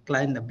numbers have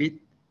declined a bit,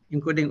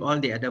 including all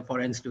the other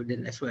foreign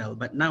students as well.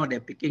 But now they're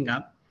picking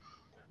up.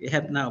 We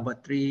have now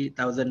about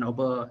 3,000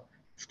 over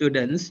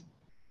students,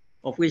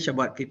 of which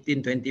about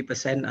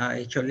 15-20%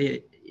 are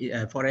actually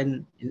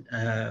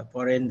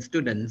foreign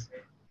students,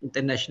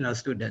 international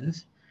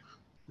students.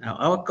 Now,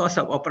 our cost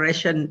of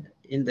operation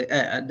in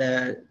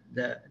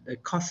the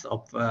cost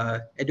of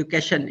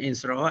education in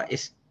Sarawak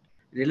is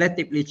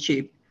relatively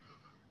cheap.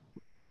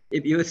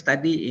 If you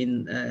study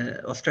in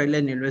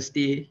Australian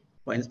university,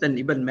 for instance,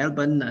 even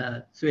Melbourne,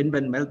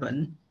 Swinburne,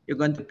 Melbourne, you're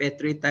going to pay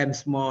 3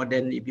 times more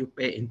than if you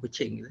pay in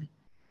Kuching.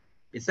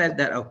 Besides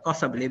that, our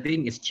cost of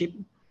living is cheap,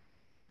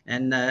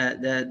 and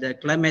the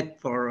climate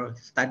for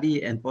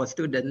study and for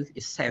students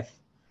is safe.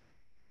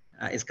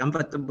 It's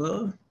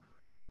comfortable.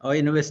 Our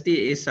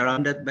university is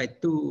surrounded by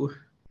 2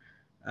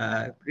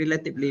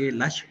 relatively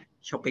large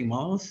shopping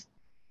malls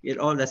with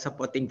all the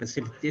supporting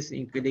facilities,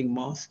 including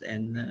malls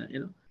and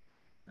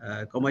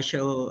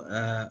commercial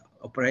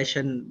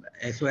operation,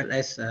 as well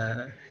as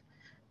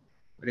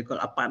what they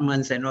call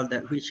apartments and all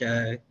that, which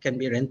can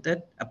be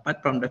rented.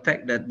 Apart from the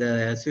fact that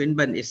the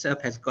Swinburne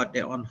itself has got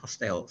their own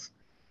hostels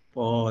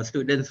for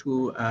students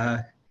who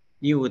are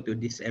new to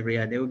this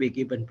area, they will be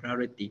given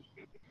priority.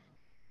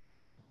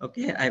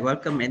 Okay, I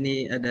welcome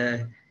any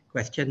other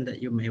question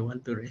that you may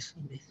want to raise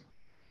on this.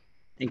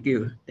 Thank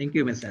you. Thank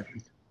you, Mr.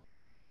 Arun.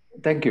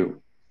 Thank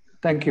you.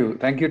 Thank you.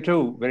 Thank you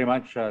too very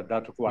much,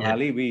 Dr. Kuan Yeah.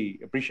 Ali.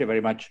 We appreciate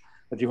very much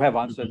that you have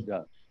answered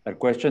that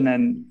question.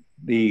 And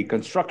the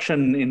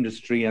construction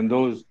industry and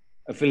those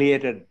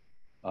affiliated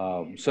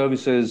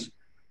services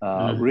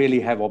really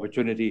have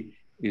opportunity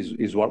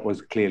is what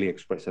was clearly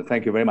expressed. So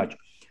thank you very much.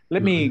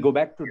 Let me go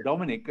back to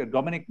Dominic.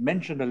 Dominic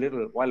mentioned a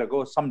little while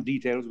ago some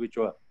details which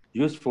were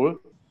useful.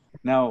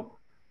 Now,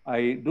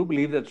 I do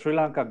believe that Sri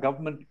Lanka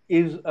government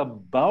is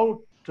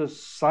about to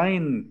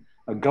sign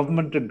a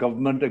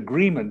government-to-government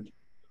agreement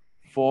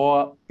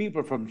for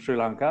people from Sri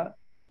Lanka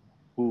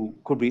who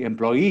could be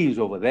employees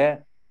over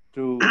there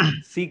to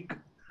seek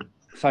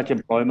such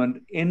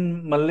employment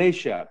in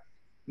Malaysia.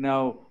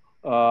 Now,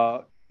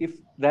 if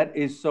that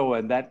is so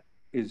and that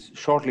is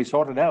shortly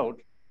sorted out,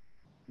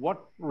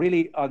 what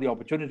really are the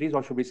opportunities,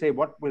 or should we say,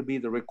 what will be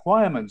the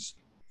requirements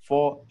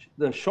for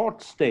the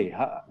short stay,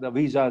 the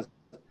visas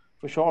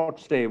for short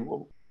stay?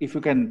 If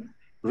you can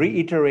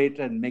reiterate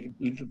and make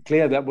it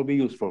clear, that would be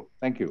useful.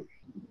 Thank you.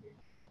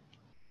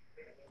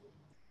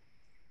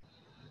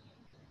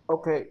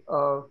 Okay.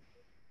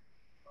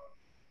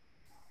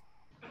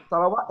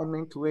 Sarawak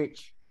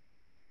MN2H,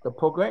 the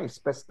program is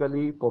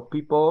specifically for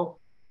people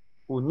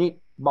who need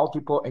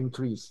multiple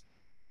entries.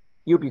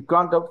 You'll be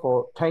granted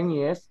for 10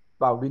 years,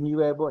 but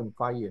renewable in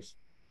 5 years.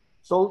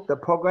 So the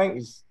program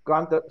is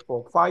granted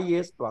for 5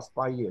 years plus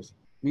 5 years,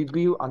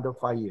 review under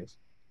 5 years.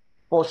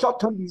 For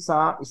short-term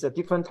visa, it's a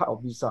different type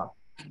of visa.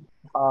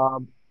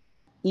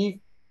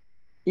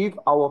 If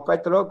our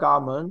federal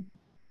government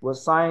will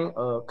sign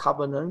a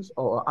covenant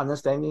or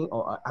understanding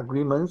or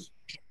agreements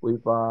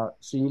with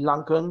Sri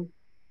Lankan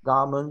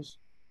governments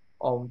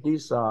on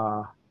these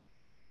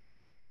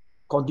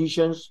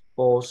conditions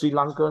for Sri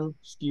Lankan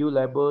skilled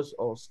laborers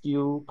or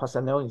skilled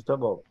personnel in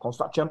terms of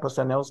construction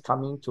personnel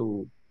coming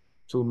to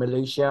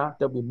Malaysia,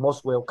 they'll be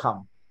most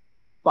welcome.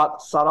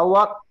 But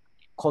Sarawak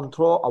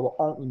control our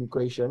own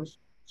immigrations.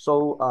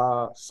 So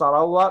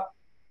Sarawak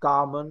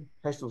government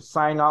has to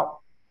sign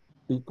up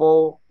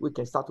before we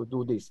can start to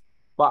do this.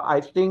 But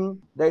I think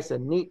there's a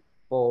need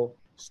for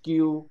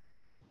skilled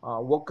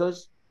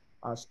workers,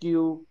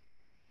 skilled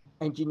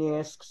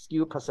engineers,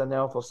 skilled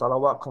personnel for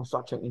Sarawak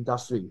construction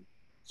industry.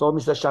 So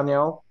Mr.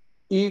 Chanel,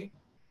 if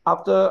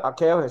after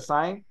AKL has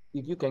signed,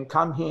 if you can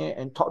come here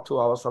and talk to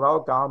our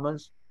Sarawak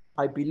governments,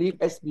 I believe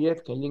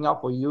SBF can link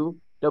up for you.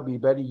 That'll be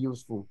very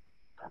useful.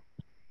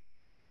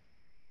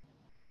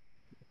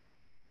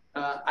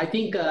 I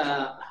think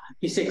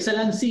His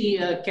Excellency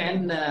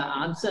can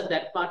answer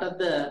that part of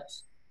the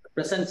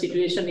present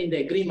situation in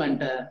the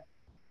agreement.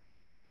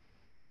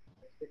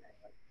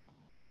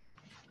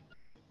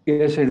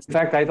 Yes, in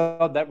fact, I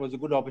thought that was a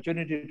good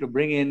opportunity to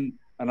bring in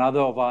another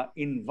of our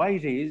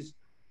invitees,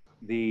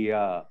 the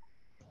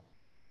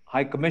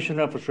High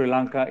Commissioner for Sri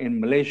Lanka in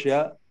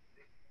Malaysia,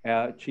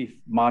 Chief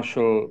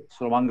Marshal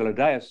Sulawangala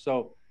Dias.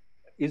 So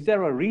is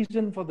there a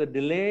reason for the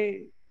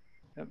delay,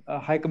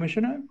 High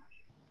Commissioner?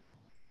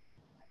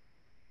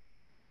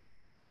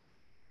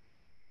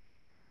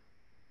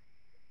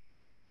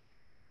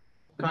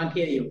 Can't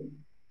hear you.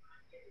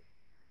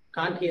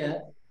 Can't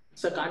hear.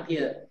 Sir, can't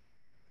hear.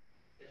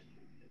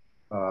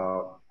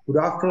 Good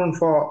afternoon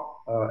for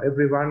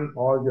everyone,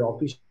 all the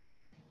officials.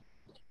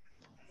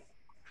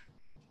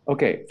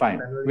 Okay,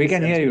 fine. We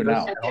can hear you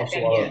now.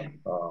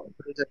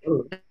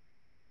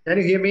 Can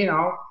you hear me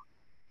now?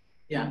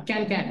 Yeah,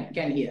 can hear.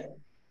 Can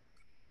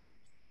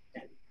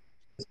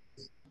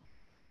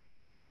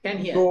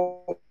hear.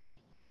 So,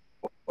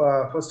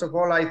 first of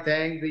all, I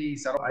thank the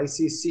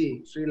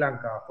ICC Sri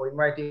Lanka for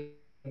inviting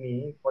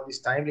me for this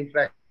timely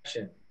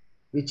interaction,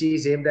 which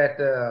is aimed at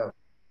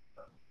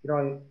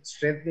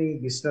strengthening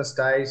business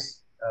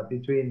ties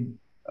between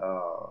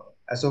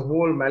as a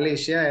whole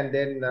Malaysia and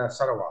then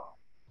Sarawak.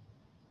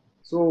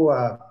 So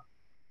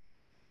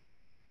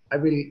I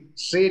will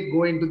straight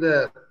go into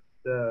the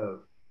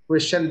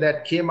question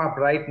that came up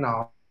right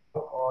now,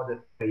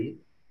 or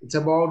it's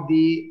about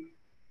the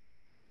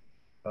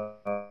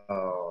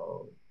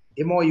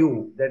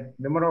MOU, that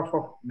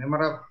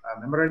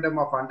memorandum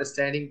of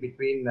understanding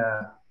between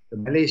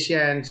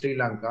Malaysia and Sri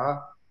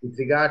Lanka with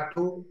regard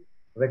to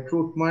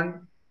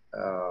recruitment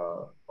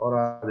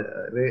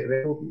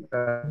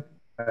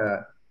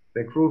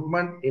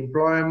recruitment,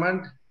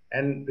 employment,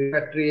 and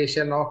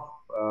repatriation of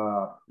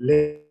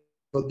labor.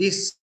 So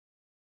this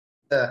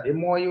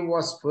MOU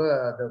was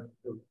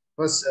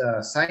first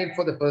signed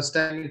for the first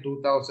time in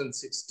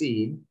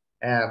 2016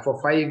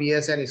 for 5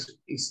 years, and it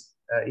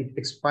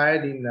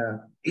expired in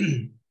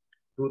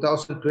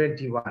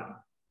 2021.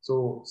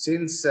 So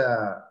since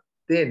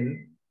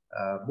then,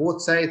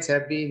 both sides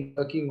have been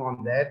working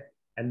on that,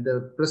 and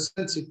the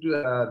present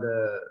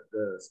the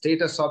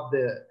status of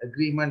the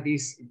agreement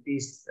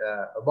is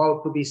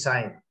about to be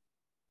signed.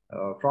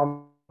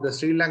 From the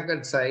Sri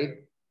Lankan side,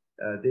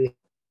 they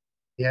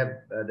have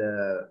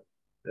the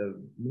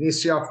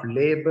Ministry of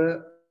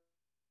Labour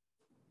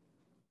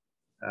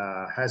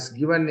has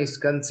given its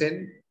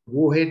consent.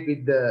 Go ahead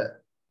with the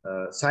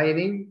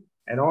signing,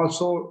 and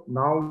also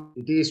now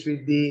it is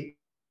with the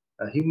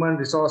Human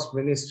Resource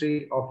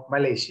Ministry of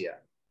Malaysia.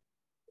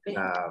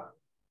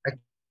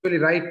 Actually,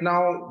 right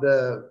now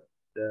the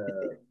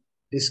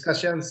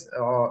discussions,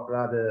 or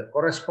rather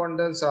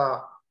correspondence,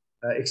 are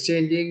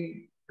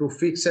exchanging to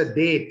fix a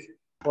date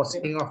for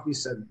signing of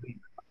this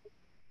agreement.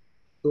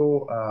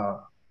 So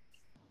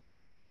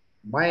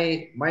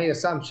my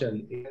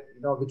assumption is,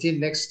 within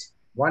next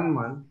 1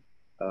 month,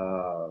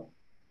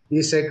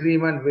 this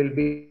agreement will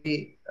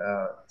be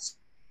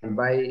signed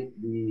by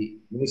the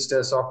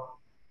ministers of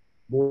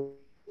both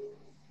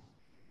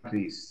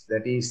countries.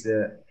 That is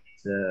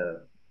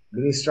the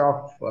Minister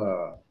of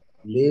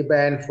Labour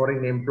and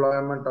Foreign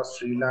Employment of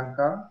Sri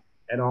Lanka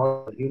and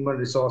also Human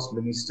Resource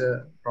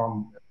Minister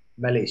from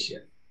Malaysia.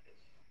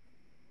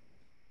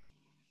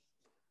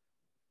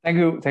 Thank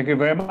you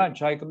very much,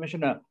 High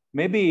Commissioner.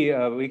 Maybe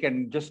we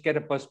can just get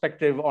a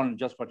perspective on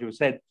just what you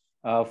said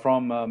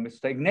from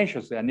Mr.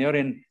 Ignatius,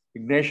 Anirin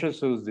Ignatius,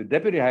 who's the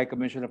Deputy High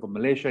Commissioner for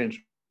Malaysia in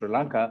Sri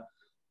Lanka.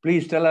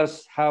 Please tell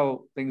us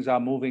how things are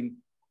moving,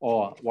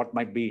 or what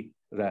might be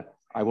the,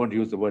 I won't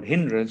use the word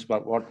hindrance,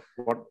 but what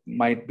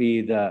might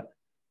be the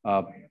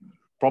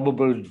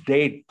probable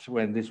date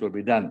when this will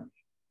be done.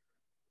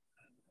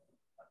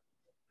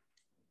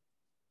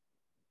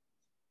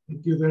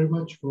 Thank you very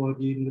much for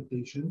the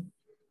invitation.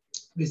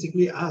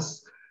 Basically,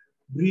 as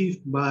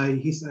briefed by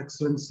His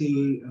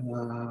Excellency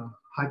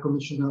High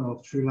Commissioner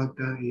of Sri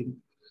Lanka in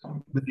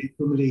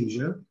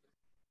Malaysia,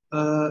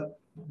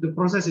 the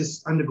process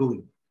is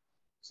undergoing.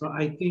 So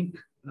I think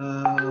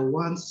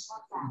once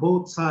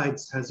both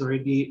sides has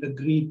already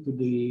agreed to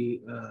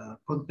the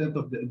content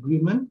of the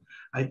agreement,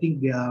 I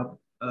think they are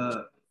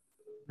out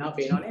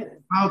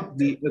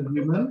the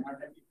agreement,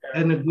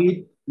 and a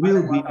date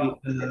will be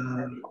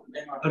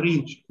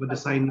arranged for the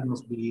signing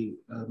of the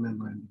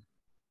memorandum.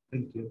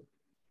 Thank you.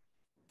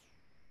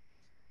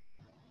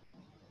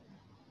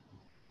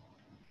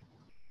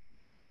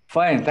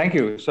 Fine, thank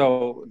you.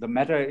 So the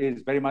matter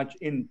is very much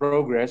in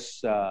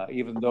progress,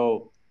 even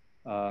though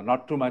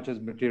not too much has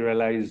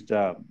materialized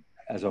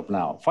as of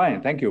now.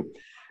 Fine, thank you.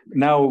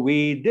 Now,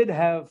 we did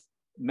have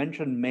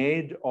mention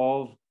made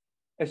of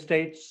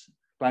estates,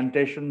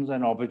 plantations,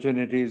 and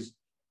opportunities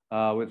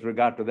with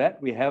regard to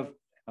that. We have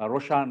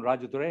Roshan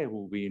Rajature,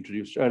 who we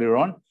introduced earlier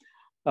on.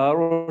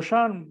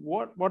 Roshan,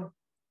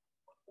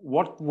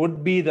 what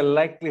would be the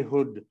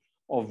likelihood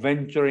of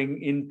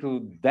venturing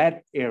into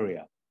that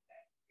area?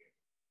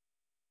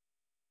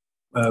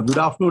 Good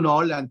afternoon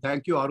all, and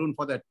thank you, Arun,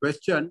 for that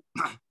question.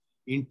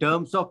 In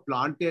terms of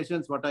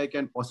plantations, what I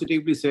can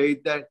positively say is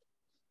that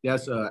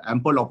there's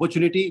ample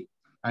opportunity,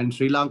 and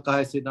Sri Lanka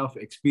has enough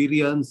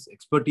experience,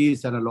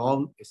 expertise, and a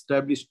long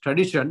established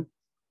tradition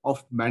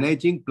of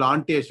managing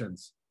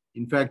plantations.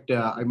 In fact,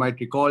 I might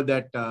recall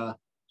that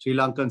Sri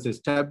Lankans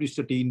established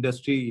a tea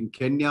industry in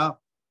Kenya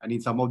and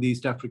in some of the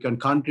East African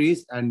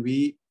countries, and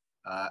we,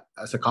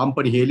 as a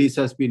company, Halis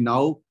has been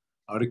now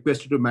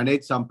requested to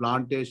manage some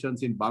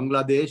plantations in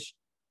Bangladesh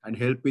and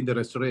help in the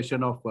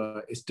restoration of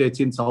estates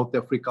in South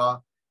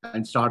Africa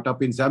and start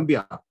up in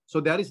Zambia.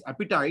 So there is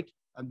appetite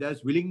and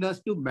there's willingness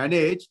to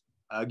manage,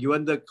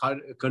 given the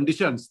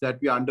conditions that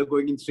we are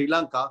undergoing in Sri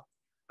Lanka.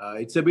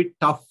 It's a bit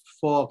tough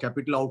for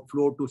capital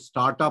outflow to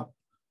start up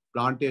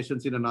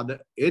plantations in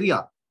another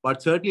area.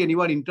 But certainly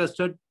anyone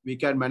interested, we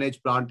can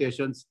manage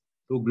plantations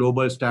to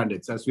global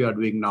standards as we are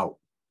doing now.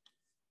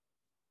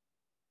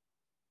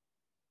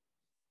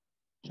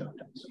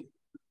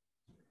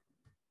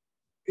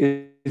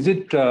 Is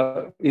it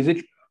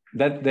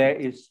that there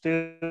is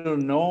still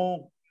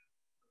no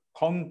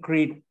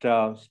concrete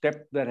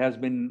step that has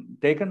been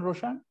taken,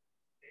 Roshan?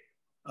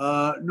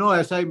 No,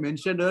 as I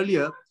mentioned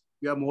earlier,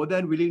 we are more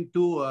than willing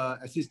to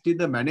assist in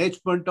the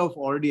management of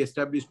already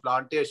established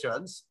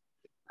plantations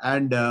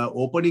and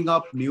opening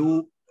up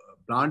new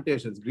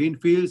plantations.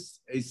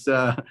 Greenfields is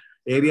an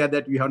area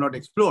that we have not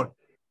explored.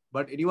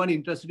 But anyone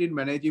interested in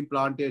managing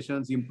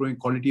plantations, improving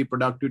quality,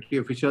 productivity,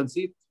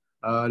 efficiency,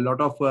 a lot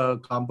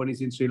of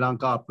companies in Sri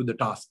Lanka are up to the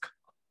task.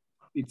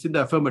 It's in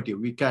the affirmative.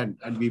 We can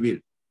and we will.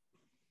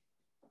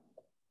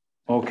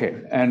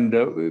 Okay. And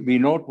we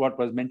note what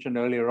was mentioned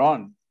earlier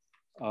on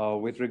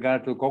with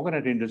regard to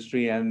coconut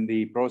industry, and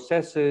the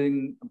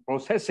processing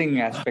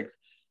aspect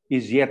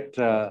is yet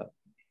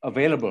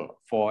available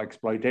for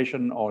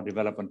exploitation or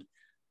development.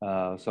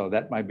 So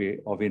that might be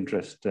of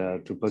interest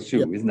to pursue,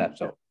 yeah. Isn't that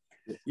so?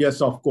 Yes,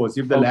 of course.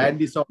 If the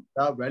land is of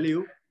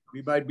value,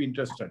 we might be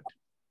interested.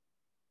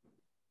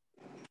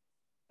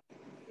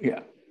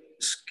 Yeah.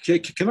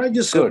 Can I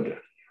just have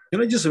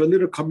a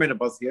little comment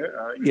about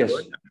here? Yes.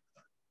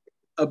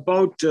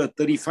 About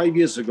 35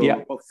 years ago, yeah.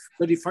 About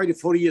 35 to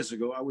 40 years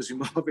ago, I was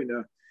involved in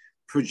a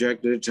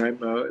project at the time.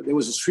 There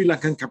was a Sri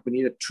Lankan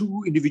company,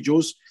 two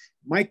individuals,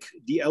 Mike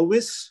the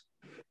Elvis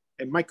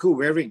and Michael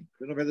Waring. I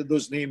don't know whether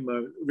those names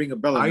ring a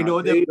bell. I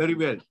know them very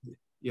well.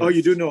 Yes. Oh,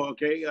 you do know?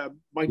 Okay.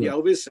 Mike the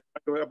Elvis,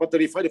 about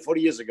 35 to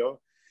 40 years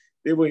ago,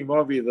 they were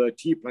involved with a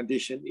tea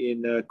plantation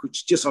in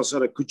just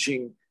outside of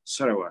Kuching,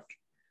 Sarawak.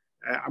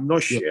 I'm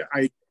not sure.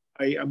 Yeah.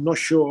 I'm not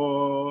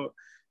sure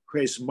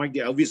where is Mike the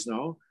Elvis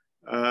now,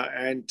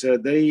 and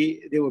they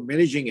were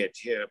managing it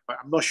here, but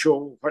I'm not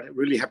sure what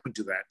really happened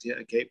to that. Yeah,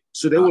 okay,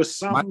 so there was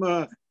some,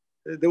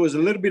 there was a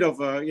little bit of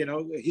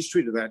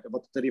history to that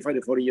about 35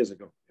 to 40 years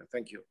ago. Yeah,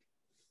 thank you.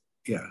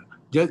 Yeah,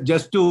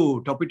 just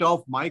to top it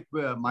off, Mike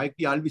the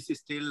Elvis is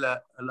still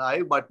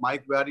alive, but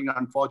Mike Waring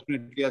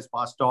unfortunately has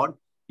passed on.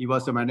 He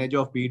was a manager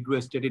of Pedro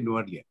Estate in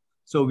Noorlia.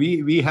 So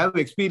we have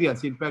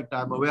experience. In fact,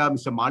 I'm aware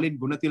Mr. Malin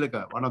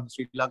Gunatilaka, one of the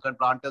Sri Lankan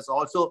planters,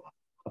 also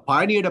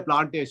pioneered a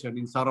plantation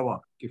in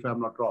Sarawak, if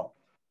I'm not wrong.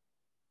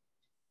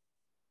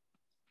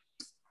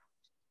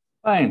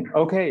 Fine.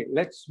 Okay,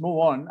 let's move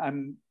on.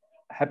 I'm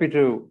happy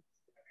to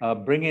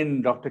bring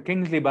in Dr.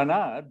 Kingsley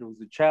Barnard, who's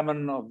the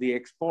chairman of the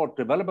Export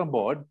Development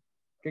Board.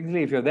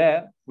 Kingsley, if you're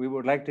there, we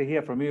would like to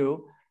hear from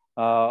you.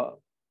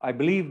 I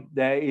believe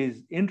there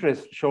is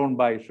interest shown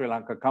by Sri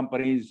Lanka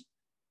companies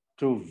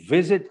to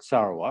visit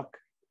Sarawak.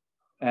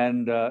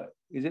 And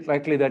is it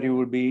likely that you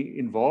would be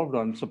involved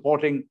on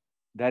supporting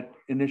that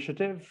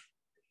initiative?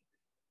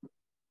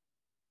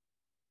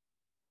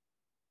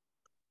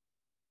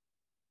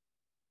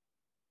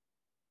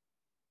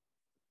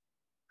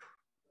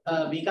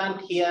 We can't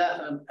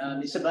hear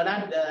Mr.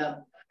 Bernard.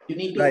 You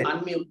need to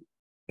unmute.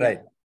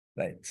 Right.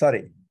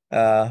 Sorry.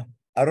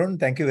 Arun,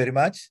 thank you very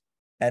much.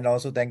 And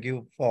also thank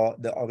you for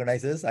the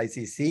organizers,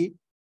 ICC,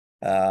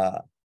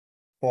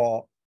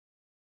 for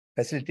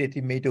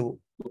facilitating me to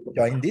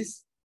join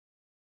this.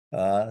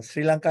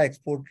 Sri Lanka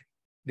Export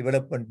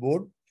Development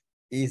Board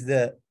is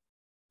the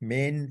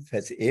main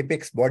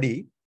apex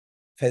body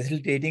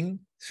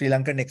facilitating Sri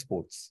Lankan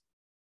exports.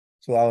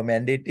 So our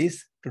mandate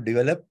is to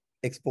develop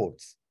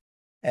exports.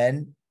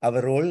 And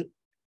our role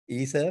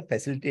is a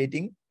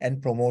facilitating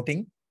and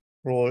promoting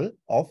role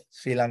of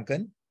Sri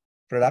Lankan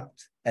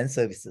products and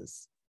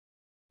services.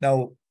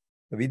 Now,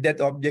 with that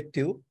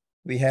objective,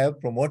 we have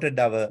promoted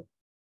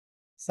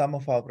some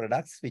of our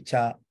products which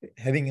are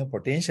having a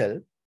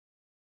potential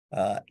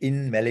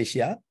in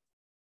Malaysia,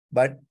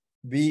 but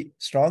we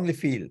strongly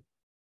feel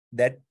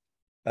that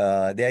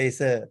there is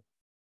the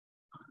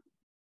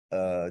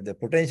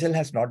potential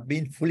has not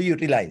been fully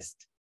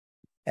utilized,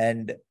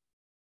 and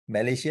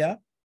Malaysia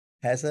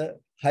has a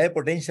higher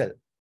potential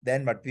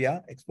than what we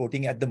are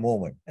exporting at the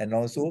moment. And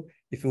also,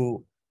 if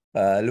you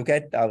look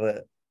at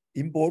our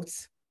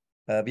imports,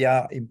 we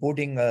are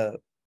importing a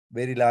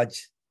very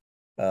large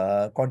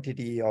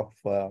quantity of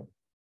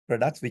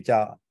products which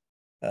are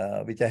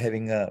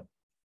having a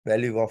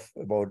value of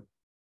about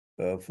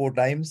 4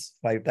 times,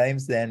 5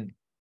 times than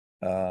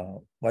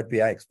what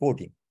we are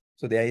exporting.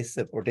 So there is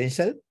a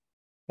potential.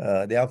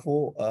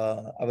 Therefore,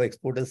 our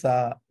exporters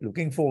are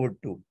looking forward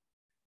to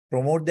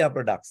promote their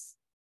products.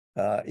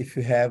 If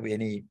you have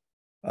any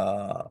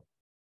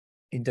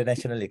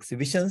international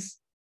exhibitions,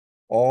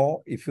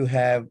 or if you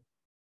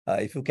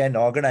can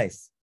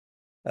organize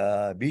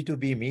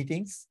B2B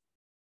meetings,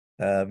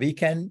 we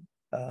can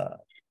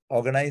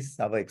organize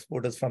our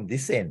exporters from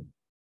this end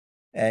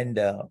and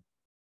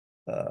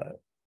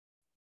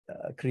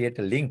create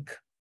a link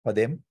for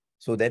them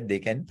so that they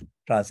can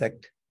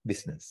transact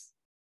business.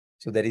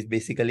 So that is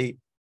basically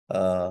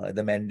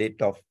the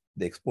mandate of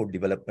the Export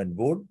Development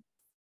Board.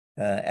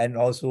 And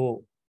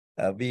also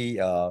we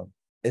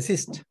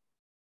assist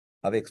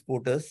our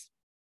exporters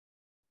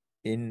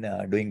in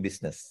doing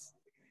business.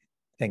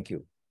 Thank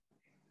you.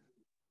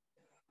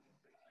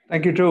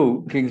 Thank you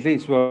too, Kingsley.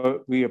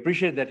 So we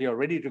appreciate that you're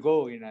ready to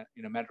go in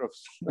a matter of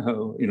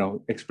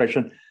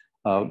expression.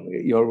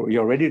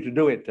 You're ready to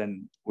do it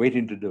and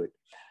waiting to do it.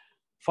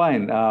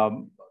 Fine.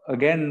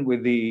 Again,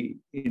 with the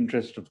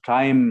interest of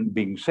time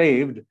being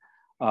saved,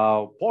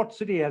 Port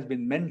City has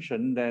been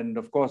mentioned, and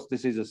of course,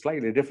 this is a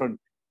slightly different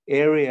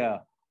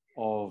area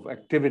of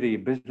activity,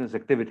 business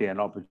activity and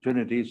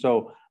opportunity.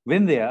 So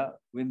Vindhya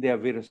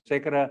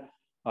Veerasekara,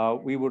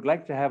 we would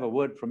like to have a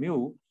word from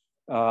you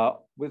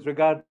with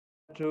regard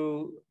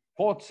to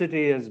Port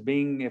City as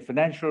being a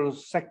financial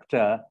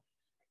sector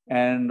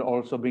and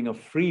also being a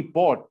free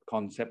port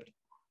concept,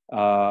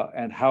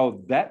 and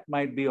how that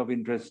might be of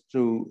interest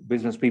to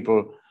business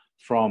people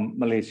from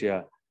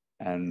Malaysia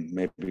and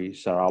maybe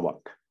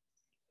Sarawak.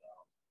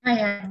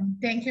 Hi,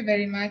 thank you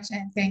very much,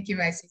 and thank you,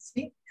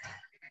 ICC.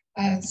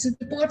 So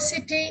the Port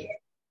City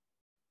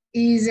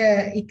is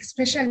a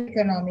special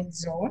economic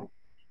zone,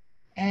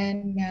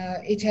 and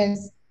it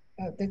has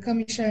the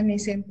Commission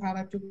is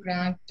empowered to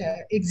grant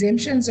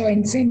exemptions or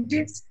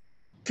incentives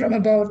from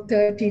about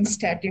 13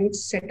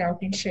 statutes set out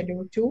in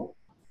Schedule 2.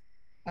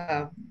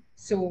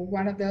 So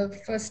one of the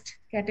first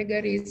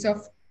categories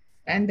of,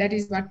 and that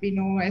is what we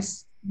know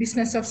as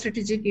business of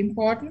strategic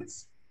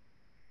importance.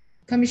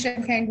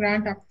 Commission can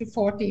grant up to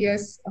 40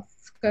 years of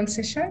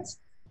concessions.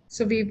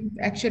 So we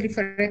actually,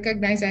 for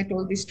recognize, I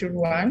told this to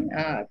Ruan,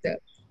 the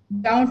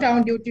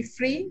downtown duty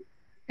free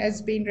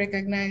has been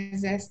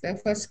recognized as the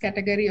first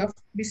category of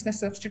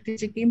business of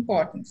strategic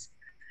importance.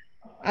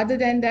 Other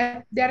than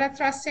that, there are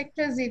thrust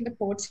sectors in the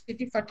Port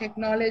City for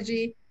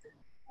technology.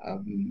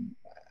 Well,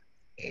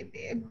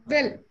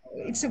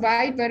 it's a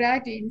wide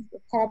variety,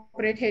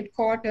 corporate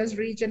headquarters,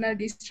 regional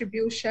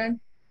distribution.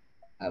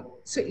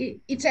 So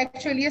it's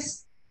actually a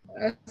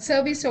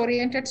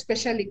service-oriented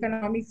special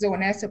economic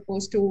zone as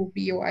opposed to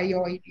BOI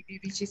or EDB,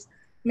 which is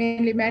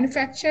mainly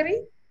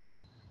manufacturing.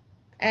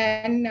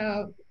 And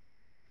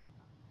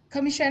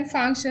Commission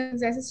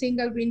functions as a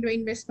single window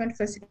investment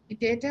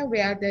facilitator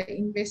where the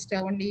investor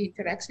only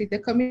interacts with the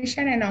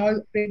Commission, and all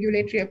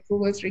regulatory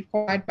approvals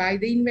required by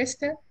the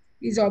investor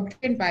is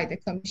obtained by the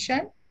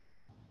Commission.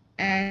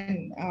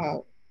 And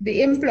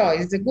the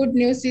employees, the good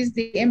news is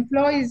the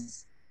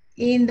employees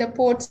in the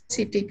Port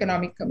City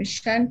Economic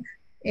Commission,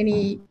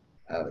 in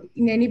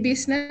any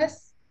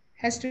business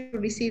has to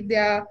receive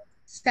their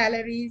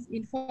salaries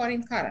in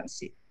foreign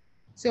currency.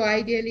 So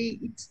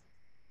ideally,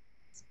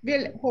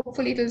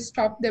 hopefully it'll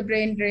stop the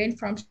brain drain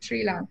from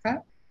Sri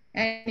Lanka,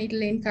 and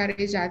it'll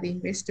encourage other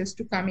investors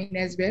to come in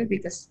as well,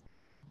 because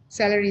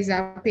salaries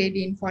are paid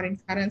in foreign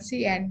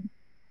currency, and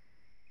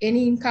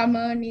any income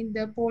earned in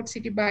the port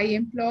city by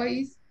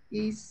employees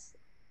is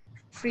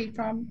free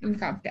from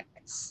income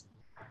tax.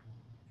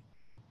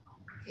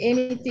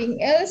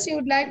 Anything else you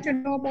would like to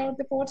know about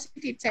the port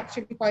city? It's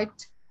actually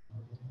quite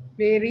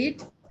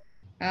varied,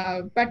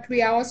 but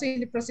we are also in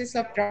the process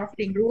of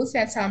drafting rules,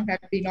 and some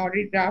have been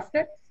already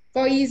drafted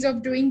for ease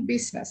of doing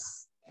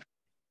business.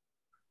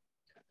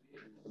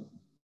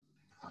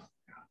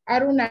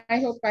 Arun, I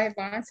hope I have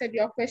answered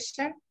your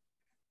question.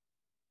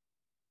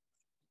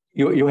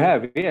 You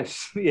have,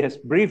 yes, yes,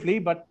 briefly,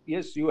 but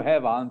yes, you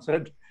have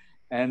answered.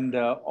 And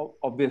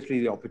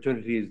obviously the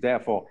opportunity is there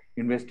for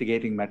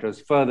investigating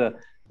matters further.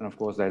 And of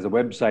course, there's a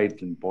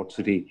website in Port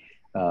City,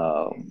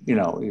 you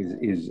know,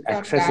 is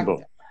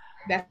accessible.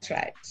 That's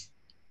right.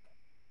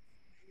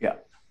 Yeah.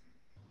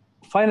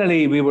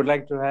 Finally, we would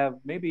like to have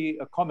maybe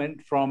a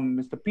comment from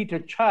Mr. Peter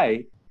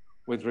Chai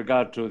with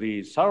regard to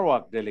the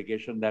Sarawak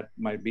delegation that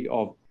might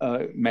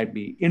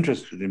be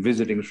interested in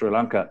visiting Sri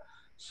Lanka.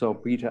 So,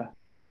 Peter.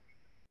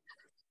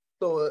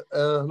 So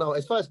now,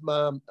 as far as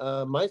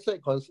my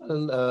side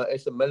concerned,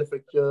 as a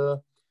manufacturer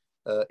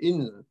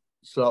in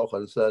Sarawak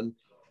concerned,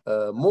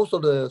 most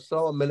of the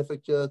Sarawak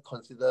manufacturer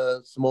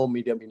consider small,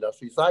 medium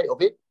industry side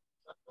of it.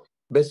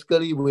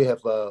 Basically, we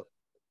have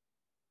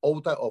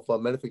all type of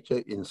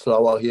manufacture in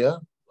Sarawak here.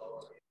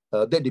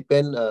 That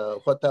depend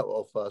what type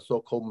of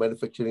so-called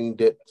manufacturing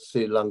that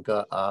Sri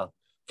Lanka are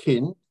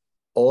keen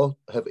or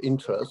have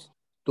interest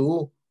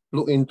to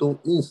look into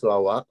in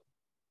Sarawak.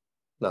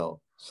 Now,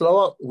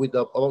 Sarawak with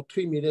about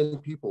 3 million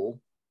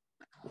people,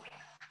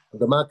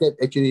 the market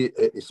actually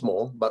is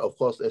small, but of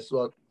course, as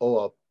what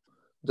all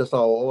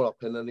our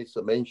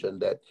panelists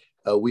mentioned, that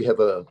we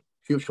have a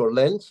huge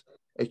lands.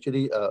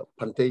 Actually,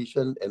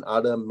 plantation and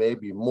other may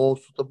be more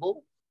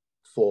suitable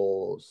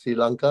for Sri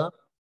Lanka.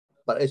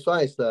 But as far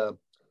as the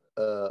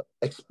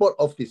export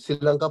of the Sri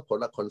Lanka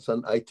product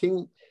concerned, I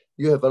think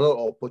you have a lot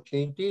of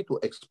opportunity to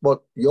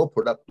export your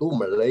product to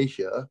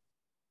Malaysia.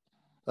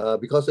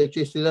 Because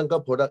actually Sri Lanka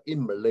product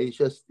in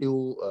Malaysia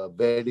still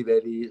very,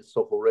 very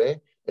so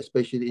rare,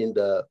 especially in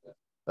the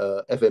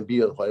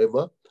F&B or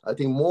whatever. I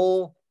think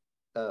more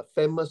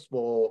famous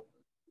for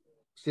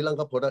Sri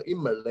Lanka product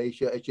in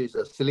Malaysia actually is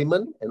the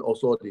cinnamon and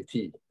also the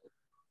tea.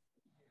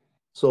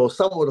 So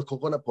some of the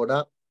coconut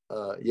product,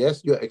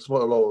 yes, you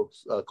export a lot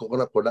of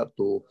coconut product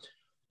to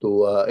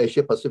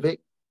Asia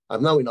Pacific.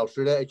 I'm now in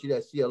Australia. Actually,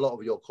 I see a lot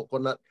of your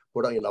coconut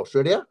product in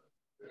Australia.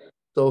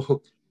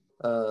 So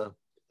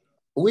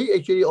we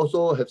actually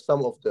also have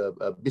some of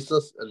the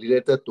business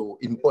related to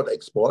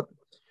import-export.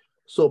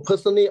 So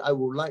personally, I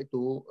would like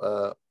to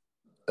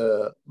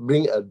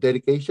bring a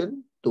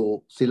dedication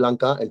to Sri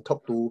Lanka and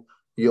talk to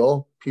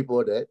your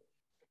people that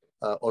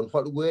on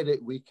what way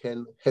that we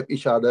can help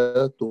each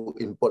other to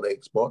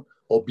import-export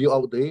or build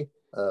out the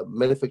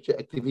manufacture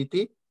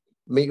activity,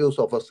 make use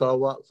of a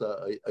Sarawak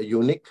a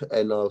unique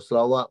and a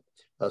Sarawak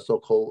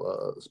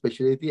so-called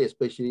specialty,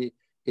 especially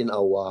in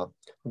our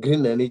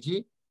green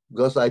energy.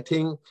 Because I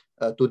think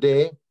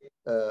today,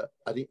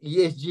 I think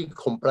ESG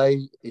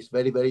compliance is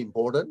very, very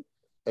important,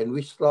 and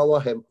which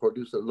Sarawak have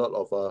produced a lot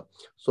of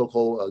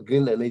so-called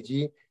green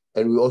energy,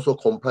 and we also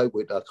comply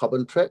with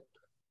carbon trade.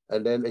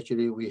 And then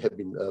actually we have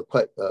been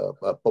quite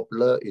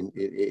popular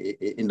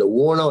in the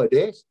world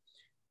nowadays.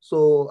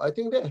 So I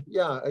think that,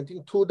 yeah, I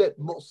think to that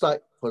both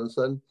side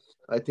concern,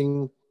 I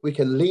think we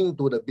can link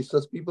to the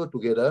business people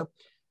together.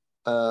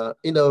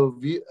 In a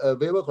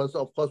waiver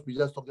concern, of course, we're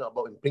just talking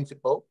about in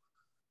principle.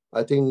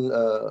 I think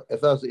as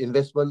far as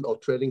investment or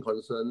trading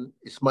concern,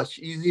 it's much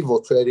easier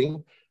for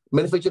trading.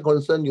 Manufacturing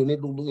concern, you need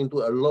to look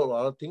into a lot of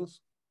other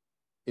things.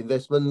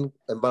 Investment,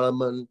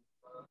 environment,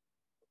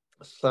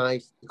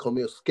 size,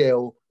 economy of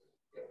scale,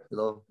 you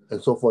know,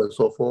 and so forth and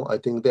so forth. I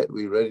think that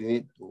we really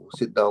need to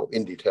sit down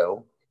in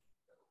detail.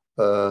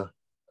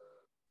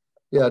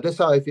 Yeah, that's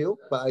how I feel.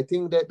 But I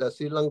think that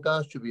Sri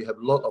Lanka should have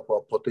a lot of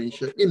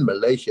potential in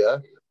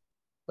Malaysia,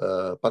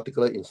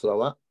 particularly in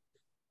Sarawak.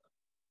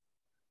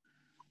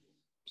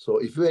 So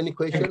if you have any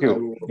questions,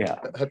 I'm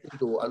happy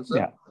to answer.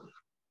 Yeah.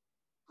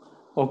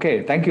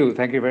 Okay, thank you.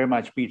 Thank you very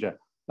much, Peter.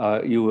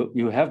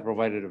 You have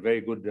provided a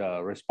very good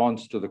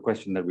response to the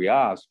question that we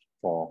asked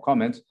for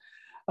comments.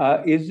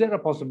 Is there a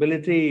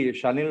possibility,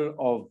 Shanil,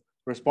 of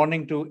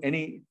responding to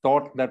any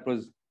thought that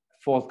was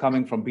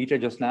forthcoming from Peter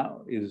just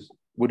now?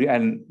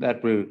 And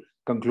that will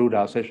conclude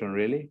our session,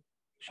 really.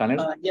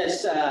 Shanil?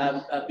 Yes,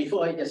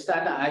 before I just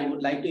start, I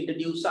would like to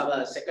introduce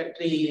our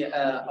secretary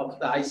of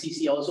the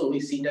ICC also, who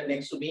is seated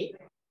next to me,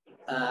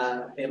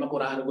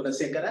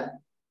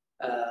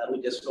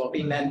 who just dropped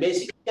in. And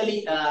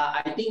basically,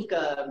 I think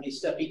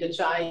Mr. Peter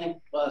Chai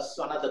was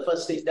one of the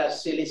first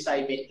industrialists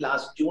I met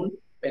last June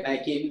when I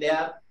came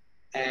there.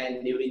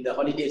 And during the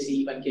holidays, he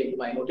even came to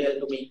my hotel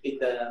to meet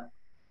with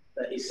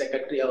his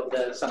secretary of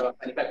the Sarawak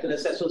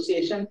Manufacturers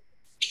Association.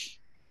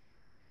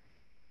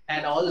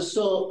 and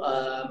also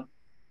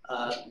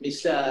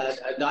Mr.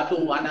 Datu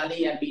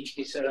Wanali and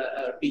Mr.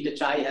 Peter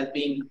Chai has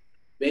been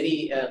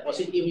very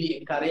positively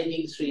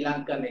encouraging Sri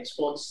Lankan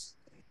exports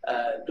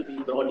to be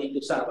brought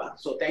into Sarawak.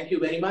 So thank you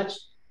very much.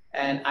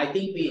 And I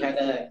think we had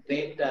a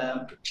great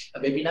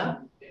webinar,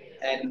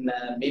 and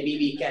maybe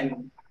we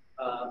can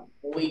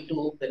move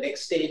into the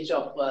next stage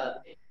of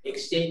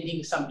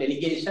exchanging some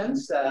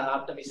delegations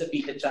after Mr.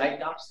 Peter Chai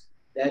comes.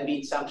 There have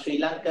been some Sri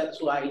Lankans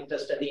who are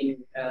interested in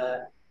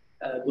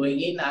going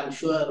in. I'm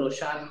sure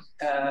Roshan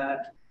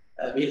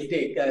will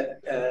take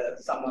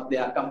some of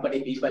their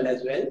company people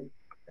as well.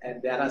 And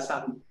there are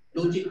some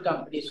blue chip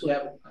companies who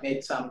have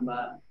made some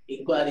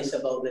inquiries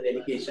about the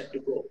delegation to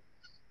go.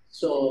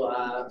 So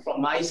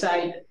from my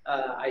side,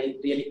 I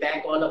really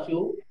thank all of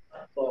you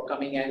for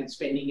coming and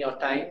spending your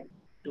time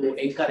to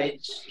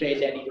encourage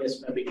trade and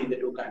investment between the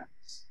two countries.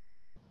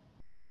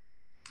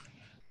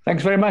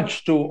 Thanks very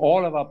much to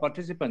all of our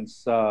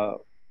participants.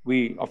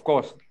 We, of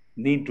course,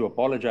 need to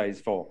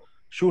apologize for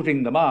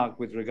shooting the mark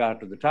with regard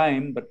to the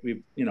time, but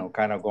we've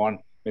kind of gone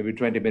maybe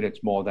 20 minutes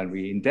more than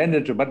we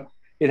intended to, but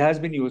it has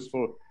been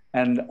useful,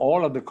 and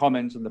all of the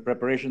comments and the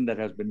preparation that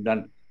has been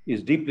done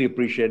is deeply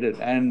appreciated.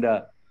 And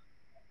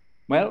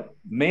well,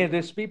 may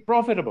this be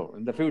profitable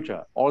in the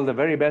future. All the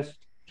very best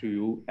to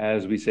you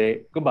as we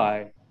say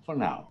goodbye for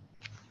now.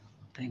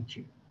 Thank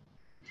you.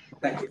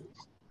 Thank you.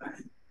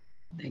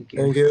 Thank you.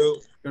 Thank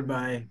you.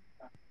 Goodbye.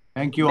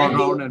 Thank you all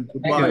round and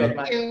goodbye.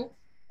 Thank you.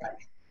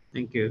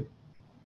 Thank you.